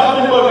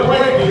nothing but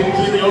great things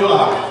in your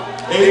life.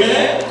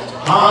 Amen.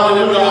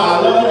 Hallelujah. I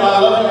love you. I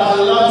love you. I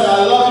love you. I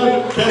love you.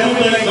 Can we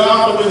thank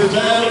God for this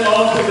family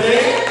on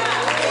today?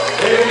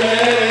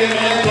 Amen.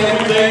 Amen. Can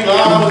we thank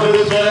God for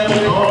this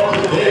family on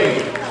today?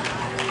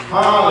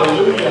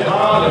 Hallelujah.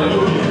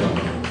 Hallelujah.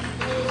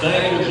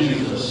 Thank you,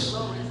 Jesus.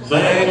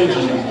 Thank you,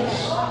 Jesus.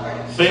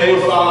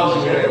 Favor follows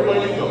you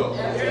everywhere you go.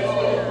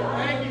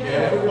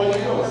 Everywhere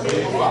you go.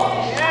 Favor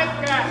follows you.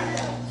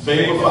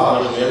 Favor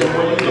follows you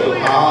everywhere you go.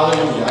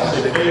 Hallelujah. I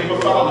said favor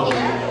follows you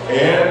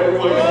everywhere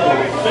you go.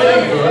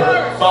 Favor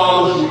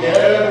follows you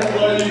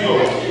everywhere you go.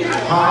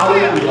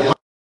 Hallelujah.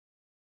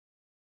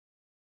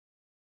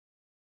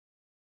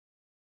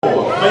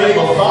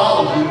 Favor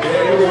follows you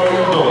everywhere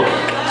you go.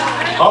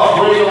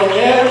 Upgrade on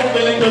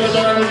everything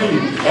concerning you.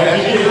 As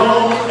you get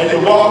home and you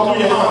walk through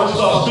your house and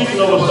start speaking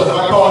over stuff, I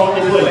call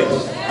you replace.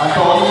 I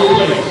call you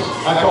replace.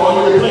 I call you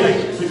replace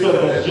because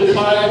that's just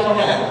how it's going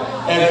to happen.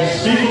 As you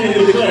speaking and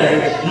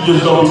declaring, you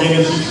just don't begin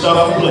to see stuff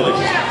replace.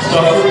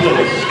 Stuff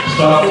replace.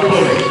 Stuff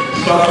replace.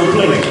 Stuff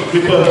replace.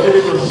 Because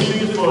it's a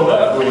season for an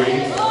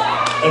upgrade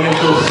and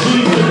it's a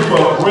season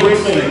for great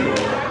favor.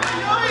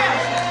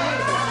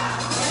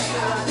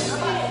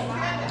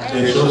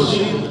 It's your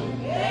season.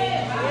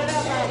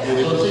 It's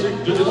your season.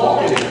 Just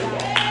walk in it.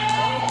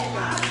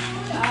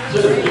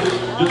 Just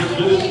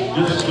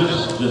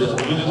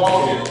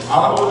walk in it. I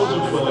don't know what to do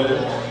for that.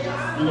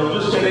 You know,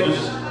 just take a chance.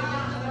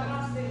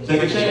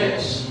 Take a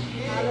chance.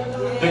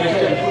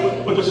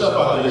 Put yourself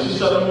out there. See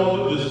something you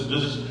want to do,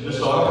 just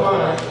start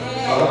applying.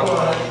 Start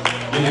applying.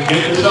 Then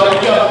get yourself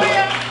together.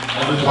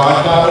 And just watch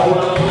God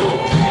open up the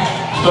door.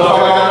 Stuff I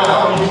got now, I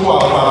don't need to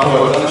qualify for it,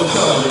 but I'm just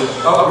telling you,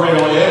 upgrade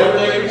on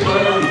everything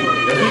concerning you.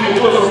 If you can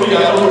do it for me, I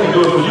know we can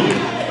do it for you.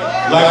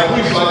 Like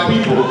priests, like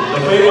people, the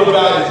favor of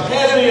God is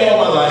heavy on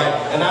my life,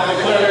 and I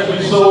declare it to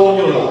be so on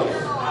your life.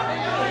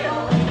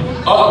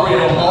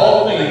 Upgrade on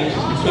all things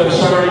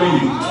concerning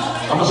you.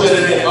 I'm going to say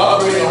that again.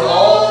 Upgrade on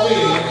all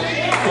things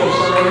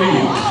concerning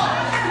you.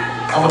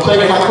 I'm going to tell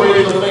you how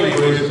crazy the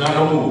favor is. It's not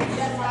going to move.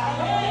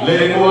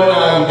 Lady Boy and I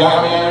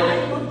got married.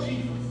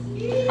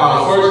 Our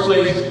first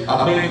place, I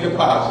paid a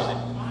deposit.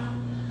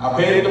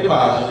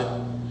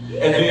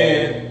 And then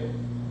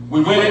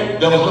we went,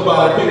 there was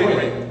nobody to pay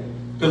rent.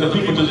 Because the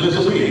people just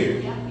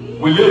disappeared.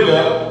 We lived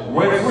there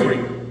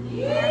rent-free.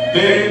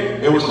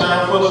 Then it was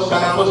time for us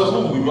to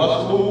move. We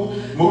must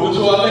move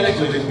into our next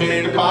place and pay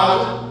a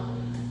deposit.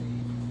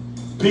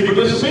 People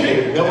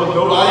disappeared. There was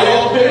nobody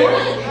else to pay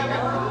rent.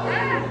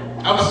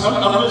 I'm just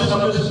telling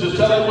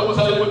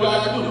you what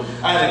God can do.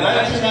 I had a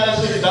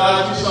 1996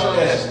 Dodge Nissan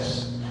Essence.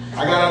 I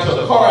got into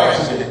a car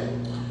accident.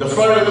 The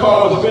front of the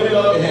car was bent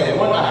up and had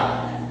one eye.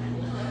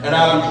 And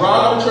I was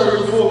driving to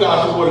church full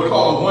gospel with a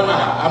car with one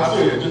eye. I'm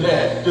serious,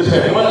 just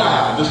had one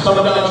eye. Just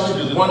coming down the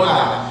street, just one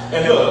eye.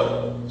 And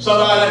look,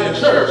 somebody in the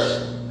church,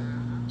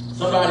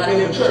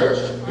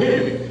 hear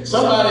me,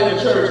 somebody in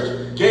the church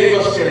gave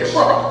us their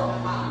truck.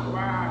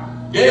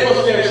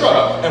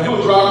 And we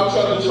were driving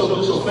the truck just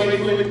so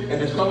faithfully and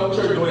just coming to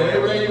church doing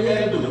everything we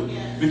had to do.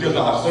 Because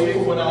I was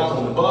faithful when I was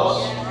on the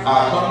bus.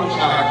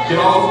 I get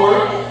off of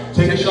work,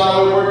 take a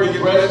shower at work, get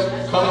dressed,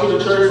 come to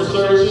the church for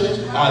services.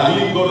 I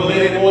leave, go to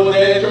Lady Moore's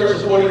dad church,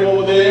 support him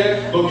over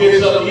there, go get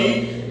something to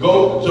eat,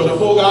 go to the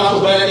full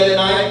gospel back that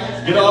night,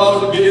 get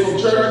from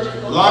church,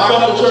 lock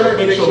up the church,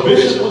 make sure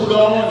Bishop was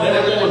gone, and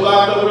everything was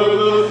locked up real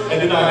good, and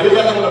then I get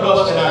back on the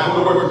bus and I go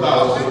to work because I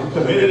was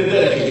committed and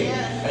dedicated.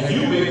 And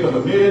you've been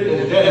committed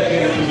and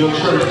dedicated to your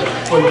church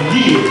for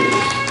years.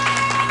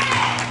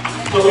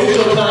 So it's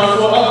your time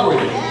for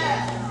upgrade.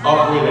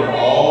 Upgrade on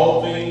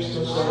all things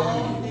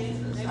concerning you.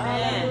 I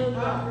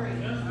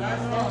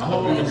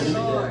hope you can see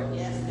that.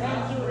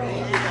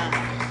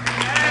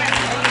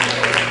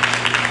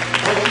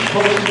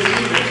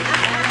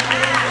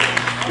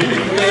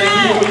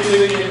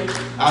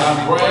 I've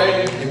been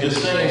bragging and just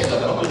saying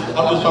stuff.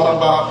 I'm just talking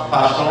about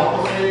how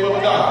strong the favor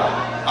of God.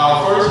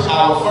 Our first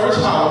house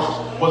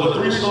was a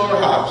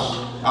 3-story house.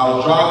 I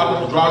was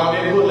driving the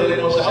neighborhood, let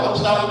everyone say, I want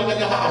to stop and look at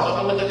the house.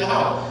 I want to look at the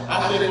house.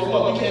 I said, well,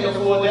 what? We can't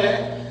afford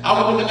that. I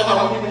want to look at the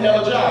house. We even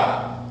have a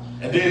job.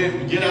 And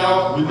then we get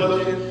out, we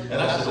look at it, and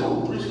I said,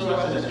 oh, 3-story.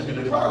 I said, this could be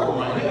the dry room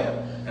right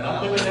here. And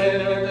I'm looking at it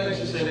and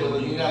everything. She said,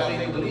 well, you ain't got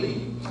faith to believe.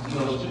 You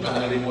know, she's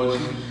not anymore.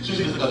 She's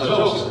just a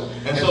jokester.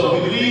 And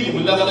so we leave, we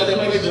left that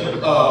place, and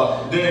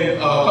then a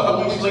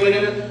couple weeks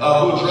later, we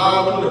were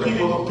driving through the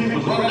people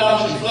was running down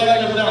the street,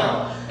 flagging us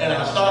down. And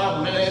I stopped,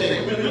 and the man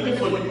said, we've been looking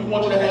for you, we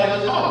want you to have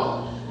this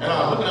house. And I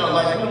was looking at him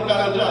like, we don't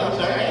got no job. He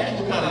said, I asked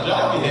you what kind of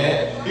job he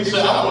had. He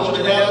said, I want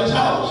you to have this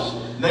house.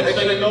 Next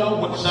thing you know,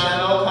 we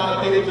signed all kind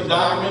of papers and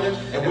documents,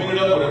 and we ended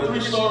up with a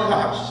 3-story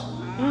house.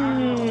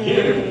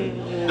 Hear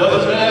me?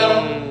 Doesn't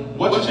matter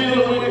what you're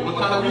dealing with, what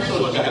kind of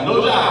resources you got.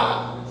 No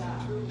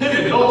job. Hear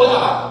me? No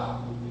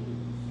job.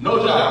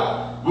 No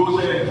job. We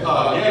was in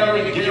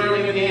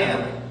Gary,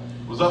 Indiana.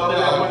 Was up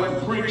there. I went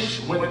and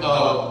preached. I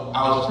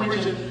was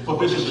preaching for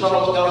Bishop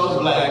Charles Ellis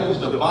Black, who's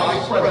the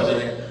vice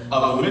president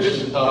of the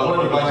mission, one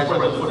of the vice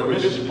presidents for the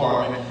mission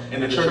department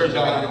in the Church of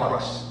God in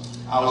Christ.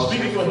 I was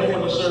speaking for him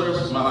in the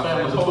service. My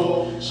family's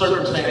whole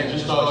circumstance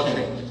just started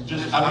changing.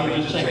 Just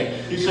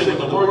changed. He said, with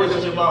the word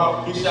that's in your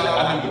mouth, he said,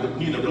 I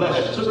need to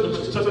bless you.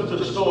 Took him to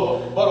the store,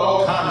 bought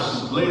all kinds of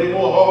suits, Lady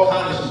Moore, all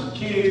kinds of suits,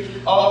 kids,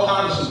 all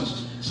kinds of suits.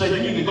 Said,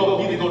 you need to go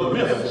to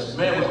Memphis.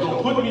 Man was going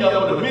to put me up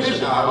on the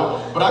mission hour,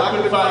 but I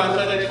couldn't find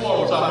the FedEx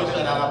form, so I missed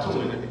that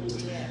opportunity.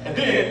 And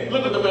then,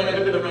 look at the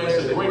man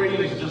said, great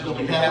things are just going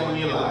to be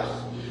happening in your life.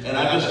 And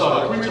I just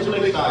started preaching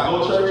places. I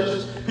go to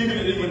churches. People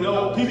didn't even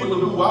know. People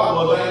knew who I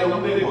was. I didn't know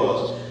who they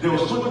was. They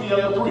was putting me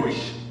up to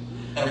preach.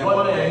 And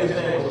one man, his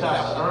name was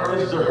Pastor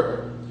Ernest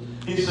Durr.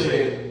 He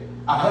said,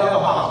 I have a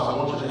house I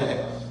want you to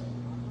have.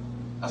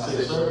 I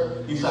said,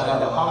 sir? He said, I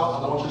have a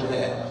house I want you to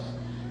have.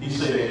 He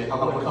said, I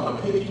want to come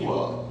and pick you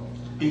up.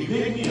 He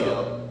picked me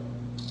up,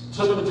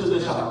 took me to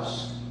this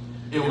house.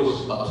 It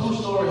was a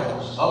 2-story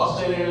house.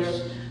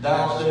 Upstairs,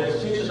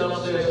 downstairs, kitchen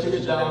upstairs,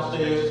 kitchen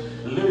downstairs,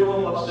 living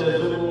room upstairs,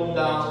 living room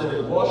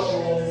downstairs,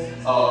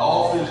 washroom,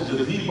 office,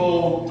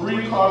 gazebo,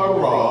 3-car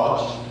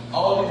garage,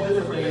 all these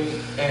different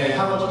things. And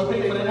how much we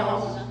paid for that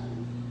house?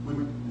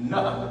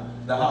 Nothing.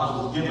 The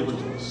house was given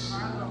to us.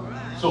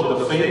 So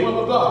the favor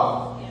of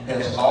God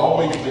has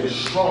always been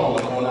strong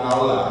upon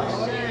our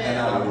lives. And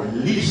I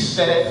release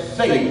that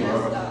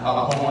favor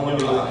upon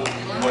your life.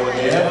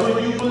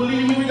 Whatever you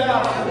believe in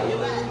God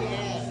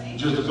for,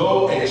 just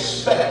go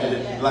expect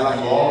it like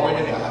you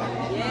already got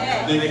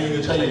it. They can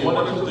either tell you one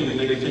or two things.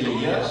 They can tell you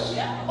yes,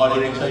 or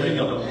they can tell you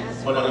no.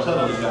 But I'm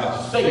telling you,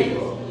 God's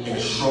favor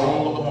is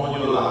strong upon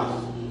your life.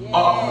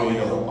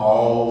 Upgrade of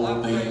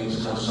all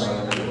things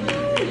concerning you.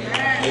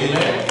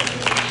 Amen.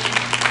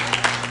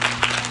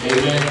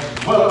 Amen.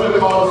 Well, we're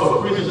calling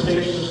for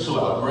presentations to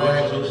our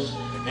graduates.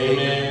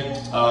 Amen.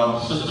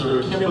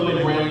 Sister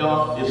Kimberly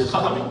Randolph is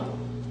coming.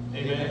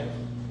 Amen.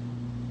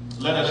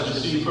 Let us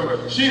receive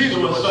her. She's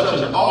doing such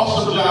an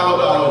awesome job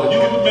with our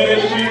youth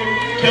ministry.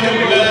 Can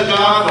we bless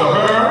God for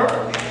her?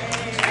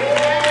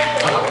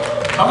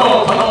 Come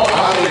on. I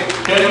say,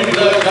 can we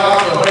bless God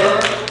for her?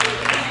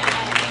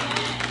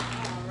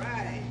 All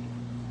right.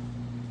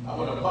 I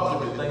want to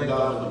publicly thank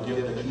God for the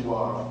gift that you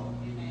are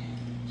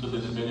to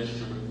this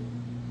ministry.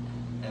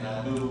 And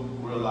I do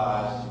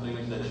realize the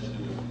things that you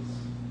do.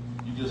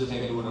 You just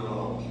can't do it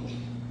alone.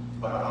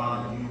 But I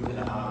honor you and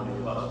I honor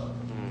your husband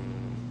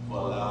for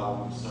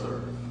allowing you to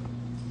serve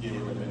here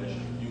in the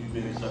ministry. You've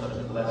been such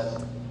a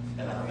blessing,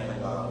 and I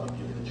thank God for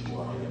the gift that you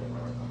are here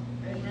right now.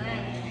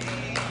 Amen.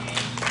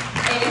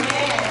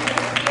 Amen.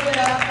 Let's give it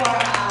up for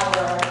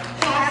our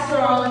pastor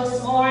on this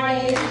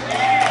morning.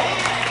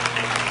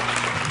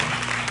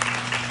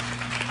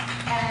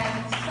 And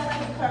such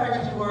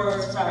encouraging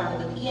words from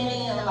the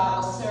beginning of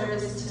our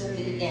service to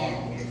the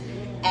end.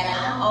 And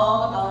I'm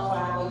all about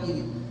our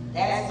youth.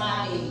 That's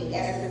my baby.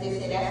 That's what they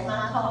say. That's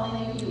my calling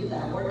in youth.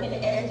 I work in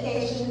the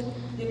education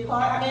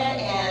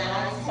department, and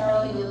I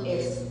tell you,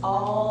 it's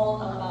all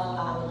about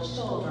our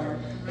children,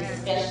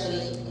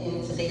 especially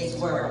in today's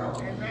world.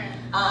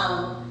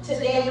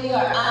 Today we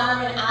are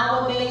honoring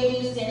our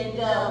babies, and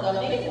the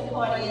amazing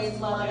part is,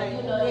 Mother,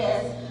 you know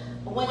this,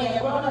 when they're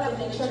growing up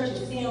in the church,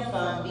 you see them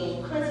from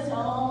being Christian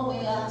all the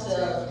way up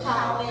to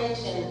college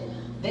and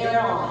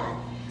thereon.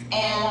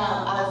 And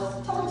I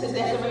was talking to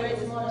Desiree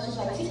this morning. She's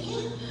like,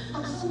 TQ,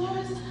 I'm so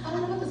nervous. I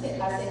don't know what to say.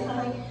 I said,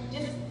 honey,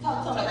 just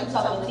talk to them like you're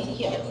talking to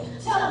TQ.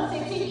 Tell them,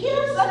 say, TQ,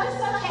 such and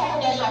such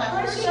happened at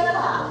my first year of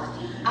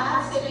college.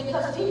 I said,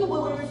 because people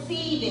will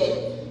receive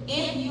it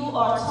if you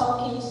are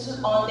talking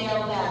on their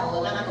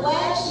level. And I'm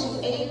glad she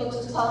was able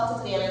to talk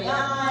to their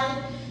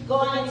young,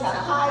 going into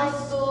high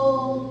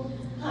school.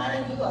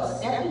 Honey, you are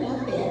stepping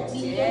up there.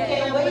 TQ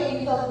can't wait,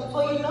 because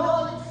before you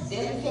know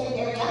it,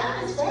 their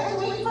young is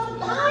graduating from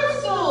high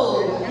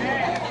school.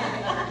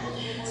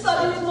 So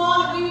this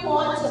morning we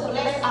want to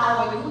bless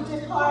our youth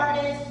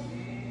departments.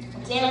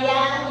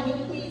 Dariana, will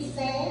you please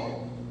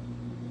stand?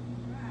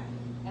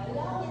 And we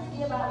always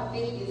give our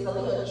babies a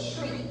little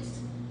treat.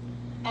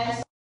 And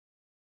so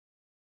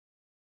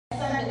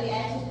Sunday we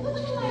asked, what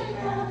you like,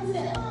 girl? He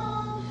said,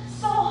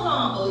 so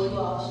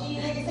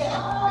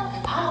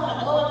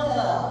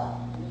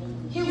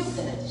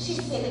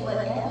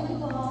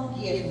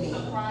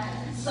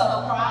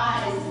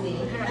surprise me.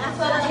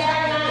 So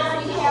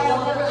Jeremiah, we have a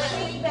little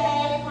treat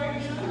bag for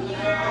you here,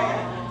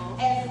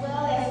 as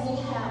well as we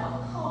have a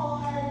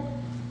card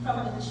from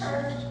the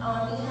church on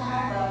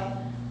behalf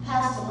of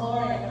Pastor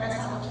Laura and the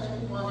rest of the church.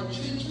 We want to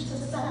treat you to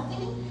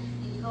something.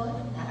 You go,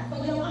 not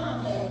for your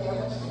mom, baby,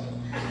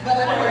 but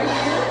for you.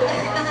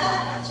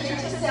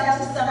 Treat yourself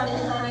to something,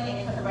 honey,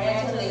 and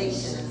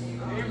congratulations.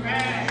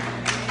 Amen.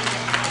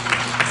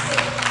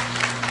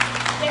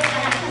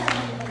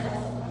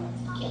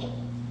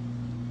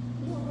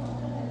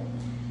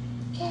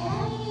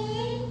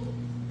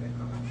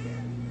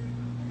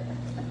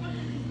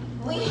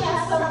 We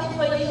have something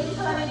for you,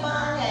 honey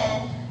bun,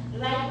 and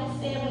like we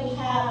said, we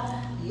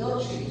have your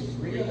treat is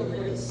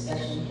really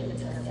special. You get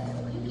to test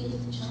that, but you get to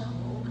jump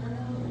over,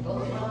 but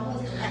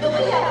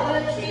we have a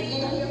little treat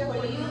in here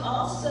for you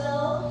also,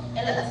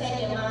 and let's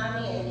take your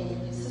mommy and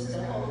your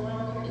sister hold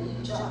on, and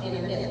you jump in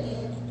a minute.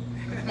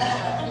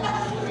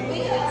 We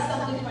have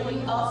something for you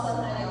also,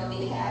 honey, on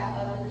behalf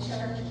of the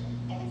church.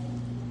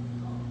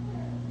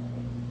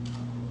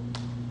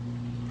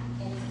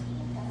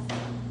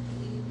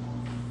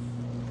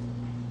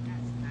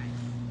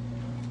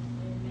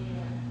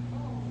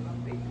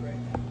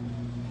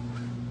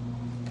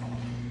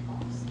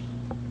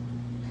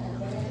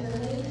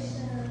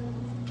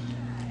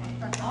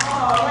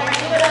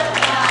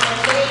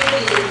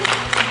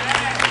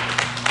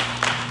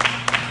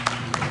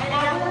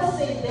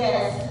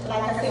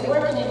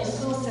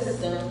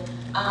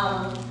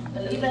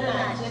 Believe it or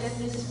not, just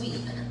this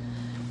week,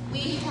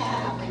 we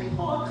have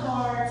report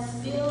cards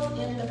still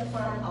in the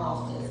front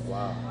office.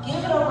 Wow. Give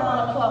it a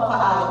round of applause for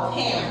our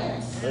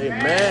parents.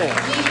 Amen.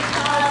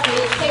 Because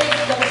it takes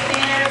the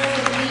parents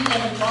to be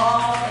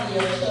involved in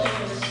your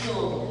children's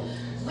school.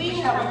 We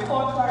have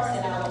report cards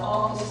in our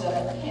office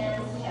where the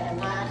parents have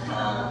not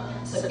come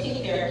to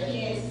pick their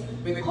kids'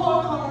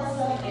 report cards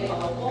up, their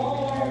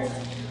awards.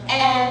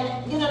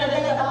 And, you know, the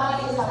thing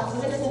about it is I was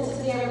listening to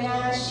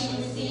Sarah, she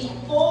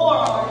received 4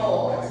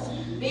 awards.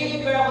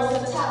 Baby girl was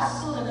the top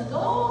student.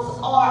 Those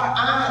are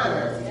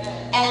honors.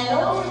 And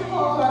those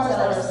report cards that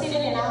are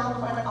sitting in our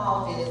front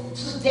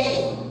office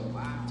today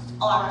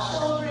are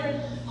children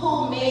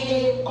who made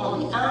it on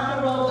the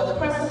honor roll, the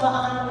principal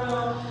honor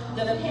roll.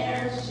 The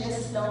parents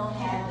just don't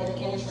have the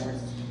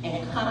interest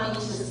in coming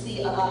to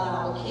see about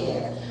our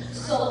kids.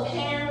 So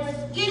parents,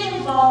 get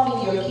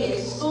involved in your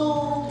kids'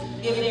 school.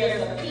 If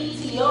there's a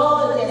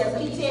PTO, if there's a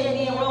PTA,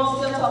 me and Rose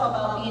still talk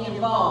about being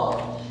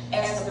involved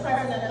as the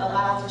president of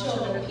our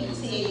children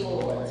PTA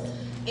boards.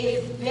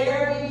 It's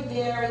very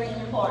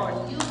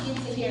important. You get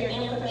to hear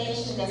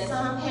information that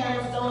some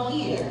parents don't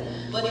hear.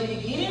 But if you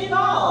get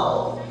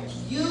involved,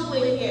 you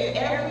will hear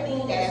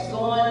everything that's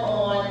going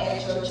on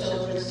at your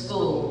children's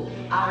school.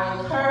 I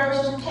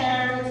encourage you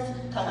parents,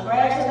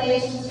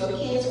 congratulations, your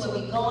kids will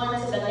be going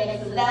to the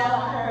next level.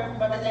 I heard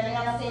Brother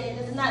Danielle say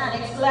it's not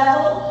next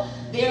level.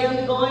 They'll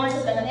be going to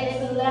the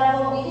next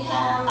level. We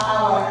have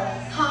our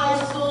high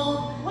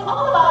school. Well,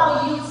 all of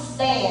our youth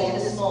stand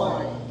this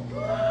morning.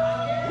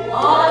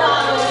 All of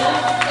our youth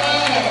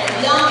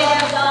stand. Young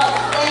adults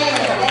stand.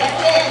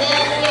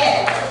 That's it.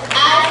 I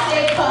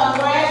say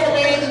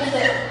congratulations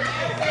to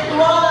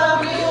all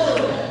of you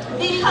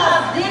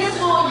because this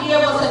school year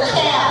was a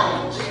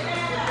challenge.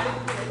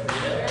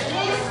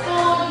 This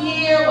school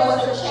year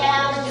was a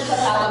challenge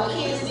because our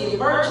kids did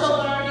virtual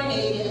learning,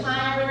 they did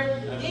hybrid,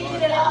 they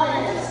did it all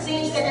in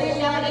things that they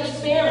never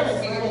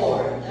experienced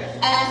before.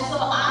 And so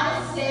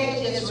I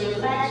said, just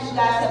relax. You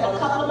guys have a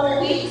couple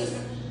more weeks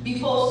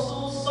before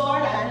school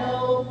starts. I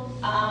know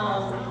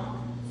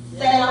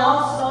St.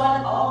 All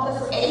started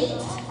August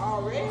 8th.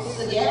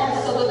 So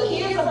yeah, so the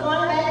kids are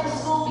going back to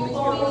school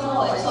before we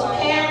know it. So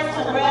parents,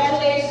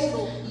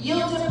 congratulations.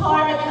 Youth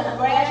department,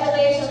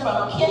 congratulations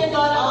from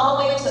kindergarten all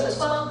the way to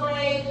 12th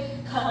grade.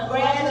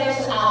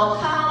 Congratulations, our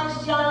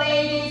college young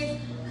ladies.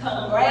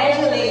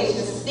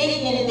 Congratulations,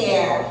 sticking in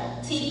there.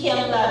 T. Kim,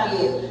 love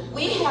you.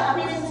 We have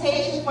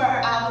presentations for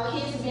our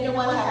kids. If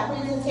anyone have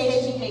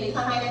presentations, you may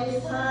come at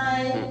this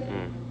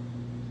time.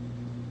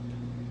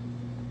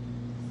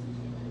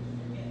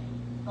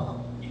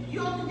 Oh,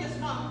 you all can just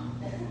come.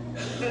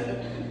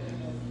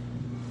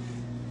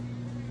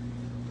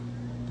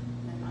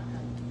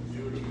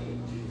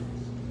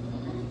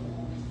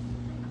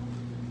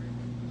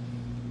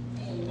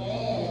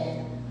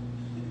 Amen.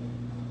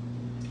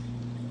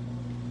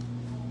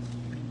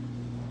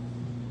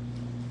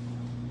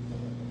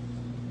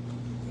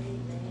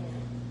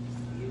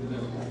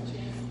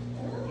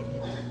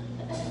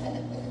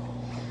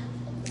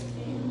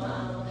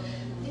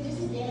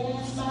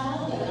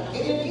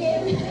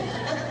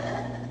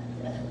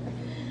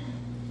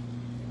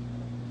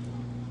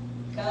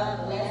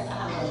 God bless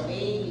our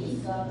babies.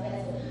 God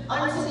bless them.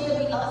 On today,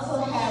 we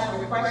also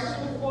have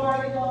refreshment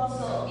for you all.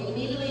 So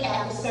immediately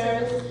after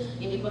service,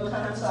 if you will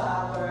come to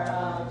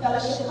our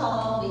fellowship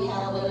hall, we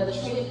have a little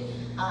treat.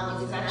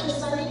 It's not your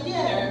Sunday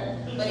dinner,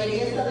 but it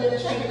is a little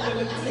treat for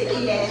you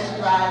to eat as you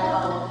drive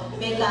home.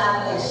 May God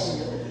bless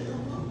you.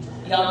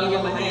 Y'all give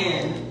him a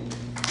hand.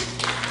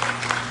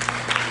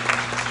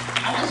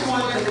 I just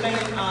wanted to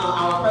thank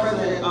our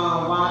president,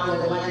 Rhonda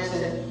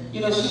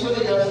she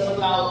really does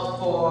look out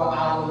for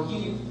our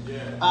youth.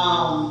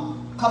 A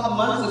couple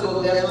months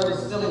ago, Desiree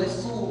was still in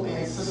school,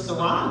 and Sister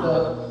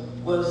Rhonda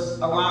was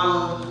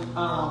around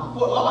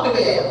Fort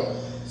Lauderdale.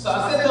 So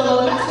I sent her a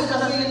little message.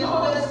 I said,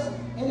 that's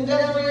in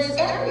Desiree's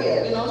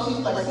area. She's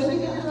like, send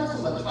me the address.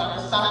 I'm like, trying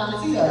to stop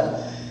and see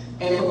her.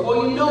 And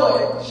before you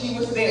know it, she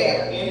was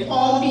there in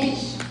Palm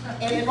Beach,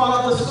 in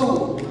front of the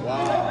school.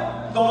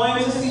 Wow.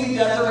 Going to see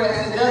Desiree.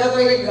 I said,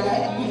 Desiree,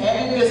 you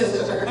have your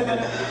visitor.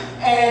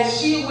 And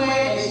she went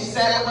and she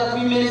sat with her a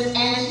few minutes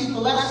and she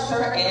blessed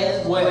her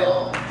as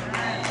well.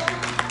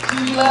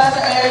 She blessed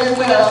her as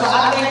well. So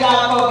I thank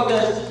God for her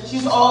because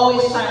she's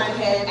always trying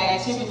to have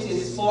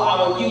activities for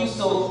our youth.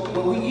 So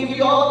when we give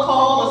you all a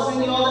call or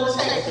send you all a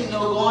text,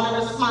 go on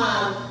and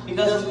respond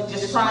because we're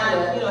just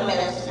trying to,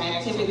 have some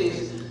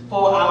activities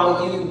for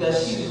our youth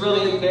because she's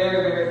really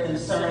very, very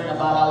concerned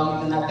about our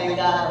youth. And I thank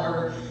God for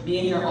her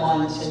being here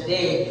on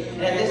today.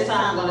 And at this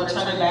time, I'm going to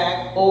turn it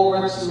back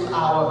over to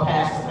our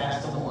pastor,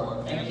 Pastor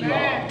Moore. Thank you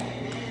all.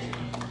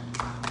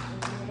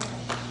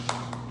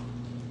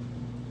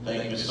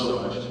 Thank you so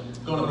much.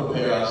 We're going to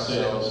prepare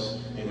ourselves,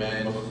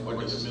 amen, for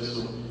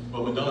dismissal.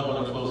 But we don't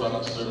want to close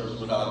out the service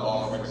without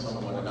offering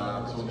someone an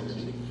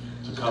opportunity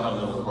to come and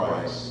know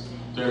Christ.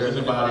 If there's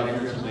anybody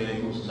here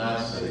today who's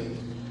not saved,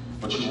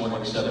 but you want to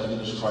accept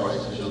Jesus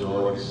Christ as your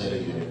Lord and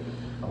Savior,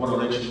 I want to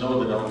let you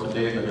know that on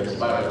today, that in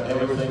spite of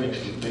everything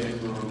that you've been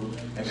through,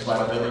 in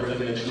spite of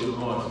everything that you've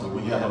gone through,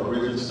 we have a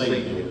risen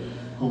Savior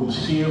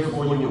who's here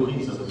for you.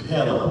 He's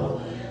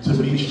available to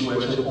meet you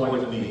at your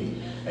point of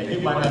need. And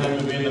you might not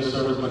even be in the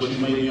service, but you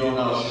may be on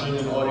our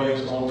streaming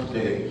audience on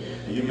today.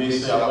 And you may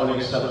say, I want to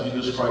accept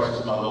Jesus Christ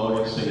as my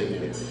Lord and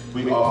Savior.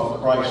 We offer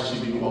Christ to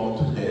you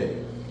on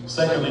today.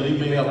 Secondly, you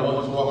may have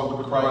once walked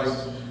with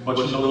Christ, but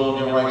you're no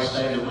longer in right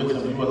standing with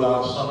Him. You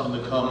allowed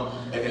something to come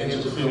and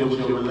interfere with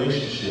your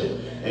relationship.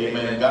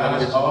 Amen.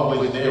 God is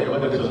always there,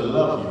 whether to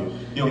love you.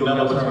 He'll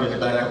never turn His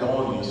back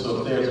on you.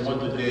 So if there's one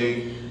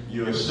today,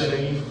 you're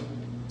saved,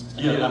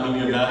 you're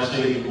not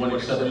saved, you want to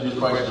accept Jesus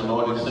Christ as the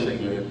Lord and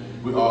Savior,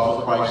 we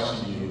offer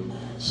Christ to you.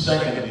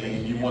 Secondly,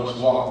 you once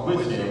walked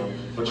with Him,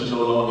 but you're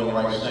no longer in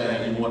right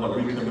standing. You want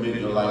to recommit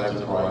your life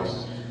to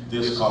Christ.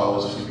 This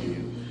call is for you.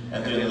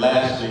 And then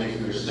lastly,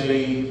 if you're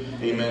saved,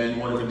 amen,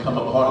 you want to become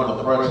a part of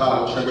the Prayer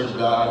Tower Church of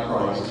God in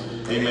Christ.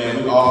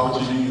 Amen. We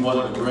offer to you one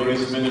of the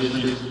greatest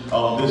ministries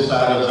on this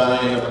side of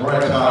Zion, the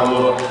Prayer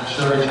Tower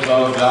Church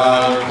of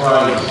God in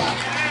Christ.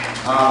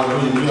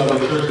 Hallelujah. We are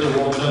the church that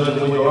won't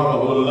judge where you are,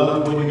 but will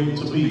love you where you need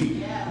to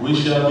be. We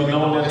shall be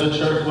known as the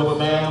church where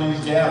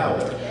families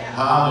gather.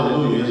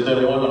 Hallelujah. Is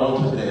there one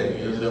on today?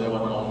 Is there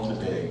one on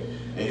today?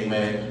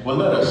 Amen. Well,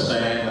 let us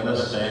stand, let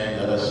us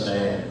stand, let us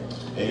stand.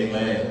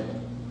 Amen.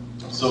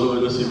 So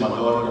good to see my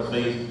daughter in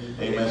faith.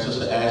 Amen.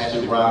 Sister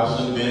Ashley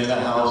Robinson being in the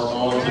house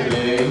on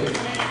today.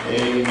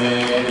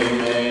 Amen.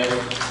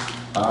 Amen.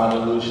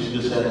 Hallelujah. She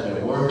just has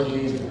been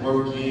working and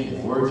working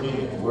and working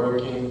and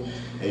working.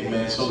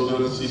 Amen. So good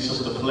to see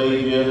Sister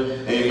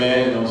Flavia.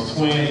 Amen. Those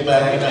twins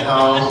back in the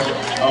house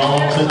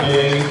on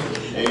today.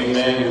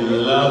 Amen. We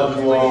love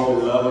you all.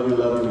 We love you.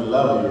 We love you. We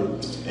love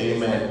you.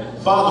 Amen.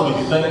 Father,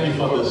 we thank you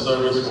for this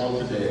service on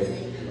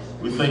today.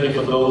 We thank you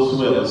for those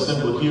who have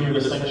assembled here in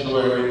the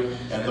sanctuary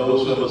and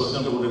those who have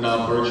assembled in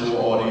our virtual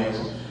audience.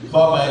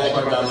 Father, I ask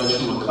right now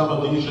that you will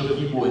cover these your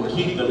people and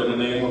keep them in the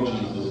name of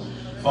Jesus.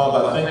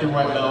 Father, I thank you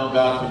right now,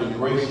 God, for your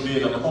grace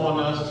being upon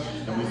us.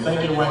 And we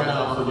thank you right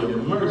now for your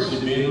mercy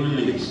being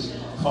released.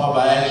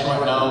 Father, I ask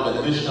right now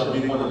that this shall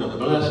be one of the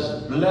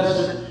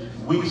blessed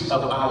weeks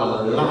of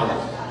our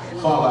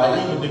life.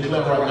 Father, I even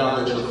declare right now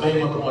that your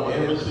favor upon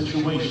every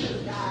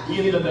situation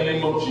in the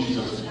name of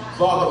Jesus.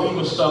 Father,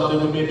 even stuff that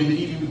we may be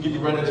even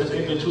getting ready to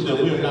enter into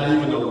that we are not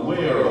even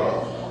aware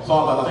of.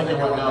 Father, I thank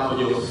you right now for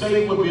your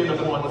favor being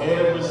upon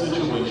every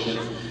situation.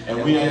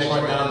 And we ask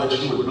right now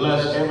that you would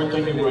bless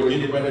everything that we're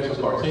getting ready to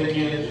partake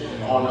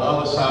in on the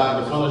other side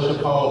of the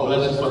fellowship hall.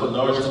 Bless us for the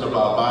nourishment of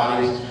our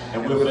bodies.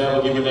 And we're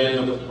forever giving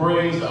them the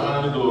praise, the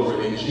honor, and the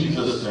glory. In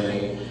Jesus'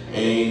 name,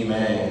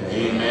 amen.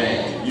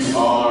 Amen. You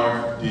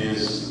are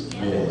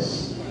dismissed.